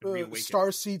 So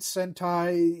Starseed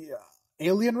Sentai,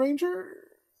 Alien Ranger,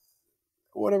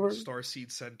 whatever. Starseed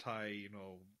Sentai, you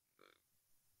know,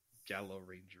 Gala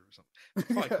Ranger or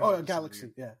something.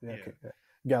 Galaxy. Yeah. Okay. Yeah.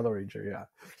 Gala Ranger. Yeah.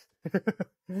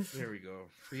 There we go.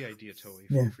 Free idea, Toei.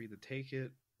 Feel free to take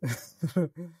it.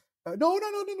 No,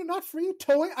 not free.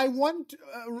 Toei, I want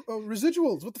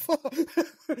residuals. What the fuck?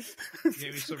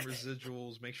 Give me some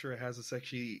residuals. Make sure it has a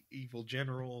sexy evil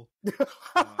general.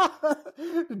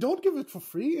 Don't give it for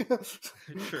free.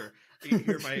 Sure.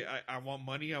 Here, I want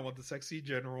money. I want the sexy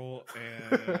general,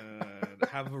 and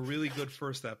have a really good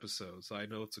first episode, so I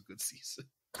know it's a good season.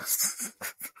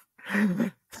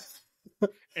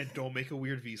 And don't make a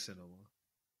weird V cinema.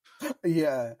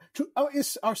 Yeah.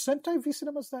 Is our Sentai V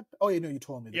cinemas that? Oh, you know, you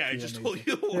told me. Yeah, I just told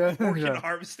you. Working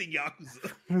harvesting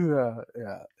Yakuza.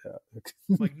 Yeah.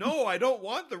 Like, no, I don't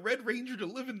want the Red Ranger to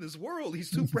live in this world.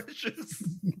 He's too precious.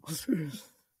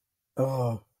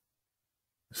 Oh,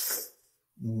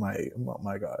 my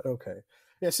God. Okay.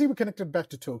 Yeah. See, we connected back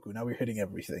to Toku. Now we're hitting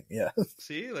everything. Yeah.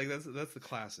 See, like that's the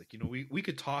classic. You know, we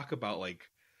could talk about like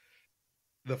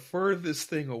the furthest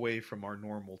thing away from our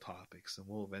normal topics, and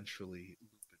we'll eventually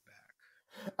loop it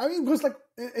back. I mean, because like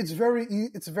it's very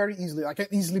easily. I can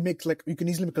easily make you can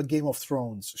easily make a Game of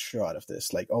Thrones show out of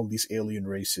this. Like all these alien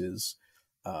races,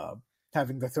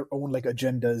 having their own like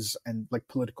agendas and like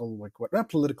political, like what not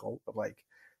political, but like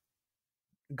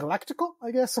galactical,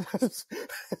 I guess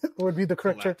would be the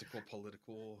correct term.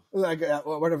 Political, like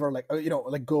whatever, like you know,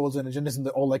 like goals and agendas, and they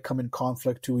all like come in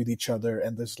conflict with each other,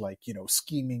 and there's like you know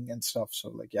scheming and stuff. So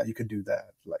like yeah, you could do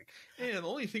that. Like, and the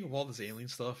only thing of all this alien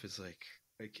stuff is like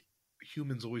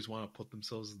humans always want to put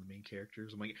themselves as the main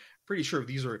characters. I'm like pretty sure if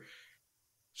these are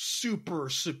super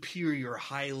superior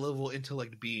high level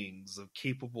intellect beings of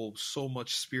capable of so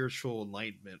much spiritual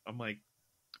enlightenment. I'm like,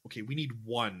 okay, we need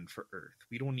one for Earth.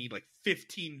 We don't need like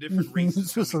 15 different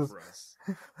races coming for us.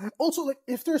 Also, like,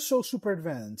 if they're so super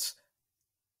advanced,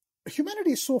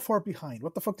 humanity is so far behind.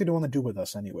 What the fuck do they want to do with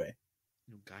us anyway?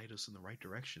 Guide us in the right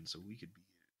direction so we could be.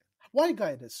 Why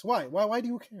guide us? Why? Why do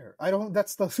you care? I don't.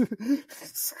 That's the.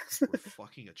 We're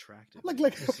fucking attractive. Like,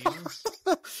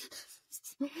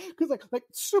 because like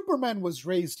Superman was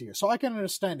raised here, so I can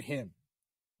understand him.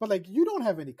 But like, you don't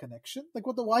have any connection. Like,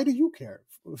 what? Why do you care?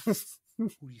 Who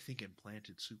do you think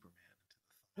implanted Superman?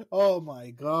 Oh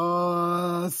my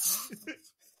god!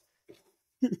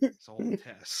 It's all a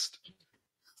test.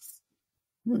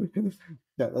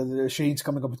 Yeah, Shane's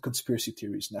coming up with conspiracy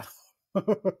theories now.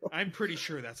 I'm pretty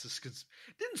sure that's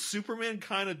didn't Superman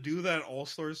kind of do that?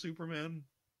 All-Star Superman.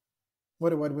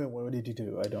 What did he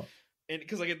do? I don't. And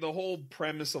because like the whole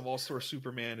premise of All-Star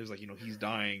Superman is like he's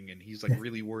dying and he's like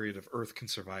really worried if Earth can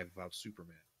survive without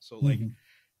Superman. So like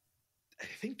I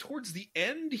think towards the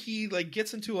end he like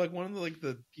gets into like one of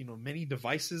the many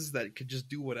devices that could just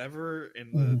do whatever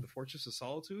in the Fortress of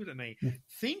Solitude, and I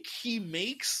think he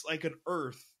makes like an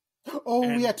Earth. Oh,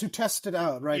 yeah, to test it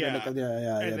out, right? Yeah,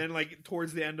 yeah. And then like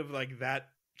towards the end of like that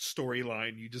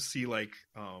storyline, you just see like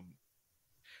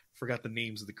forgot the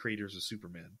names of the creators of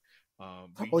Superman.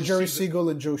 Jerry Siegel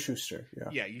and Joe Shuster.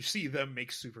 Yeah, you see them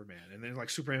make Superman, and then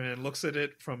like Superman looks at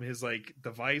it from his like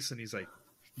device, and he's like,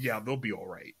 "Yeah, they'll be all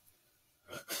right."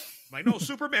 I'm like, no,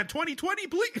 Superman 2020,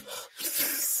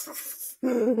 please.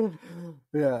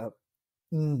 Yeah.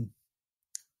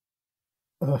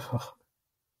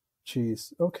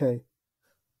 Jeez. Okay.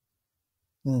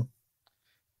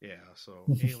 Yeah. So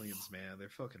aliens, man, they're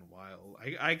fucking wild.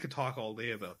 I could talk all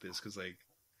day about this because like.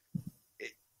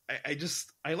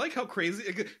 I like how crazy,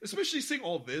 especially seeing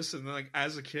all this, and then like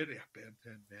as a kid, man,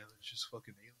 it's just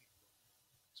fucking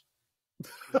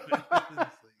aliens.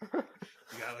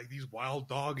 You got like these wild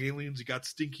dog aliens, you got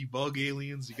stinky bug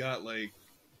aliens, you got like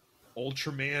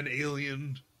Ultraman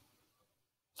alien.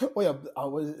 Oh yeah,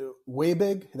 was Way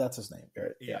Big? That's his name,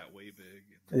 right? Yeah, Way Big.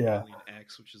 And Alien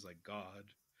X, which is like God.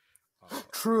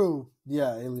 True.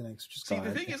 Yeah, Alien X, which is God. See,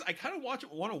 the thing is, I kind of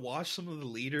want to watch some of the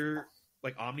later.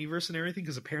 Like Omniverse and everything,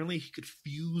 because apparently he could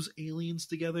fuse aliens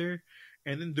together,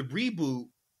 and then the reboot,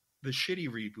 the shitty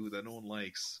reboot that no one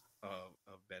likes of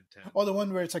Ben 10. Oh, the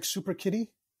one where it's like Super Kitty?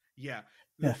 Yeah.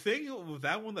 The thing with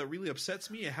that one that really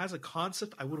upsets me, it has a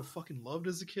concept I would have fucking loved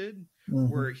as a kid,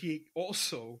 where he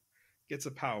also gets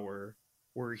a power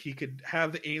where he could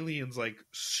have the aliens like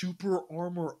super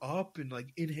armor up and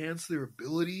like enhance their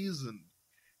abilities, and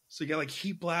so you got like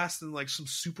heat blast and like some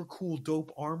super cool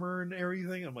dope armor and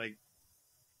everything. I'm like,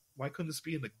 why couldn't this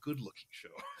be in a good-looking show?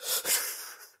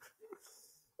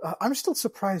 I'm still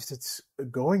surprised it's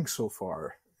going so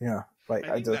far. Yeah, like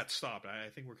I think that stopped. I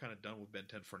think we're kind of done with Ben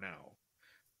 10 for now.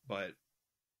 But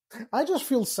I just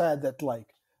feel sad that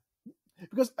like,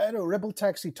 because I know Rebel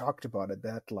Taxi talked about it,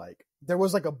 that like there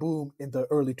was like a boom in the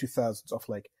early 2000s of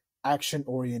like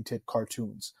action-oriented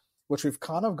cartoons, which we've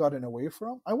kind of gotten away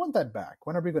from. I want that back.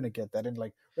 When are we going to get that? And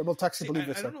like Rebel Taxi, I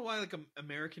don't know why like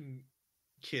American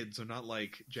kids are not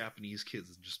like Japanese kids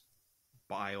and just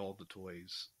buy all the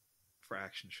toys for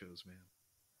action shows, man.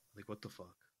 Like, what the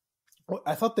fuck? Well,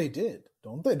 I thought they did.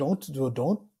 Don't they? Don't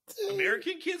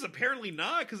American kids apparently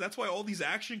not, because that's why all these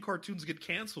action cartoons get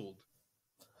canceled.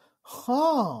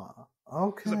 Huh.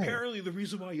 Okay. Because apparently the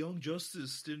reason why Young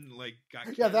Justice didn't like got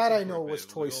canceled that I know was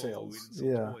toy sales.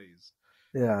 Toys.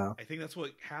 Yeah. I think that's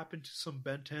what happened to some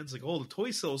Ben 10s. Like, the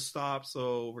toy sales stopped,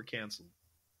 so we're canceled.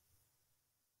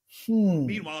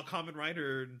 Meanwhile, Kamen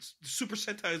Rider and Super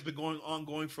Sentai has been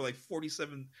ongoing for like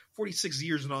 46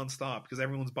 years nonstop because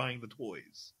everyone's buying the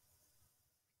toys.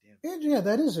 Damn. Yeah,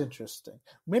 that is interesting.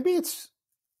 Maybe it's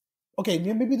okay.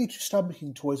 Maybe they should stop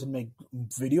making toys and make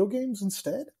video games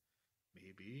instead.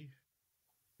 Maybe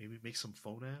make some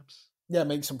phone apps. Yeah,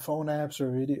 make some phone apps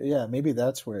or video. Yeah, maybe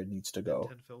that's where it needs to go.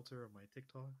 10 filter on my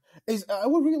TikTok. I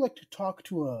would really like to talk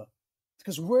to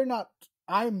because we're not.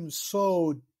 I'm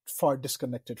so far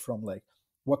disconnected from like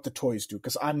what the toys do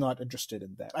because I'm not interested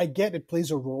in that. I get it plays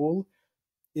a role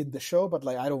in the show, but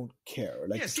like I don't care.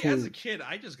 Like, see, as a kid,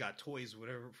 I just got toys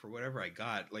whatever I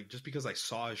got. Like, just because I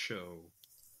saw a show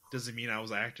doesn't mean I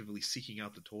was actively seeking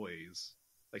out the toys.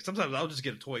 Like, sometimes I'll just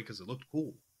get a toy because it looked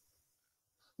cool.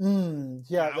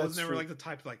 Yeah, I was never like the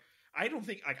type like I don't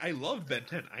think like I loved Ben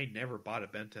 10. I never bought a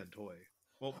Ben 10 toy.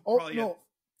 Well, probably no.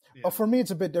 For me,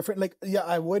 it's a bit different. Like, yeah,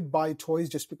 I would buy toys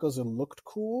just because it looked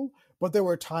cool, but there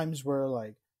were times where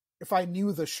like if I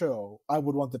knew the show, I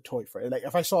would want the toy for it. Like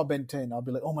if I saw Ben 10, I'll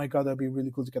be like, oh my god, that'd be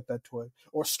really cool to get that toy.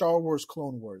 Or Star Wars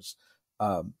Clone Wars.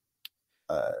 I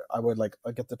would like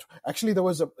get the. Actually, there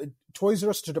was a Toys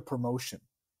R Us did a promotion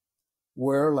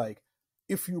where like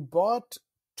if you bought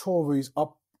toys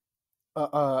up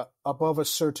above a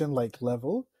certain like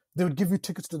level, they would give you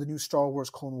tickets to the new Star Wars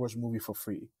Clone Wars movie for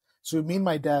free. So me and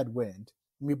my dad went,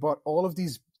 and we bought all of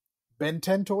these Ben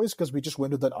 10 toys because we just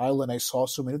went to that aisle and I saw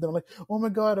so many of them. I'm like, oh my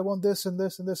god, I want this and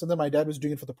this and this. And then my dad was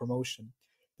doing it for the promotion.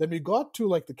 Then we got to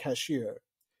like the cashier,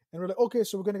 and we're like, okay,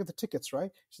 so we're gonna get the tickets,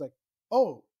 right? She's like,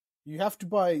 oh, you have to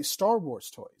buy Star Wars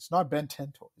toys, not Ben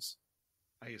 10 toys.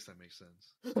 I guess that makes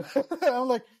sense. I'm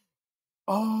like,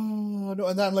 oh no,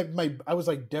 and then I was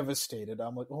like devastated.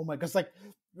 I'm like, oh my, because like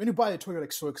when you buy a toy, you're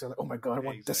like so excited, like, oh my god, I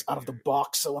want this out of the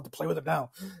box. I want to play with it now.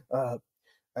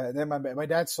 And then my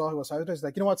dad saw who was out there. He's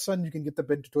like, you know what, son, you can get the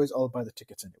Ben toys. I'll buy the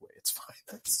tickets anyway. It's fine.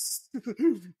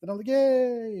 And I'm like,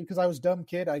 yay, because I was a dumb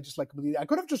kid. I just like I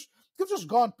could have just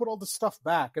gone, put all the stuff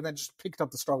back, and then just picked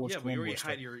up the Star Wars. Yeah, but you already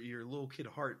had your little kid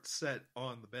heart set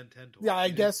on the Ben 10 toy. Yeah, I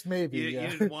guess maybe. You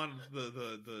didn't want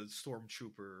the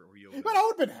Stormtrooper or Yoda. But I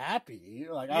would have been happy.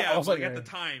 Like, yeah, I was like, at the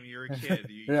time, you're a kid.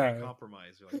 You can't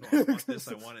compromise. You're like, no, I want this.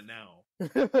 I want it now.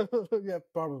 Yeah,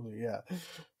 probably. Yeah.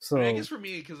 So I guess for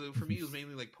me, it was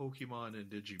mainly like Pokemon and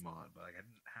Digimon. But like,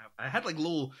 I had like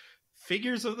little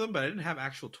figures of them, but I didn't have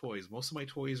actual toys. Most of my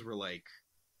toys were like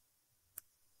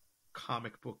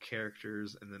comic book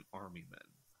characters and then army men.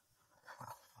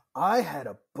 I had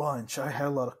a bunch. I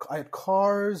had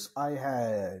cars. I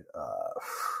had a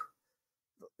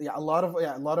lot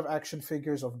of action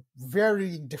figures of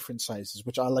varying different sizes,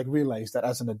 which I like realized that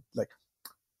as an like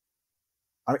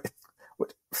I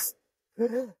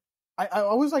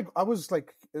was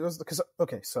like it was because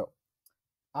okay, so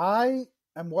I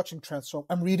am watching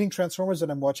I'm reading Transformers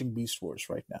and I'm watching Beast Wars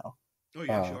right now. Oh, you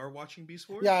actually are watching Beast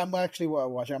Wars? Yeah, I'm actually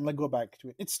watching. I'm gonna go back to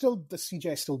it. It's still the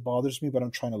CGI still bothers me, but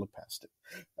I'm trying to look past it.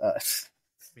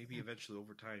 Maybe eventually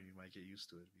over time you might get used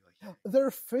to it and be like, their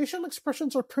facial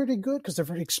expressions are pretty good because they're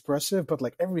very expressive, but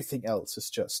like everything else is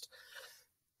just.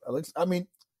 I mean,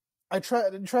 I try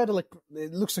to like.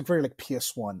 It looks like very like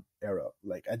PS1 era,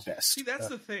 like at best. See, that's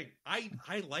the thing. I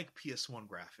like PS1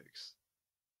 graphics.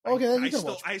 Okay, then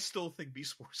you I still think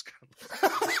Beast Wars kind of.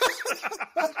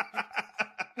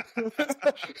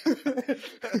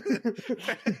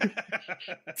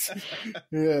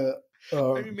 Yeah.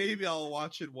 Maybe I'll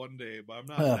watch it one day, but I'm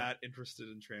not that interested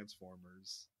in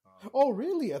Transformers. Oh,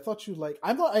 really? I thought you like.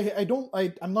 I'm not.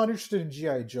 I'm not interested in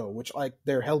G.I. Joe, which like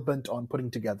they're hellbent on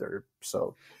putting together.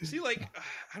 So see, like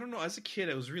I don't know. As a kid,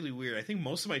 it was really weird. I think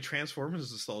most of my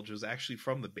Transformers nostalgia is actually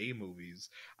from the Bay movies.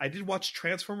 I did watch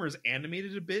Transformers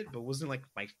animated a bit, but wasn't like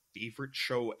my favorite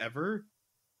show ever.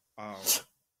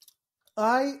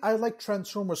 I like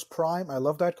Transformers Prime. I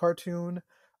love that cartoon.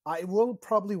 I will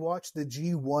probably watch the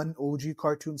G1 OG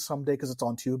cartoon someday because it's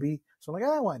on Tubi. So I'm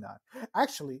like, why not?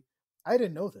 Actually, I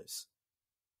didn't know this.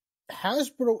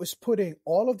 Hasbro is putting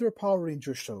all of their Power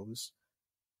Ranger shows,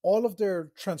 all of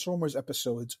their Transformers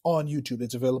episodes on YouTube.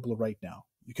 It's available right now.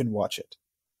 You can watch it.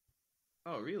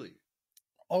 Oh, really?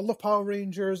 All of Power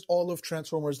Rangers, all of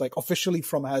Transformers, like officially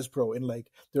from Hasbro in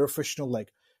like their official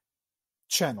like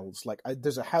channels. Like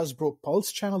there's a Hasbro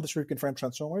Pulse channel that's where you can find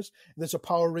Transformers. And there's a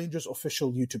Power Rangers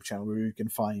official YouTube channel where you can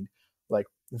find like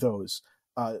those.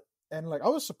 And like I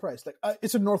was surprised. Like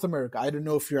it's in North America. I don't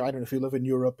know if you live in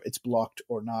Europe, it's blocked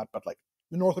or not. But like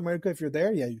in North America, if you're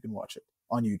there, yeah, you can watch it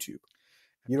on YouTube.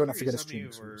 You don't have to get a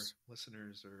streaming service.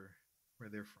 Listeners or where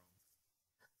they're from.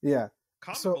 Yeah.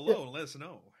 Comment below and let us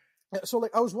know. So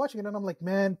like I was watching it and I'm like,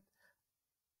 man,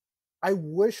 I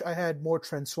wish I had more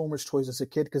Transformers toys as a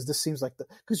kid because this seems like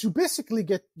because you basically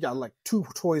get like two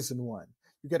toys in one.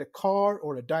 You get a car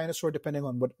or a dinosaur depending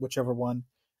on whichever one,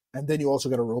 and then you also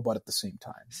get a robot at the same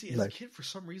time. See, as a kid, for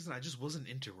some reason, I just wasn't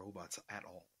into robots at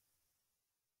all.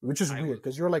 Which is weird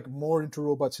because you're like more into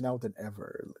robots now than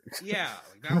ever. Yeah,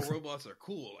 like now robots are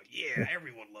cool. Like, yeah,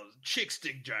 everyone loves chicks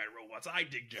dig giant robots. I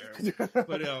dig giant.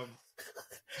 But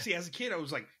see, as a kid, I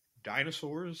was like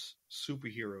dinosaurs,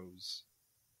 superheroes,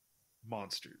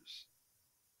 monsters,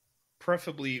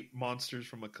 preferably monsters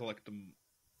from a Collectum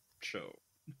show.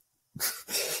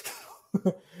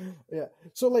 Yeah.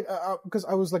 So like, because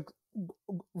I was like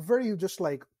very just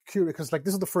like curious because like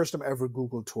this is the first time I ever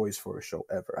Googled toys for a show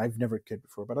ever. I've never kid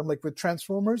before, but I'm like with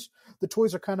Transformers, the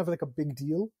toys are kind of like a big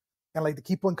deal, and like they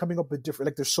keep on coming up with different.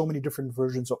 Like there's so many different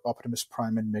versions of Optimus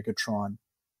Prime and Megatron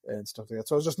and stuff like that.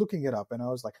 So I was just looking it up, and I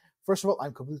was like, first of all,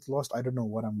 I'm completely lost. I don't know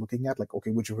what I'm looking at. Like,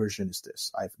 okay, which version is this?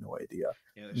 I have no idea.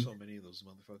 Yeah, there's so many of those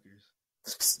motherfuckers.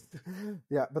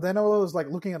 Yeah, but then I was like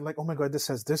looking at like, oh my god, this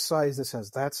has this size, this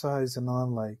has that size, and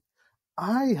I'm like,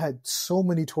 I had so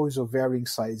many toys of varying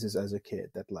sizes as a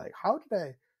kid that like, how did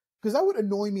I? Because that would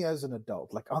annoy me as an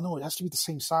adult. Like, oh no, it has to be the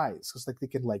same size because like they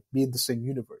can like be in the same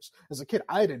universe. As a kid,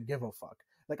 I didn't give a fuck.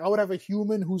 Like, I would have a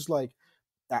human who's like,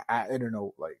 I don't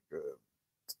know, like.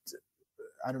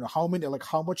 I don't know how many, like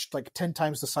how much, like 10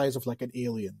 times the size of like an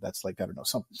alien. That's like, I don't know,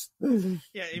 something.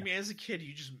 Yeah, I mean, as a kid,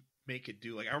 you just make it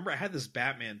do. Like, I remember I had this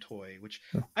Batman toy, which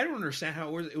I don't understand how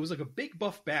it was. It was like a big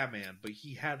buff Batman, but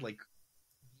he had like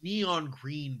neon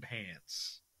green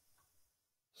pants.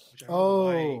 Which I don't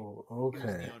know why okay. it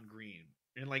was neon green.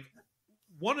 And like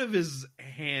one of his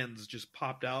hands just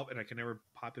popped out, and I can never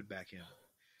pop it back in.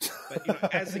 But you know,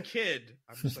 as a kid,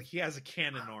 I'm just like, he has a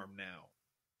cannon arm now.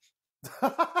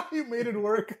 You made it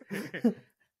work. And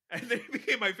then it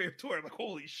became my favorite toy. I'm like,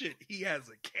 holy shit, he has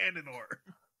a cannon arm.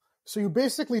 So you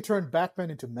basically turned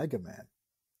Batman into Mega Man.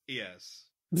 Yes.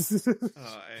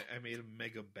 I made a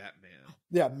Mega Batman.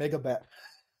 Yeah, Mega Bat.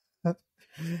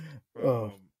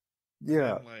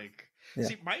 Yeah. Like, yeah.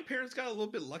 See, my parents got a little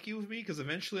bit lucky with me because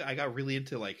eventually I got really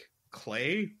into like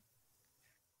clay,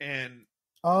 and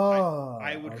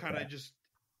I would kind of just.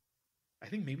 I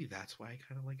think maybe that's why I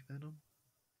kind of like Venom.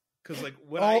 Because like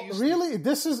what I used really to,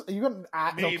 this is you're gonna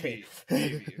maybe.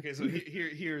 Okay, so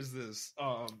here's this.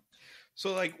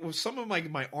 So like with some of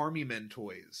my Army Men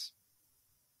toys,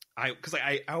 I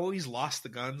always lost the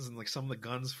guns, and like some of the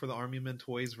guns for the Army Men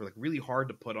toys were like really hard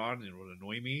to put on and it would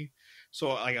annoy me. So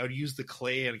like I would use the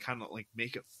clay and kind of like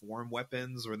make it form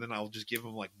weapons, or then I'll just give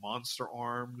them like monster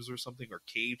arms or something, or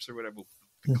capes or whatever with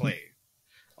the clay.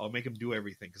 I'll make him do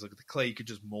everything because like the clay you could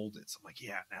just mold it. So I'm like,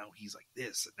 yeah, now he's like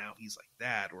this and now he's like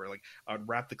that, or like I'd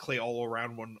wrap the clay all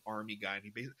around one army guy, and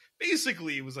he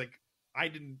basically it was like I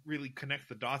didn't really connect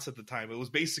the dots at the time. It was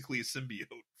basically a symbiote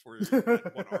for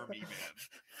one army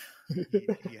man.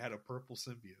 He had a purple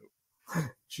symbiote.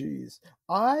 Jeez,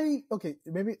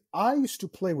 maybe I used to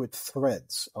play with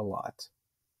threads a lot.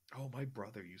 Oh, my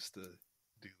brother used to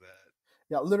do that.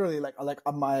 Yeah, literally,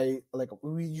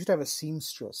 we used to have a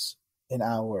seamstress in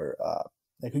our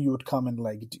like who you would come and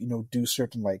like do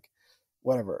certain like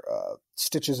whatever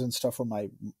stitches and stuff for my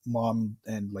mom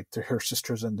and like her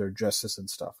sisters and their dresses and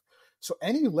stuff. So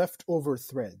any leftover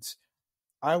threads,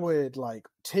 I would like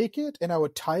take it and I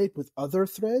would tie it with other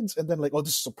threads, and then like, oh,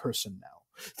 this is a person now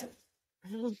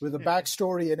with a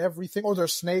backstory and everything. Oh, they're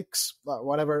snakes,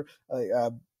 whatever.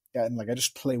 And like I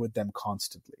just play with them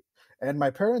constantly. And my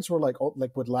parents were like,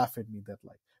 would laugh at me that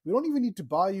like, we don't even need to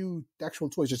buy you actual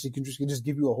toys. Just you can just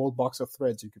give you a whole box of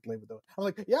threads you could play with them. I'm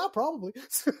like, yeah, probably.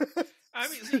 I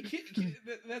mean, see,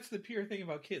 that's the pure thing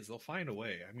about kids. They'll find a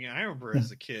way. I mean, I remember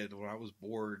as a kid when I was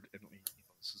bored, and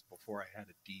this is before I had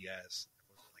a DS, there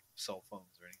wasn't like cell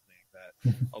phones or anything like that.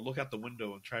 I'll look out the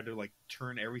window and try to like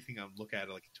turn everything I look at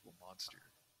like into a monster.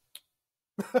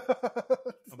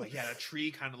 I'm like, yeah, that tree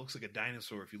kind of looks like a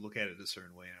dinosaur if you look at it a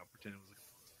certain way. And I'll pretend it was like.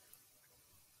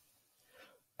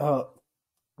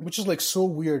 Which is like so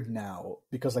weird now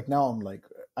because like now I'm like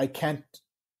I can't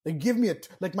like give me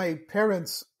like my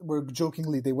parents were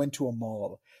jokingly they went to a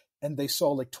mall and they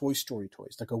saw like Toy Story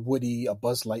toys like a Woody, a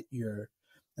Buzz Lightyear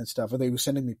and stuff, and they were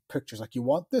sending me pictures like, you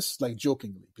want this, like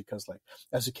jokingly, because like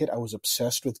as a kid I was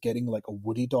obsessed with getting like a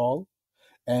Woody doll,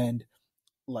 and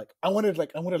like I wanted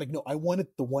no, I wanted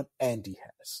the one Andy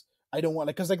has. I don't want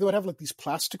like because like they would have like these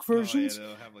plastic versions. Oh, yeah,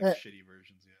 they'll have like shitty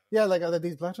versions. Yeah, like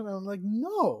these plastic. I'm like,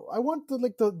 no, I want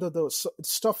the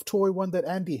stuffed toy one that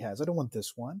Andy has. I don't want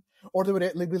this one. Or they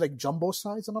would be like jumbo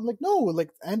size, and I'm like, no,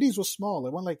 like Andy's was small. I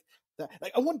want like that.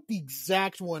 Like I want the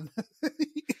exact one.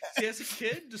 See, as a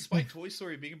kid, despite Toy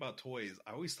Story being about toys,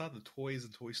 I always thought the toys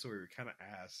in Toy Story were kind of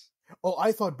ass. Oh,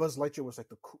 I thought Buzz Lightyear was like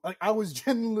like I was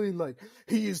genuinely like,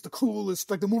 he is the coolest.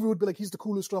 Like the movie would be like, he's the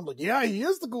coolest. I'm like, yeah, he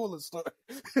is the coolest.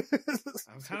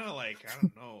 I'm kind of like, I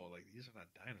don't know, like these are not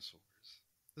dinosaurs.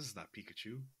 This is not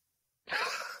Pikachu.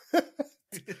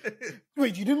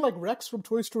 Wait, you didn't like Rex from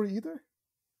Toy Story either?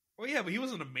 Well, yeah, but he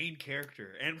wasn't a main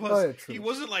character, and plus, he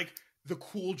wasn't like the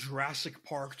cool Jurassic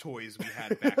Park toys we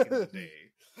had back in the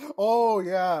day. Oh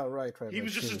yeah, right. He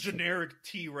was just a generic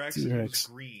T-Rex, and he was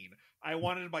green. I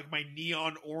wanted like my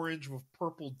neon orange with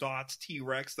purple dots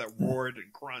T-Rex that roared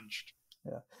and crunched.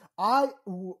 Yeah, I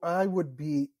would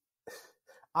be.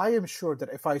 I am sure that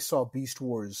if I saw Beast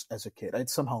Wars as a kid, I'd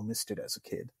somehow missed it as a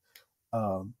kid.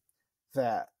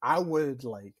 That I would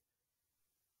like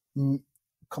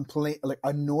complain, like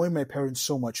annoy my parents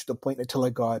so much to the point until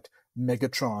I got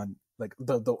Megatron, like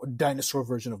the dinosaur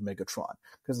version of Megatron,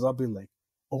 because I'll be like,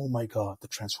 oh my god, the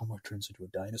Transformer turns into a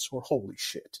dinosaur. Holy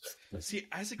shit! See,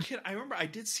 as a kid, I remember I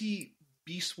did see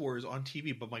Beast Wars on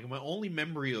TV, but my only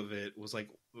memory of it was like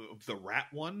the rat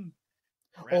one.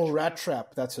 Rat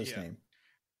Trap, that's his name.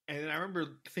 And I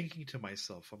remember thinking to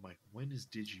myself, I'm like, when is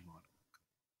Digimon?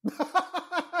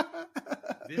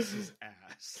 This is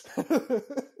ass.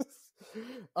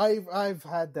 I've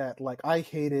had that. Like, I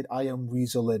hated I Am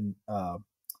Weasel and Cow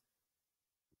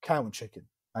and Chicken.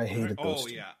 I hated those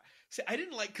two. Yeah. See, I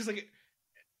didn't like, because like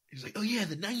he's like, oh yeah,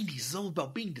 the 90s is all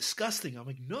about being disgusting. I'm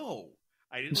like, no,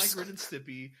 I didn't like Ren and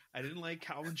Stimpy. I didn't like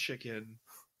Cow and Chicken.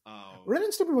 Ren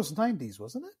and Stimpy was 90s,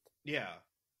 wasn't it? Yeah.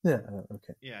 Yeah.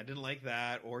 Okay. Yeah, I didn't like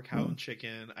that or Cow and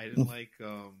Chicken. I didn't like.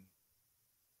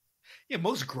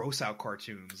 Most gross out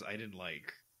cartoons I didn't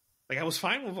like. Like, I was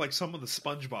fine with like some of the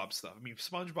SpongeBob stuff. I mean,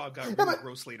 SpongeBob got really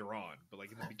gross later on, but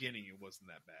like in the beginning, it wasn't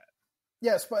that bad.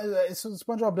 Yeah,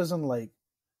 SpongeBob doesn't like.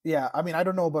 Yeah, I mean, I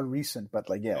don't know about recent, but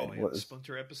like, yeah, it was.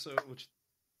 Splinter episode, which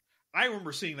I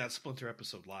remember seeing that Splinter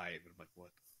episode live, and I'm like,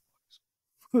 what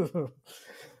the fuck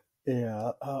is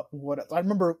Yeah, what I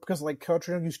remember, because like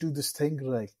Cartoon Network used to do this thing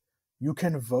like you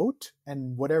can vote,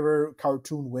 and whatever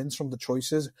cartoon wins from the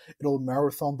choices, it'll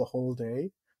marathon the whole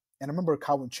day. And I remember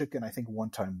Cow and Chicken, I think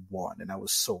one time won, and I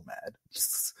was so mad.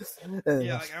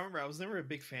 Yeah, like I remember I was never a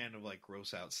big fan of like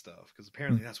gross out stuff, because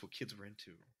apparently that's what kids were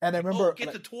into. And I remember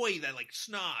get the toy that like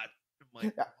snot. I'm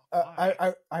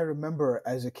like, I remember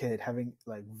as a kid having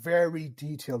like very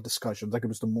detailed discussions, like it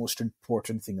was the most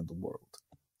important thing in the world.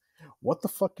 What the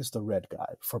fuck is the red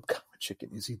guy from Cow and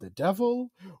Chicken? Is he the devil?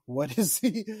 What is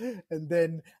he? And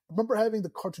then I remember having the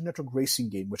Cartoon Network racing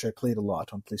game, which I played a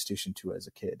lot on PlayStation 2 as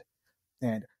a kid.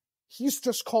 And he's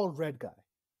just called Red Guy.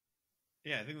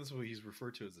 Yeah, I think that's what he's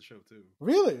referred to as the show too.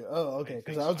 Really? Oh, okay.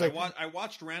 Because I was like, I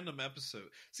watched random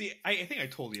episodes. See, I think I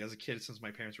told you as a kid, since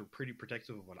my parents were pretty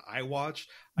protective of what I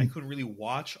watched, I couldn't really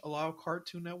watch a lot of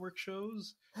Cartoon Network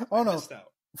shows. I missed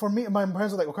out. For me, my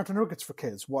parents were like, well, Cartoon Network, it's for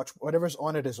kids. Watch whatever's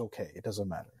on it is okay. It doesn't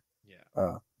matter. Yeah.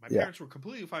 My parents were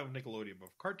completely fine with Nickelodeon, but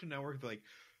for Cartoon Network, like,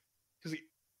 because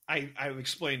I've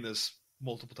explained this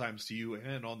multiple times to you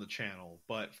and on the channel,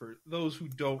 but for those who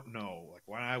don't know, like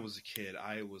when I was a kid,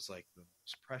 I was like the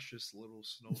most precious little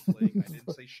snowflake. I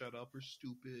didn't say shut up or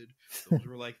stupid. Those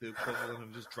were like the equivalent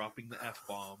of just dropping the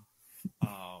F-bomb.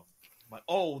 Like,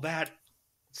 oh, that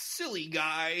silly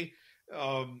guy.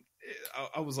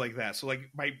 I was like that. So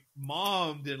like my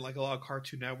mom didn't like a lot of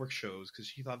Cartoon Network shows because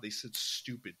she thought they said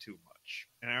stupid too much.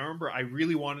 And I remember I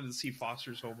really wanted to see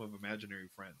Foster's Home of Imaginary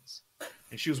Friends,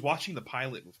 and she was watching the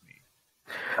pilot with me.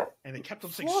 And they kept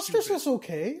on saying Foster's stupid. is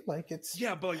okay. Like, it's...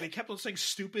 Yeah, but like they kept on saying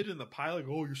stupid in the pilot.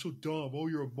 Like, oh, you're so dumb. Oh,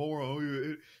 you're a moron. Oh,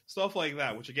 you're... Stuff like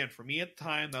that. Which again, for me at the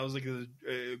time, that was like the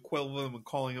equivalent of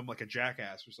calling him like a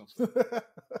jackass or something.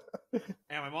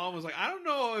 And my mom was like, I don't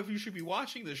know if you should be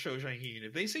watching this show, Shaheen.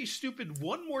 If they say stupid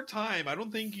one more time, I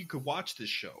don't think you could watch this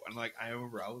show. And like, I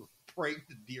remember I was praying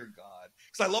to dear God,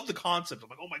 because I love the concept. I'm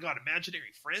like, oh my God,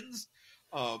 imaginary friends.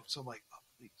 So I'm like, oh,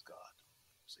 please God,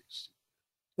 don't say stupid.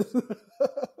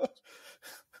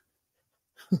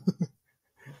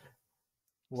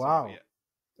 Wow. So,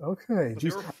 yeah. Okay. But they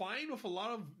were fine with a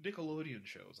lot of Nickelodeon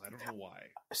shows. I don't know why.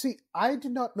 See, I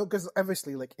did not know, because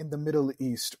obviously, like in the Middle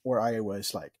East, where I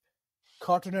was, like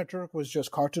Cartoon Network was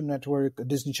just Cartoon Network,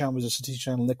 Disney Channel was just Disney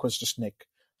Channel, Nick was just Nick.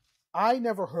 I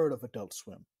never heard of Adult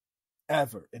Swim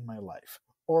ever in my life,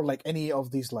 or like any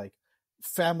of these like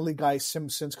Family Guy,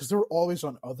 Simpsons, because they were always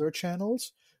on other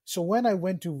channels. So when I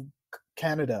went to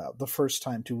Canada the first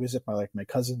time to visit my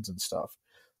cousins and stuff,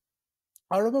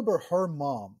 I remember her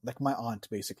mom, like my aunt,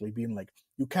 basically being like,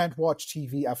 you can't watch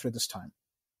TV after this time.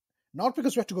 Not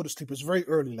because we have to go to sleep. It was very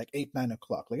early, like 8, 9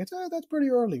 o'clock. Like, that's pretty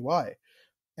early. Why?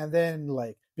 And then,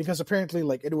 like, because apparently,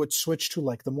 like, it would switch to,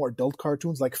 like, the more adult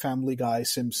cartoons, like Family Guy,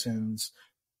 Simpsons.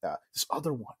 This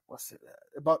other one, what's it?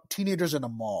 About teenagers in a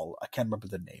mall. I can't remember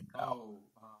the name now.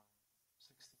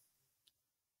 16.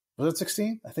 Was it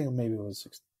 16? I think maybe it was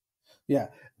 16. Yeah.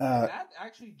 That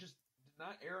actually just did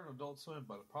not air on Adult Swim,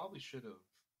 but it probably should have.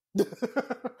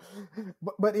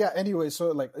 but yeah, anyway,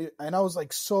 so, like, and I was,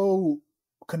 like, so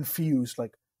confused,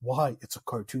 like, why? It's a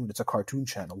cartoon. It's a cartoon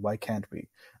channel. Why can't we?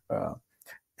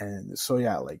 And so,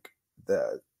 yeah, like,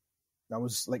 that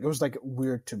was, like, it was, like,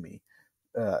 weird to me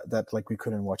that, like, we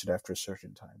couldn't watch it after a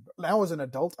certain time. But now as an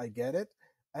adult, I get it.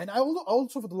 And I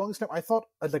also, for the longest time, I thought,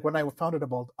 like, when I found it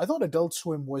I thought Adult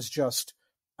Swim was just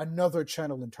another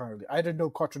channel entirely. I didn't know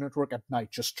Cartoon Network at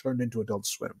night just turned into Adult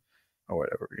Swim or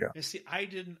whatever. Yeah. You see, I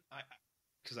didn't,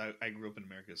 because I grew up in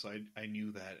America, so I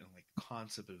knew that, and like the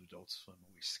concept of Adult Swim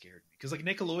always scared me. Because like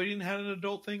Nickelodeon had an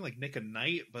adult thing, like Nick at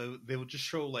Night, but they would just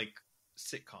show like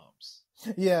sitcoms.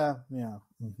 Yeah, yeah.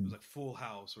 Mm-hmm. It was like Full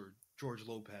House or George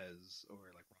Lopez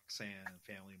or like Roxanne and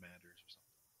Family Matters or something.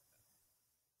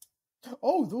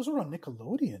 Oh, those were on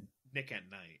Nickelodeon. Nick at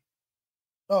Night.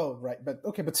 Oh, right, but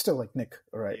still, like Nick,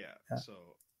 right? Yeah. So,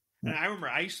 and I remember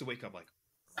I used to wake up like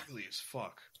early as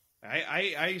fuck.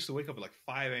 I used to wake up at like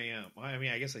 5 a.m. I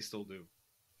mean, I guess I still do,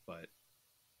 but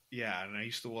yeah. And I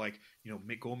used to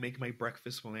go make my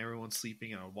breakfast when everyone's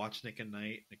sleeping, and I would watch Nick at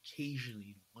Night. And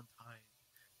occasionally, one time,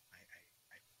 I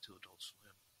went to Adult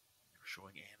Swim. They were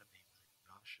showing anime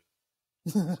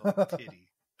with Nasha. Titty.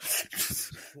 I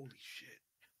was like, holy shit!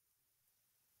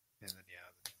 And then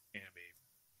anime.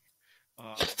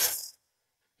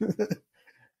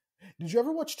 Did you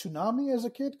ever watch Toonami as a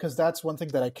kid? Because that's one thing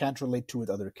that I can't relate to with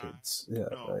other kids. Yeah,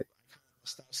 no, right.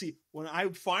 See, when I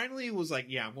finally was like,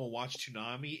 "Yeah, I'm gonna watch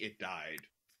Toonami," it died.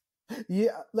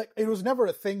 Yeah, like it was never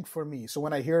a thing for me. So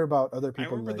when I hear about other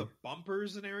people, I remember the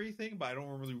bumpers and everything, but I don't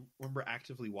really remember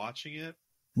actively watching it.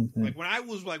 Mm-hmm. Like when I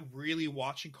was like really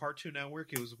watching Cartoon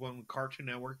Network, it was when Cartoon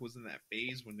Network was in that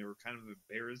phase when they were kind of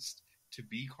embarrassed to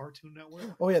be Cartoon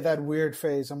Network. Oh yeah, that weird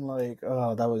phase. I'm like,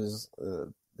 oh, that was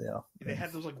yeah. They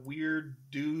had those like weird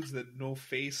dudes that no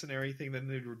face and everything. Then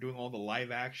they were doing all the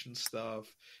live action stuff.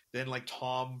 Then like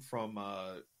Tom from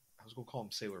I was gonna call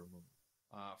him Sailor Moon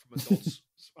from Adults.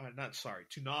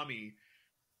 Toonami.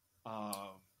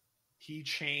 He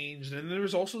changed, and there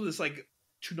was also this like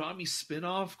Toonami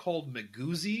spinoff called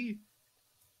Maguzi.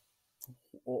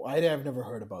 Oh, I've never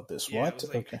heard about this. Yeah, what? It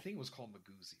was like, okay. I think it was called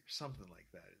Maguzi or something like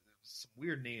that. It was some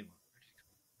weird name.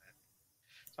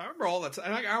 So I remember all that.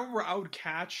 And I remember I would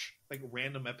catch like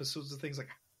random episodes of things. Like,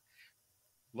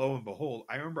 lo and behold,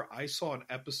 I remember I saw an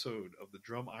episode of the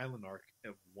Drum Island arc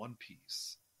of One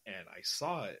Piece, and I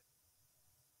saw it,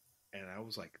 and I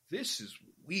was like, "This is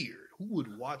weird. Who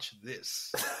would watch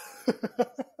this?"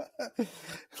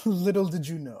 Little did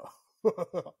you know.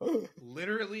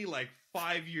 Literally, like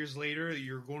 5 years later,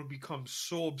 you're going to become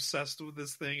so obsessed with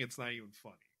this thing, it's not even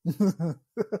funny.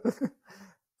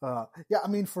 Yeah, I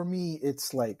mean, for me,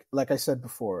 it's like I said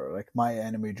before, like my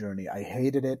anime journey. I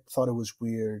hated it, thought it was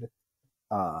weird.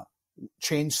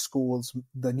 Changed schools.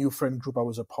 The new friend group I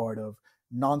was a part of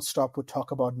nonstop would talk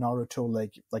about Naruto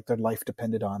like their life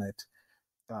depended on it.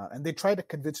 And they tried to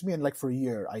convince me, and like for a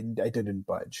year, I didn't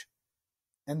budge.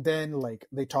 And then like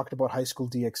they talked about High School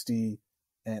DxD,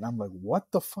 and I'm like,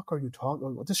 what the fuck are you talking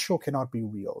about? This show cannot be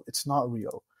real. It's not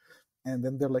real. And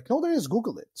then they're like, no, there is.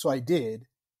 Google it. So I did,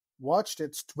 watched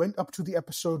it, went up to the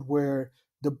episode where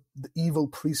the evil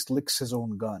priest licks his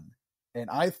own gun. And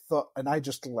I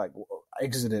just like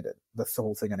exited it, the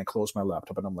whole thing, and I closed my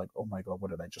laptop, and I'm like, oh my God, what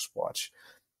did I just watch?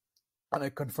 And I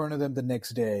confronted them the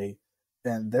next day,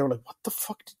 and they were like, what the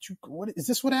fuck what is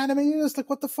this what anime is? Like,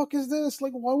 what the fuck is this?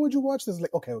 Like, why would you watch this?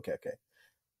 Like, okay.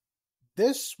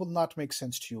 This will not make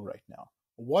sense to you right now.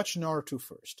 Watch Naruto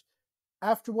first.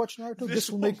 After watching Naruto,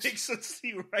 this will make sense to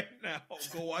you right now.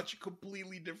 Go watch a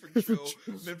completely different show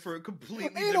meant for a completely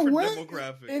different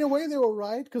demographic. In a way, they were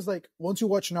right, because like once you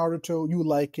watch Naruto, you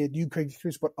like it, you get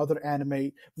curious about other anime,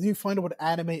 then you find out what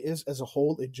anime is as a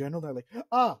whole in general. They're like,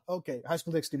 okay, High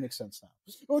School DxD makes sense now.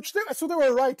 So they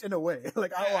were right in a way.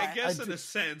 Like I guess in a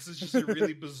sense, it's just a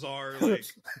really bizarre like.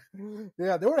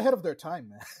 Yeah, they were ahead of their time,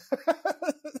 man.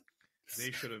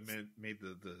 They should have made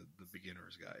the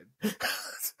beginner's guide.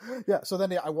 Yeah, so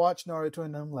then I watched Naruto,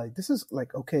 and I'm like, this is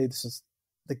like, okay, this is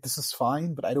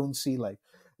fine, but I don't see like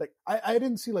I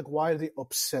didn't see like why are they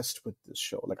obsessed with this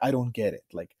show? Like, I don't get it.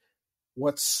 Like,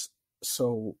 what's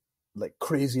so like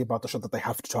crazy about the show that they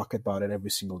have to talk about it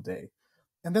every single day?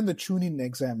 And then the Chunin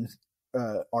exam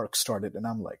arc started, and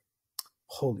I'm like,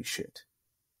 holy shit.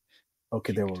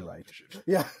 Okay, they were right.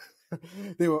 Yeah.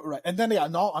 They were right. And then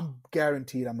now I'm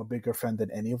guaranteed I'm a bigger fan than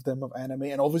any of them of anime.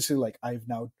 And obviously, like, I've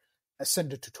now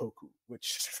ascended to Toku,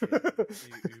 which you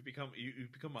become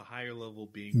a higher level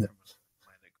being from a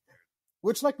planet.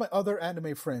 Which, like my other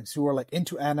anime friends who are like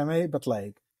into anime but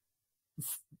like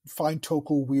find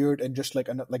Toku weird and just like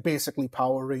basically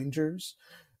Power Rangers,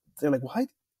 they're like, what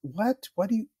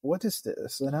is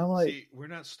this? And I'm like, see, we're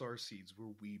not star seeds, we're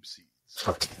weeb seeds.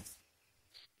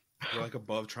 We're like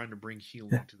above trying to bring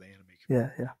healing to the anime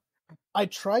community. Yeah. I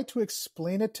try to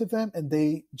explain it to them, and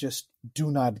they just do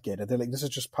not get it. They're like, this is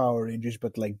just Power Rangers,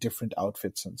 but like different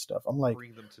outfits and stuff. I'm like,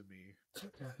 bring them to me.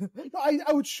 No,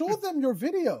 I would show them your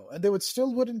video, and they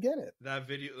wouldn't get it. That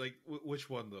video, like, which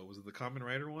one though? Was it the Kamen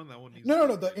Rider one? That one needs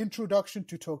No, the introduction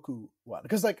to Toku one.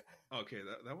 Because like, okay,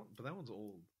 that one, but that one's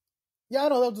old. Yeah, I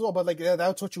know that was all, but like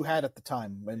that's what you had at the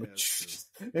time. Maybe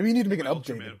you need to make an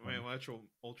update. My actual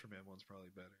Ultraman one's probably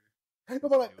better. No,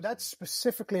 but like, that's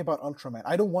specifically about Ultraman.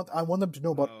 I want them to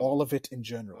know about all of it in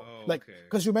general. Like,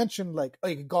 because you mentioned like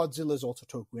Godzilla is also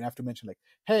Toku, and I have to mention like,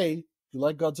 hey, you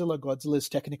like Godzilla? Godzilla is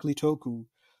technically Toku.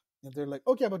 And they're like,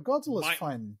 okay, but Godzilla's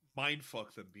fine. Mind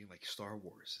fuck them being like Star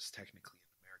Wars is technically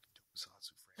an American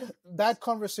tokusatsu franchise. That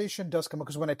conversation does come up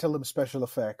because when I tell them special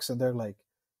effects, and they're like,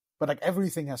 but like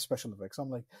everything has special effects.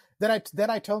 I'm like, then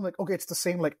I tell them like, okay, it's the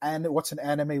same like, what's an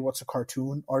anime, what's a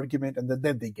cartoon argument, and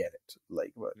then they get it.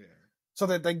 Like, what? Yeah. So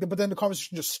that like, but then the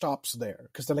conversation just stops there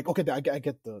because they're like, okay, I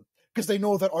get because they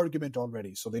know that argument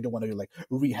already, so they don't want to like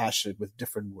rehash it with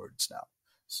different words now.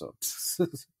 So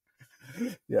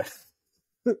yeah.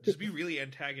 Just be really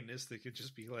antagonistic and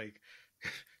just be like,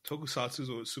 tokusatsu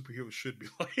is what superheroes should be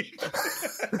like.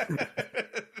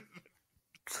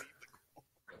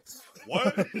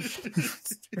 What?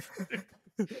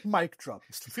 Mic drop.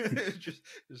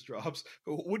 just drops.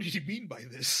 What did you mean by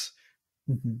this?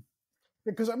 Mm-hmm.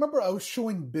 Because I remember I was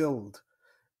showing Build,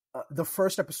 the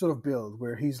first episode of Build,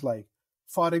 where he's like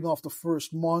fighting off the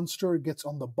first monster, gets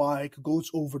on the bike, goes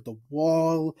over the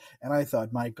wall, and I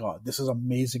thought, my God, this is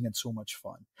amazing and so much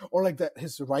fun. Or like that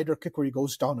his rider kick where he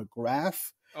goes down a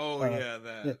graph. Oh yeah,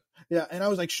 that. Yeah, and I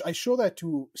was like, I show that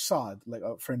to Saad, like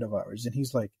a friend of ours, and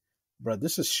he's like, bro,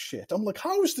 this is shit. I'm like,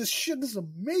 how is this shit? This is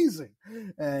amazing.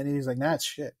 And he's like, nah, it's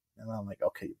shit. And I'm like,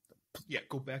 okay. Yeah,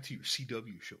 go back to your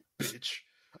CW show, bitch.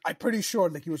 I'm pretty sure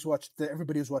like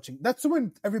everybody was watching. That's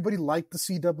when everybody liked the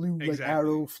CW like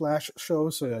Arrow Flash show.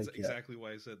 So that's like, exactly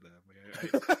why I said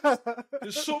that.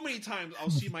 There's so many times I'll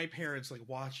see my parents like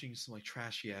watching some like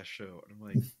trashy ass show, and I'm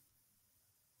like,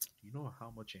 you know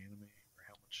how much anime or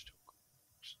how much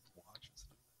watch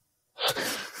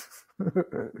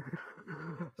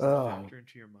factor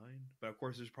into your mind? But of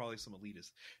course, there's probably some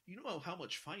elitists. You know how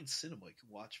much fine cinema you can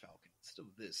watch, Falcon, instead of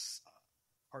this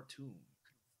cartoon you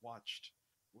could have watched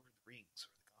Lord of the Rings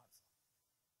or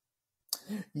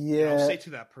The Godfather. Yeah. And I'll say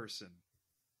to that person,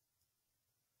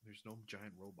 there's no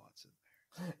giant robots in there.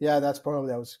 Yeah, that's probably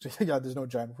there's no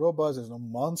giant robots, there's no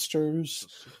monsters.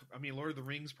 I mean, Lord of the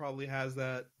Rings probably has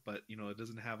that, but you know, it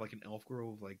doesn't have like an elf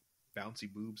girl with like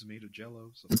bouncy boobs made of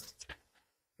jello. So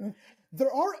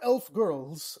there are elf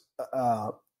girls.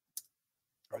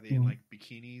 Are they in like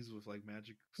bikinis with like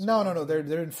magic? No.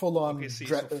 They're in full on. Okay, see,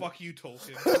 so fuck you,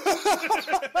 Tolkien.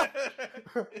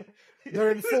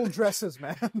 They're in full dresses,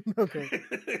 man. Okay,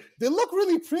 they look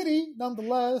really pretty,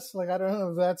 nonetheless. Like I don't know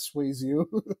if that sways you.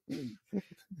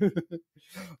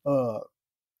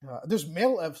 There's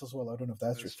male elves as well. I don't know if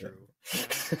that's your true.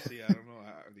 See, I don't know.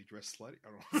 Are they dressed slutty?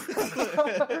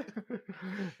 I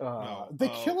don't know. They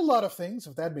kill a lot of things.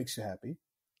 If that makes you happy,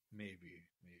 maybe.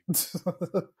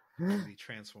 They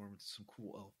transform into some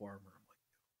cool elf armor.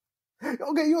 I'm like,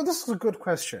 okay, this is a good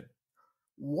question.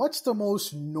 What's the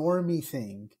most normie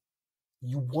thing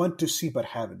you want to see but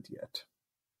haven't yet?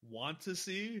 Want to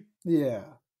see? Yeah.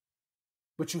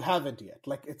 But you haven't yet.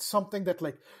 Like, it's something that,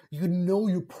 like,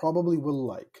 you probably will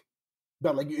like.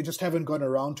 But, like, you just haven't gone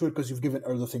around to it because you've given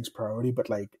other things priority. But,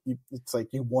 like, it's like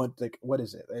you want, like, what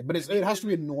is it? But it has to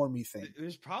be a normie thing.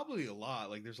 There's probably a lot.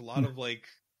 Like, there's a lot of, like...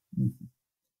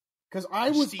 Because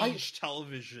prestige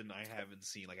television I haven't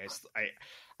seen. Like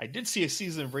I did see a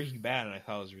season of Breaking Bad and I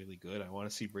thought it was really good. I want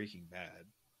to see Breaking Bad.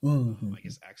 Mm-hmm. I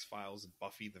guess X-Files and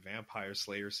Buffy the Vampire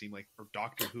Slayer seem like, or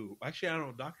Doctor Who. Actually, I don't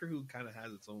know. Doctor Who kind of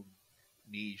has its own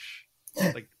niche.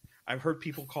 Like I've heard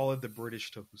people call it the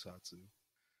British tokusatsu.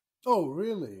 Oh,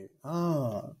 really?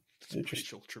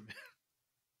 British Ultraman.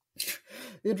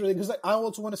 Interesting, because I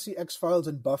also want to see X-Files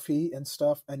and Buffy and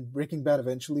stuff, and Breaking Bad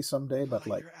eventually someday. But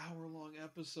like hour-long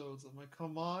episodes, I'm like,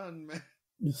 come on, man.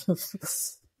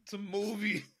 It's a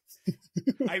movie.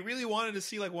 I really wanted to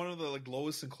see like one of the like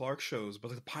Lois and Clark shows,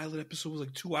 but the pilot episode was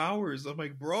like 2 hours. I'm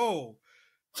like, bro,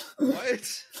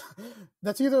 what?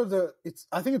 That's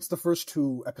I think it's the first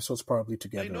 2 episodes probably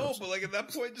together. I know, but like at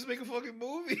that point, just make a fucking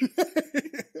movie.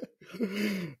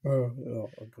 Oh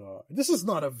god, this is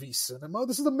not a V cinema.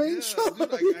 This is the main show.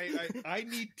 Dude, I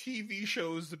need TV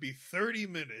shows to be 30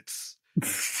 minutes,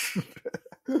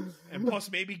 and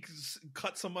plus maybe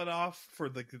cut someone off for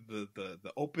the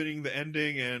opening, the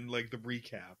ending, and like the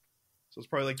recap. So it's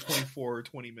probably like 24 or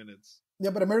 20 minutes. Yeah,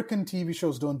 but American TV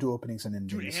shows don't do openings and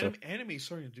endings. Dude, anime's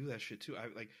starting to do that shit too. I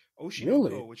like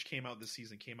Oshinoko, which came out this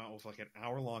season, came out with like an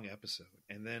hour-long episode,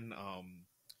 and then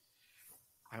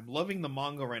I'm loving the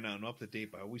manga right now. I'm up to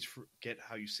date, but I always forget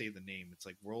how you say the name. It's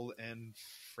like Roll N.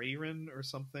 Freyren or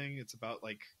something. It's about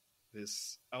like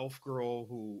this elf girl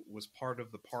who was part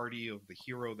of the party of the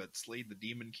hero that slayed the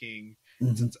Demon King. Mm-hmm.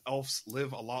 And since elves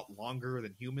live a lot longer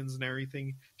than humans and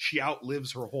everything, she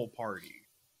outlives her whole party.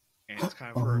 And it's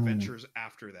kind of her adventures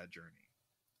after that journey.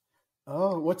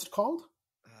 Oh, what's it called?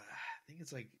 I think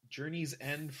it's like Journey's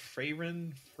End,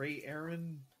 Freyren.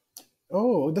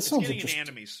 Oh, that It's sounds getting an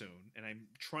interesting. anime soon, and I'm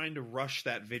trying to rush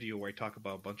that video where I talk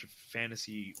about a bunch of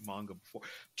fantasy manga before.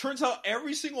 Turns out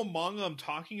every single manga I'm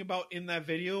talking about in that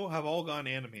video have all gone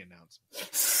anime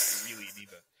announcements. I really need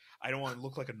to. I don't want to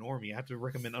look like a normie. I have to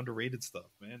recommend underrated stuff,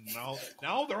 man.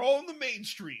 Now they're all in the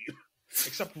mainstream,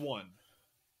 except one.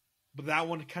 But that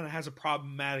one kind of has a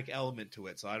problematic element to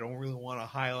it, so I don't really want to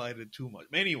highlight it too much.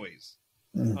 Anyways,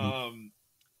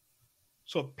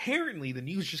 so apparently the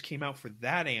news just came out for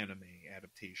that anime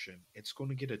adaptation. It's going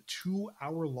to get a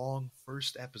 2-hour-long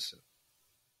first episode.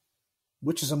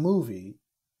 Which is a movie.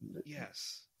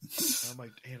 Yes. And I'm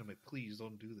like, anime, please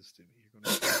don't do this to me. You're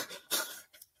going to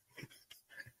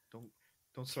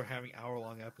don't start having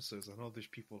hour-long episodes. I know there's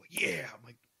people like, yeah. I'm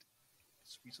like,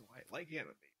 that's the reason why I like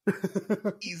anime.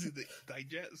 Easy to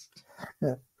digest.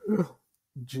 Yeah.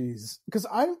 Jeez.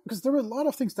 Because there were a lot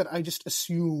of things that I just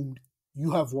assumed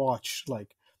you have watched,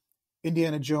 like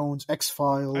Indiana Jones,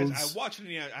 X-Files. I watched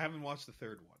Indiana. I haven't watched the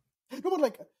third one. No, but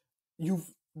like you've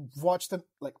watched them,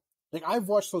 like I've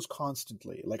watched those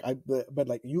constantly. But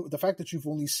like you, the fact that you've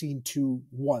only seen 2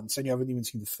 once and you haven't even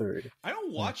seen the third. I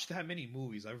don't watch that many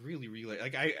movies. I really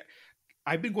like.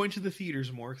 I've been going to the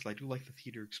theaters more because I do like the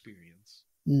theater experience.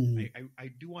 Mm-hmm. I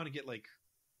do want to get like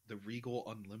the Regal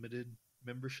Unlimited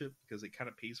membership because it kind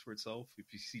of pays for itself.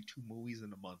 If you see 2 movies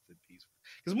in a month, it pays for it.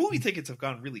 Because movie tickets have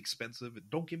gotten really expensive. And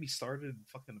don't get me started in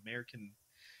fucking American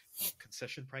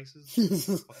concession prices.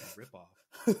 Fucking rip off,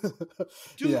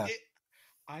 dude. Yeah.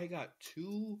 I got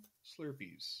 2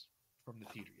 Slurpees from the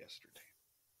theater yesterday.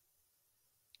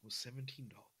 It was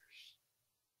 $17.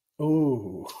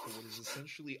 Oh, So it is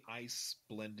essentially ice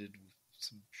blended with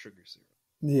some sugar syrup.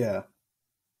 Yeah.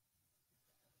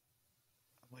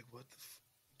 I'm like, what the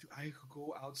dude, I could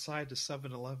go outside to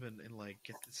 7-Eleven and like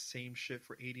get the same shit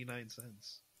for 89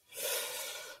 cents.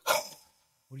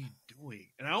 What are you doing?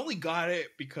 And I only got it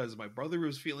because my brother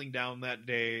was feeling down that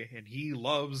day and he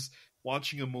loves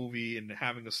watching a movie and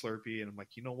having a Slurpee. And I'm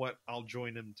like, you know what? I'll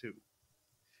join him too.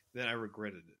 Then I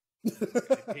regretted it.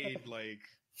 I paid like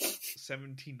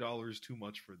 $17 too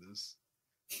much for this.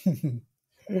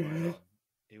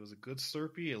 It was a good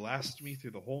Slurpee. It lasted me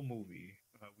through the whole movie.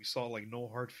 We saw like No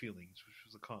Hard Feelings, which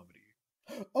was a comedy.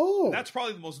 Oh, That's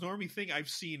probably the most normie thing I've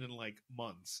seen in like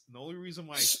months. And the only reason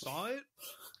why I saw it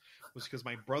was because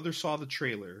my brother saw the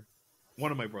trailer,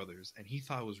 one of my brothers, and he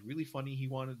thought it was really funny. He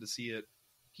wanted to see it.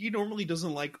 He normally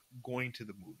doesn't like going to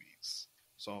the movies.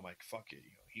 So I'm like, fuck it.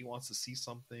 You know, he wants to see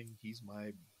something. He's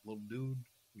my little dude.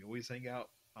 We always hang out.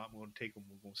 I'm going to take him.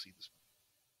 We're going to see this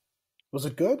movie. Was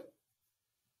it good?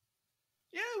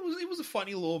 Yeah, it was a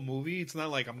funny little movie. It's not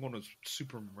like I'm going to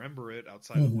super remember it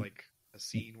outside of like a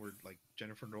scene where like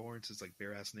Jennifer Lawrence is like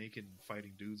bare ass naked and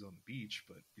fighting dudes on the beach.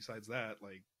 But besides that,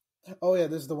 like, oh yeah,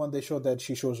 this is the one they showed that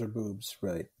she shows her boobs,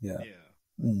 right? Yeah.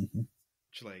 Mm-hmm.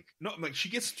 She like no, I'm like she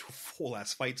gets to a full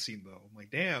ass fight scene though. I'm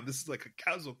like, damn, this is like a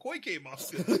Kazuo Koike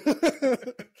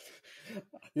manga.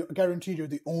 Guaranteed, you're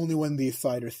the only one in the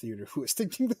theater who is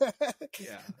thinking that.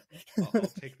 Yeah, I'll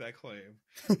take that claim.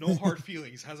 No Hard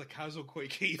Feelings has a Kazuo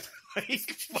Koike like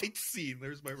fight scene.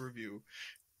 There's my review.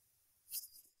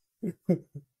 I mean,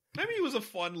 it was a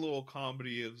fun little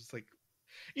comedy. It was like,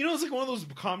 you know, it's like one of those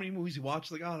comedy movies you watch,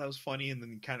 like, oh, that was funny, and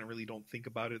then you kind of really don't think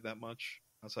about it that much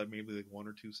outside maybe like 1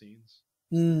 or 2 scenes.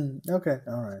 Okay,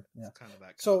 all right, yeah. It's kind of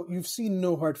that. So you've seen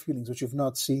No Hard Feelings, but you've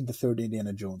not seen the third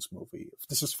Indiana Jones movie. If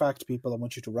this is fact, people, I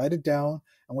want you to write it down.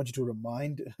 I want you to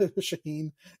remind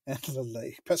Shaheen and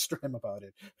like pester him about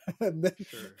it. And then,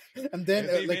 sure. And then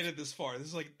if they made it this far. This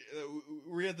is like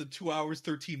we're at the 2 hours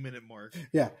 13-minute mark.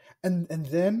 Yeah, and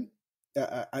then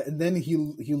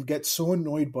he'll get so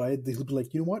annoyed by it that he'll be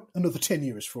like, you know what? Another 10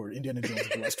 years for Indiana Jones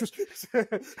and the Last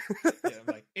Yeah, I'm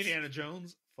like, Indiana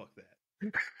Jones, fuck that.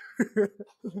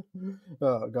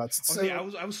 Oh god! So, okay, I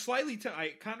was slightly.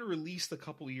 I kind of released a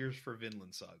couple years for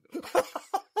Vinland Saga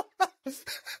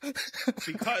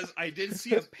because I did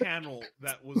see a panel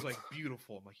that was like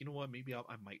beautiful. I'm like, you know what? Maybe I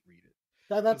might read it.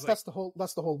 That's the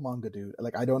whole manga, dude.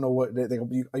 Like, I don't know what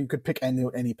you could pick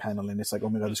any panel, and it's like, oh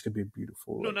my god, this could be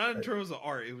beautiful. No, not in terms of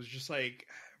art. It was just like,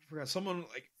 I forgot, someone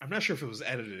like, I'm not sure if it was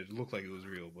edited. It looked like it was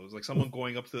real, but it was like someone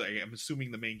going up to I'm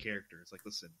assuming the main character. It's like,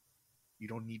 listen, you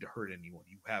don't need to hurt anyone.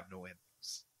 You have no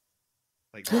enemies.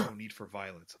 Like, there's no need for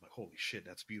violence. I'm like, holy shit,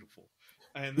 that's beautiful.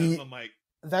 And then I'm like,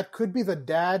 that could be the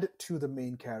dad to the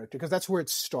main character, because that's where it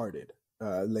started.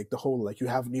 Like the whole, like,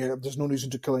 there's no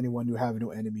reason to kill anyone. You have no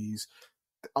enemies.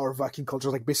 Our Viking culture,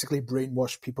 like, basically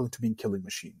brainwashed people into being killing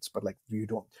machines. But like,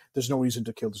 there's no reason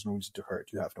to kill. There's no reason to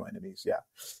hurt. You have no enemies. Yeah.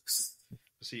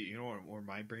 See, you know where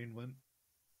my brain went?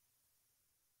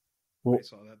 Well, I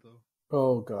saw that though.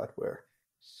 Oh god, where?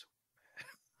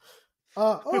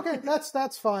 Okay,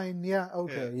 that's fine. Yeah,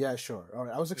 okay, yeah, sure. All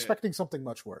right, I was expecting something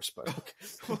much worse, but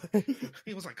okay.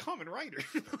 He was like Kamen Rider.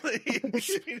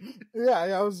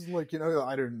 Yeah, I was like,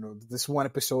 I don't know, this one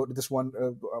episode, this one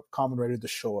Kamen Rider the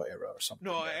Showa era or something.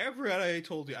 No, I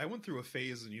told you, I went through a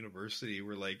phase in university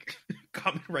where like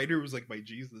Kamen Rider was like my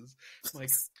Jesus. I'm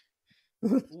like,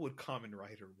 what would Kamen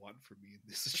Rider want from me in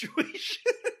this situation?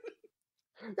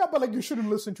 Yeah, but like you shouldn't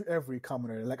listen to every Kamen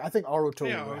Rider. Like I think Aruto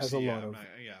has a lot of.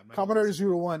 Kamen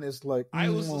Rider 01 is like. I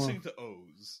was listening to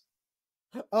O's.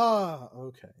 Ah,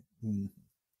 okay.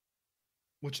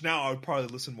 Which now I would probably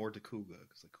listen more to Kuga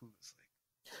because like Kuga's like.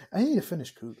 I need to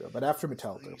finich Kuga, but after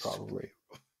Metalda probably.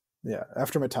 Yeah,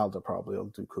 after Metalda probably I'll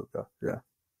do Kuga. Yeah.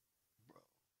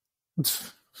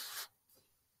 It's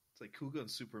like Kuga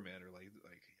and Superman are like.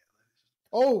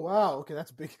 Oh wow! Okay,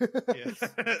 that's big. Yeah.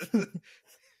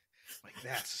 Like,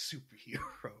 that's a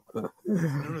superhero.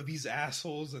 None of these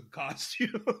assholes in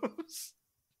costumes.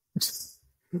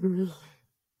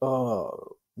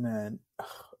 Oh, man,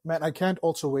 I can't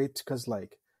also wait because,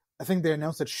 like, I think they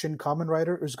announced that Shin Kamen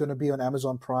Rider is going to be on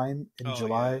Amazon Prime in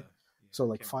July. Yeah. So,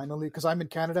 like, finally, because I'm in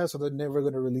Canada, so they're never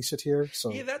going to release it here.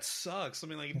 So yeah, that sucks. I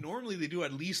mean, like, normally they do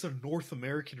at least a North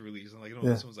American release. And, like,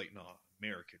 this one's like, no,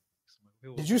 American.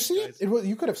 Like, did you see it?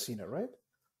 You could have seen it, right?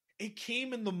 It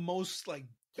came in the most, like,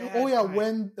 oh yeah,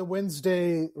 the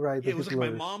Wednesday, right? Yeah, it was like my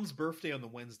mom's birthday on the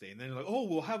Wednesday, and then they're like, "Oh,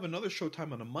 we'll have another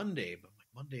showtime on a Monday." But I'm like,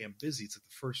 Monday, I'm busy. It's like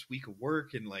the first week of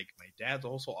work, and like my dad's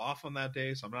also off on that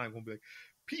day, so I'm not going to be like,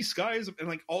 "Peace, guys." And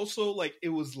like also like it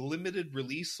was limited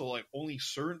release, so like only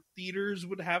certain theaters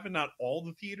would have it, not all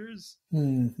the theaters.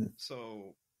 Mm-hmm.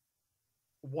 So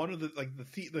one of the like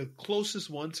the closest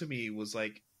one to me was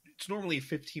like it's normally a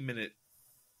 15-minute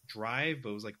drive, but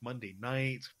it was like Monday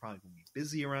night. It's probably gonna be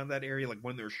busy around that area. Like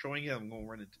when they're showing it, I'm gonna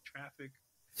run into traffic.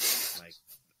 Like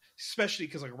especially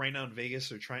because like right now in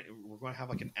Vegas, we're going to have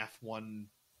like an F1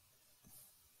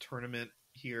 tournament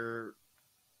here,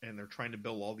 and they're trying to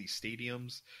build all these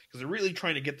stadiums because they're really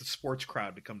trying to get the sports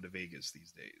crowd to come to Vegas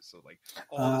these days. So like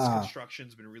all this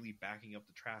construction's been really backing up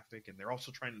the traffic, and they're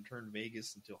also trying to turn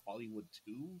Vegas into Hollywood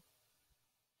too.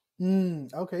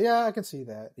 Okay, yeah, I can see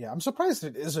that. Yeah, I'm surprised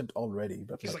it isn't already.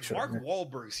 But because like Mark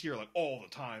Wahlberg's here like all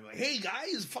the time. Like, hey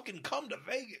guys, fucking come to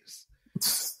Vegas.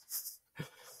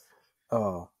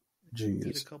 Oh, jeez.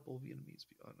 Need a couple of Vietnamese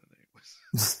people. Anyways,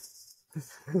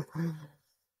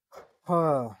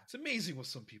 it's amazing what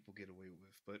some people get away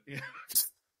with. But yeah.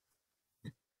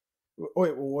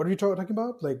 Wait, what are you talking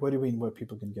about? Like, what do you mean? What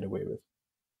people can get away with?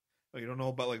 Oh, you don't know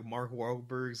about like Mark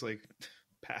Wahlberg's like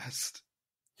past.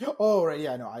 Oh right,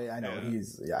 yeah, no, I know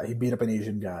he beat up an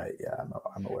Asian guy. Yeah,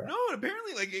 I'm aware. No,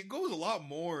 apparently, like it goes a lot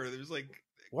more. There's like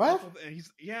what? And he's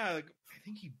like, I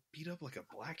think he beat up like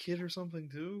a black kid or something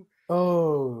too.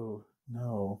 Oh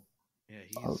no. Yeah,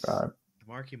 God.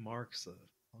 Marky Mark's a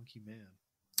funky man,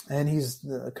 and he's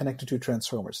connected to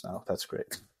Transformers now. That's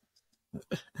great.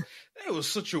 That was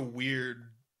such a weird.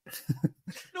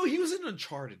 No, he was in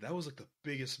Uncharted. That was like the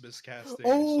biggest miscasting.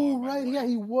 Oh, right. Yeah,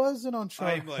 he was in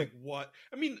Uncharted. I'm like, what?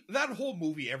 I mean, that whole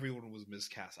movie, everyone was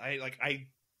miscast. I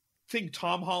think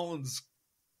Tom Holland's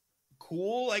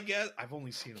cool, I guess. I've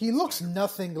only seen him. He looks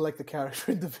nothing like the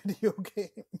character in the video game.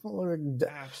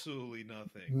 Absolutely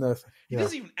nothing. Nothing. He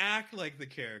doesn't even act like the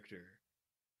character.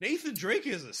 Nathan Drake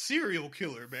is a serial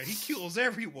killer, man. He kills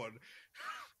everyone.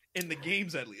 In the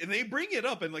games, at least. And they bring it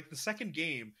up in, like, the second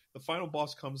game. The final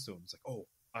boss comes to him. It's like, oh,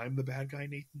 I'm the bad guy,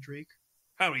 Nathan Drake?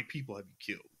 How many people have you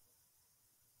killed?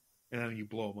 And then you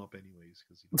blow him up anyways,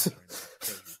 because he's trying to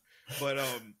kill you. But,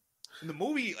 in the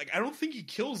movie, like, I don't think he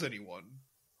kills anyone.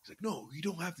 He's like, no, you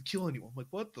don't have to kill anyone. I'm like,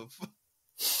 what the fuck?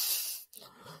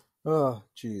 Oh,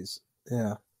 jeez.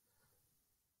 Yeah.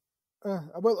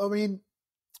 Well, I mean,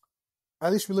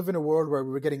 at least we live in a world where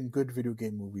we're getting good video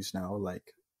game movies now,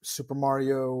 like Super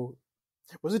Mario.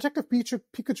 Was Detective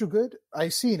Pikachu good?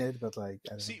 I've seen it, but like,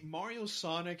 I don't know. Mario,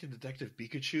 Sonic, and Detective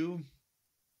Pikachu,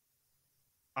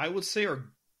 I would say are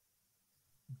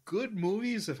good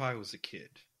movies if I was a kid.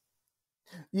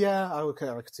 Yeah, I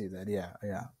could see that. Yeah.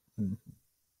 Mm-hmm.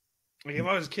 Like if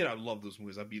I was a kid, I'd love those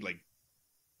movies. I'd be like,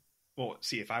 well,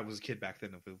 if I was a kid back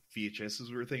then, if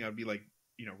VHSs were a thing, I'd be like,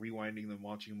 rewinding them,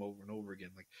 watching them over and over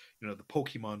again. Like, the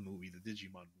Pokemon movie, the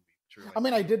Digimon movie. Like, I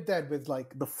mean, I did that with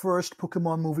like the first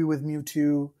Pokemon movie with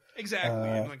Mewtwo. Exactly.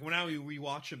 And like when now you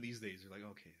rewatch them these days, you're like,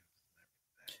 okay.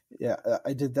 Yeah,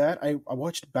 I did that. I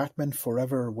watched Batman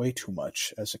Forever way too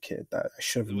much as a kid. That I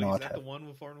should have not. Is that the one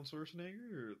with Arnold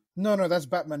Schwarzenegger? Or? No, that's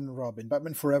Batman and Robin.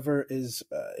 Batman Forever is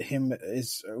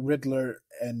Riddler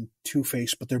and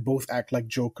Two-Face, but they both act like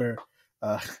Joker.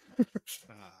 Yeah,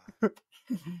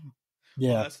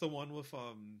 well, that's the one with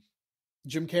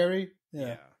Jim Carrey.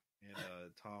 Yeah.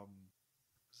 And Tom,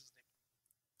 what's his name?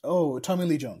 Oh, Tommy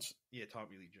Lee Jones. Yeah,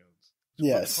 Tommy Lee Jones.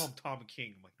 Yes. I call him Tom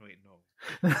King. I'm like, no, wait,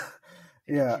 no.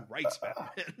 Yeah. He writes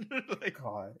Batman. Like,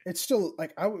 God, it's still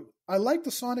like I like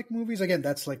the Sonic movies. Again,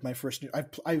 that's like my first.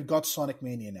 I've got Sonic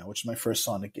Mania now, which is my first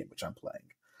Sonic game, which I'm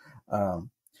playing.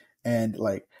 And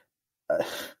like,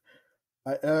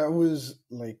 I was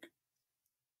like,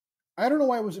 I don't know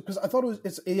why it was, because I thought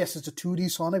it's a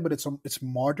 2D Sonic, but it's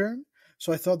modern.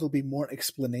 So I thought there'll be more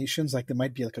explanations. Like there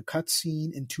might be like a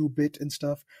cutscene in 2-bit and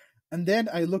stuff. And then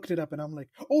I looked it up and I'm like,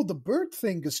 oh, the bird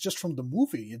thing is just from the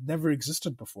movie. It never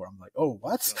existed before. I'm like, oh,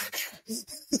 what?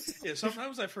 Yeah,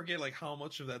 sometimes I forget like how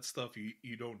much of that stuff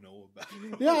you don't know about.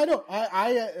 Yeah, I know.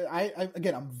 I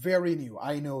again, I'm very new.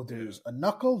 I know there's a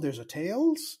Knuckle, there's a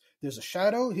Tails, there's a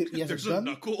Shadow. He has there's a gun.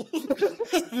 Knuckle.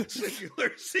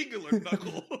 singular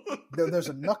Knuckle. There's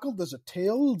a Knuckle, there's a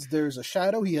Tails, there's a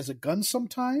Shadow. He has a gun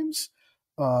sometimes.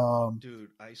 Dude,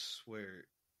 I swear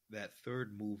that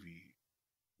third movie,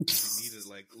 he needed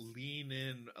like lean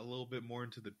in a little bit more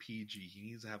into the PG. He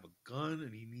needs to have a gun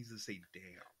and he needs to say "damn."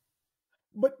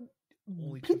 But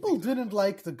people didn't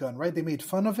like the gun, right? They made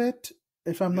fun of it.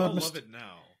 If I'm not mistaken,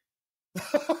 love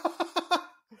it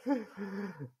now.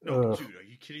 No, dude, are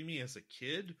you kidding me? As a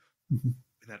kid, in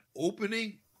that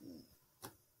opening,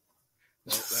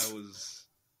 that was.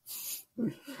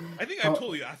 I think I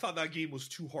told you I thought that game was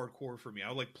too hardcore for me. I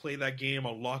would like play that game.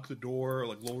 I'll lock the door,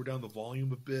 like lower down the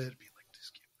volume a bit. Be like,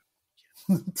 this game.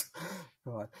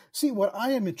 God. See, what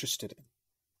I am interested in,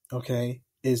 okay,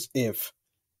 is if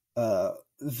the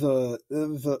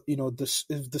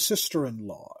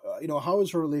sister-in-law, how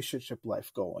is her relationship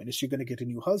life going? Is she going to get a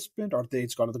new husband? Are they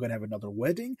going to have another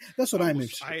wedding? That's what I'm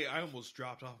interested in. I almost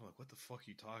dropped off. I'm like, what the fuck are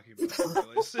you talking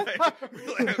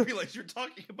about? I realized you're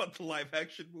talking about the live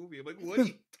action movie. I'm like, what are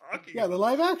you talking about? Yeah, the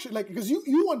live action, like, because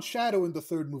you want Shadow in the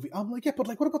third movie. I'm like, yeah, but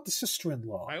like, what about the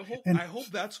sister-in-law? I hope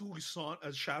that's who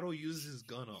Shadow uses his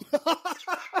gun on.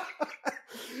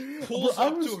 Pulls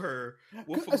up to her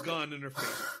with a gun in her face.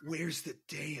 Where's the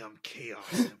damn chaos?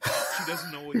 She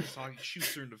doesn't know what he's talking.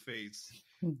 Shoots her in the face.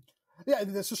 Yeah,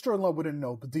 the sister-in-law wouldn't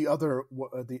know, but the other,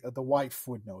 the wife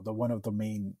would know. The one of the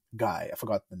main guy. I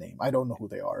forgot the name. I don't know who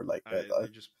they are. Like they're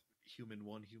just human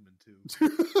 1, human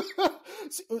 2.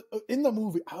 See, in the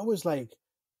movie, I was like,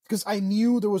 because I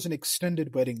knew there was an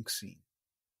extended wedding scene,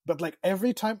 but like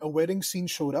every time a wedding scene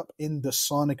showed up in the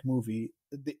Sonic movie,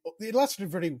 it lasted a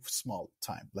very small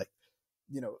time, like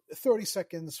 30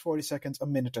 seconds, 40 seconds, a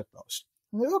minute at most.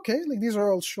 I'm like, okay, like these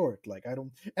are all short. Like I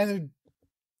don't, and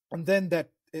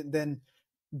then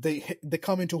they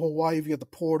come into Hawaii via the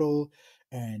portal,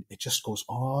 and it just goes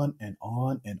on and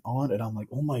on and on, and I'm like,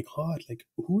 oh my god, like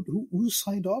who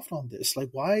signed off on this? Like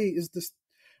why is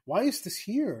this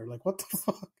here? Like what the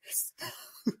fuck?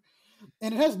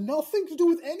 And it has nothing to do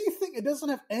with anything. It doesn't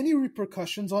have any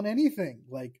repercussions on anything.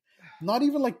 Like not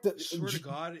even like the. I swear to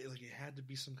God, it had to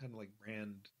be some kind of like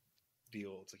brand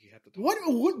deal. It's like you have to.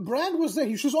 What brand was that?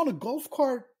 He was on a golf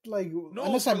cart, like no.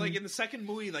 Like in the second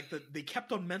movie, like they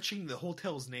kept on mentioning the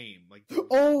hotel's name, like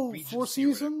Four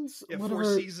Seasons. Yeah, Four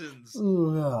Seasons.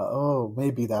 Oh,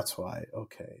 maybe that's why.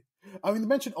 Okay, I mean they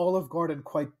mentioned Olive Garden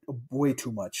way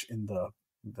too much in the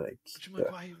like. Which I'm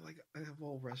like, why? Like I have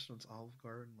all restaurants, Olive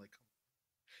Garden, like.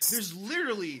 There's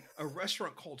literally a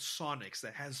restaurant called Sonic's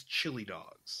that has chili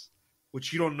dogs,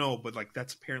 which you don't know, but like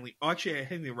that's apparently. Oh, actually, I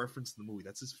think they referenced in the movie.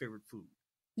 That's his favorite food.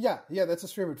 Yeah, that's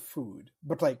his favorite food.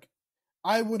 But like,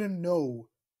 I wouldn't know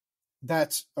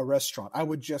that's a restaurant. I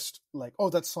would just like, oh,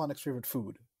 that's Sonic's favorite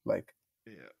food. Like,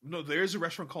 yeah, no, there's a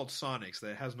restaurant called Sonic's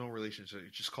that has no relationship.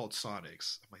 It's just called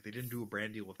Sonic's. I'm like, they didn't do a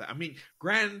brand deal with that. I mean,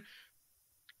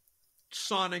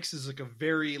 Sonic's is like a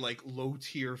very like low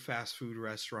tier fast food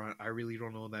restaurant. I really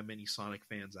don't know that many Sonic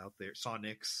fans out there.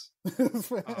 Sonic's,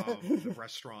 the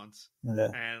restaurants,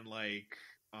 and like,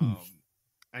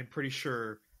 I'm pretty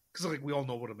sure because like we all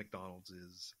know what a McDonald's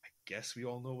is. I guess we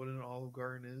all know what an Olive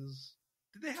Garden is.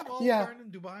 Did they have Olive Garden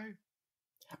in Dubai?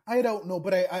 I don't know,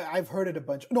 but I've heard it a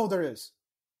bunch. No, there is.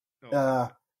 Oh,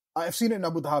 I've seen it in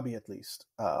Abu Dhabi at least.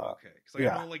 Okay, because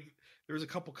I know like. There was a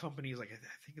couple companies, like I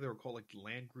think they were called like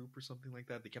Land Group or something like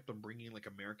that. They kept on bringing like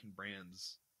American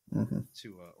brands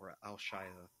to or Al Shaya.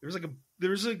 There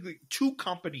was like 2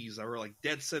 companies that were like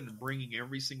dead set in bringing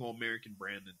every single American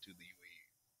brand into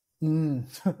the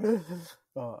UAE.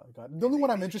 Oh god! The only one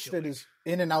I'm interested in is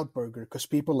In-N-Out Burger because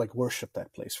people like worship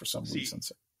that place for some reason.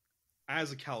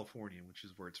 As a Californian, which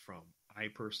is where it's from, I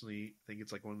personally think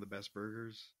it's like one of the best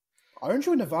burgers. Aren't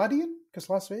you a Nevadian? Because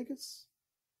Las Vegas.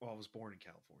 Well, I was born in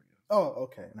California. Oh,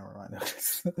 okay. Never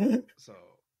mind. So,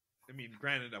 I mean,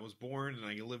 granted, I was born and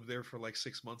I lived there for like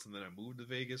 6 months, and then I moved to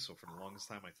Vegas. So for the longest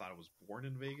time, I thought I was born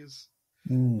in Vegas.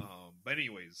 But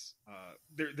anyways,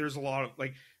 there's a lot of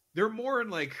like they're more in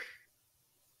like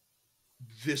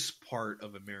this part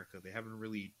of America. They haven't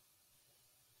really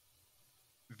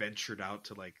ventured out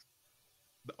to like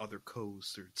the other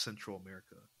coast or Central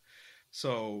America.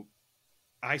 So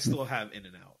I still have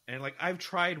In-N-Out, and like I've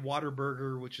tried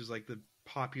Whataburger, which is like the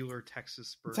popular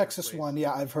Texas burger place. one.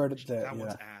 Yeah, I've heard it. That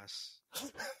one's ass.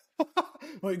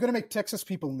 Well, you're gonna make Texas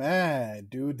people mad,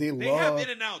 dude. They have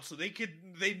In-N-Out, so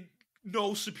they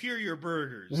know superior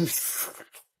burgers.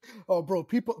 Oh, bro,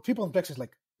 people in Texas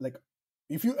like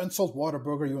if you insult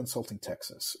Whataburger, you're insulting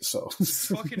Texas. So it's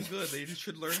fucking good. They just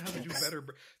should learn how to do better.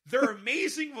 They're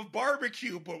amazing with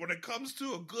barbecue, but when it comes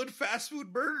to a good fast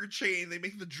food burger chain, they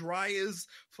make the driest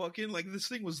fucking like this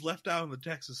thing was left out in the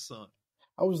Texas sun.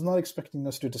 I was not expecting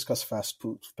us to discuss fast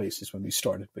food places when we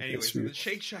started. Anyways, the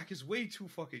Shake Shack is way too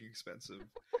fucking expensive.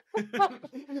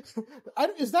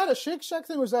 Is that a Shake Shack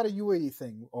thing or is that a UAE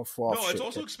thing? No, it's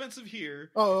also expensive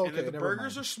here. Oh, okay. And the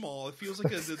burgers are small. It feels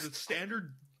like the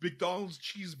standard McDonald's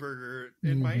cheeseburger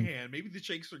in my hand. Maybe the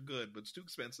shakes are good, but it's too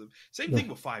expensive. Same thing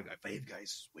with Five Guys. Five Guys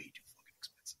is way too fucking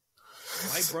expensive.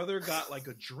 My brother got like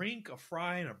a drink, a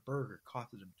fry, and a burger.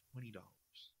 Costed him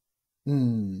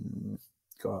 $20.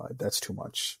 God, that's too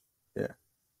much. Yeah.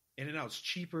 In-N-Out's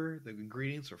cheaper. The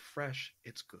ingredients are fresh.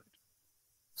 It's good.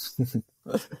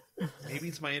 Maybe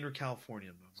it's my inner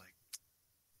Californian, but I'm like,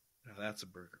 no, that's a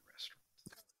burger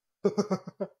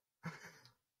restaurant.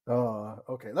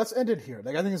 Okay. Let's end it here.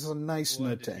 Like, I think this is a nice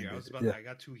note to end it. I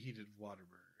got too heated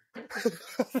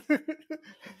Whataburger.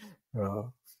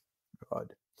 Oh,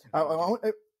 God.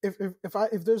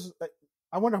 If there's,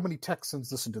 I wonder how many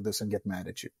Texans listen to this and get mad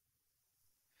at you.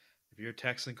 If you're a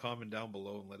Texan, comment down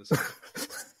below and let us know.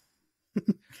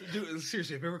 Dude,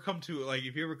 seriously, if you ever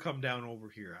come down over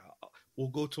here, we'll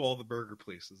go to all the burger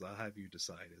places. I'll have you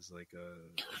decide as a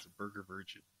burger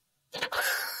virgin.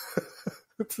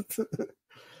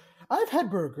 I've had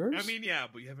burgers. I mean, yeah,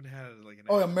 but you haven't had like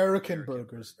American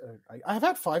burgers. I've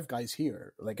had Five Guys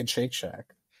here, like in Shake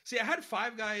Shack. See, I had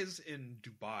Five Guys in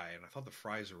Dubai, and I thought the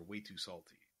fries were way too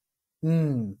salty.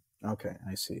 Okay,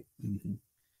 I see. Mm-hmm.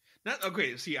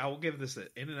 Okay. See, I will give this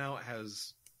that In-N-Out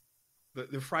has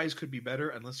the fries could be better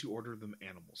unless you order them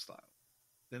animal style.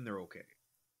 Then they're okay.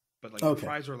 But like the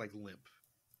fries are like limp.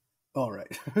 All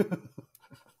right.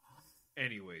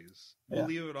 Anyways, we'll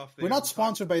leave it off there. We're not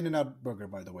sponsored by In-N-Out Burger,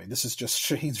 by the way. This is just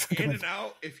Shane's recommendation.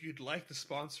 In-N-Out, if you'd like to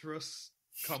sponsor us,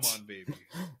 come on, baby.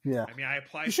 Yeah. I mean, I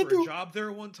applied for a job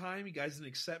there one time. You guys didn't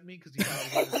accept me because you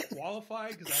thought I was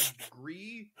qualified because I have a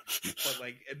degree. But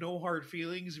like, no hard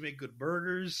feelings. You make good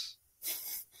burgers.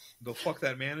 Go fuck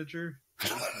that manager.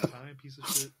 Time, piece of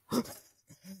shit.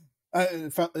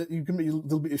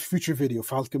 There'll be a future video.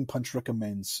 Falcon Punch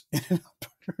recommends In-N-Out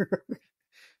Burger.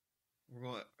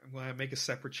 I'm going to make a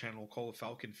separate channel called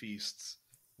Falcon Feasts,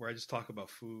 where I just talk about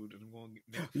food. And I'm going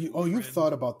to make food you've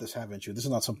thought about this, haven't you? This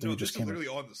is not something you just came. Literally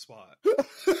on the spot.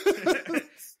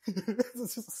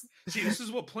 See, this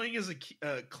is what playing as a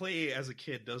clay as a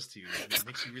kid does to you. It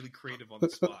makes you really creative on the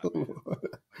spot. Man.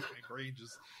 My brain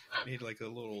just made like a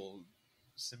little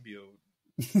symbiote.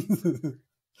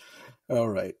 All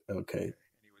right. Okay.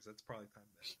 Anyways, that's probably time then.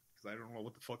 I don't know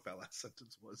what the fuck that last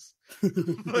sentence was.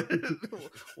 But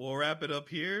we'll wrap it up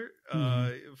here.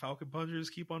 Falcon Punchers,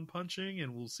 keep on punching,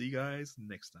 and we'll see you guys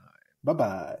next time.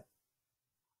 Bye-bye.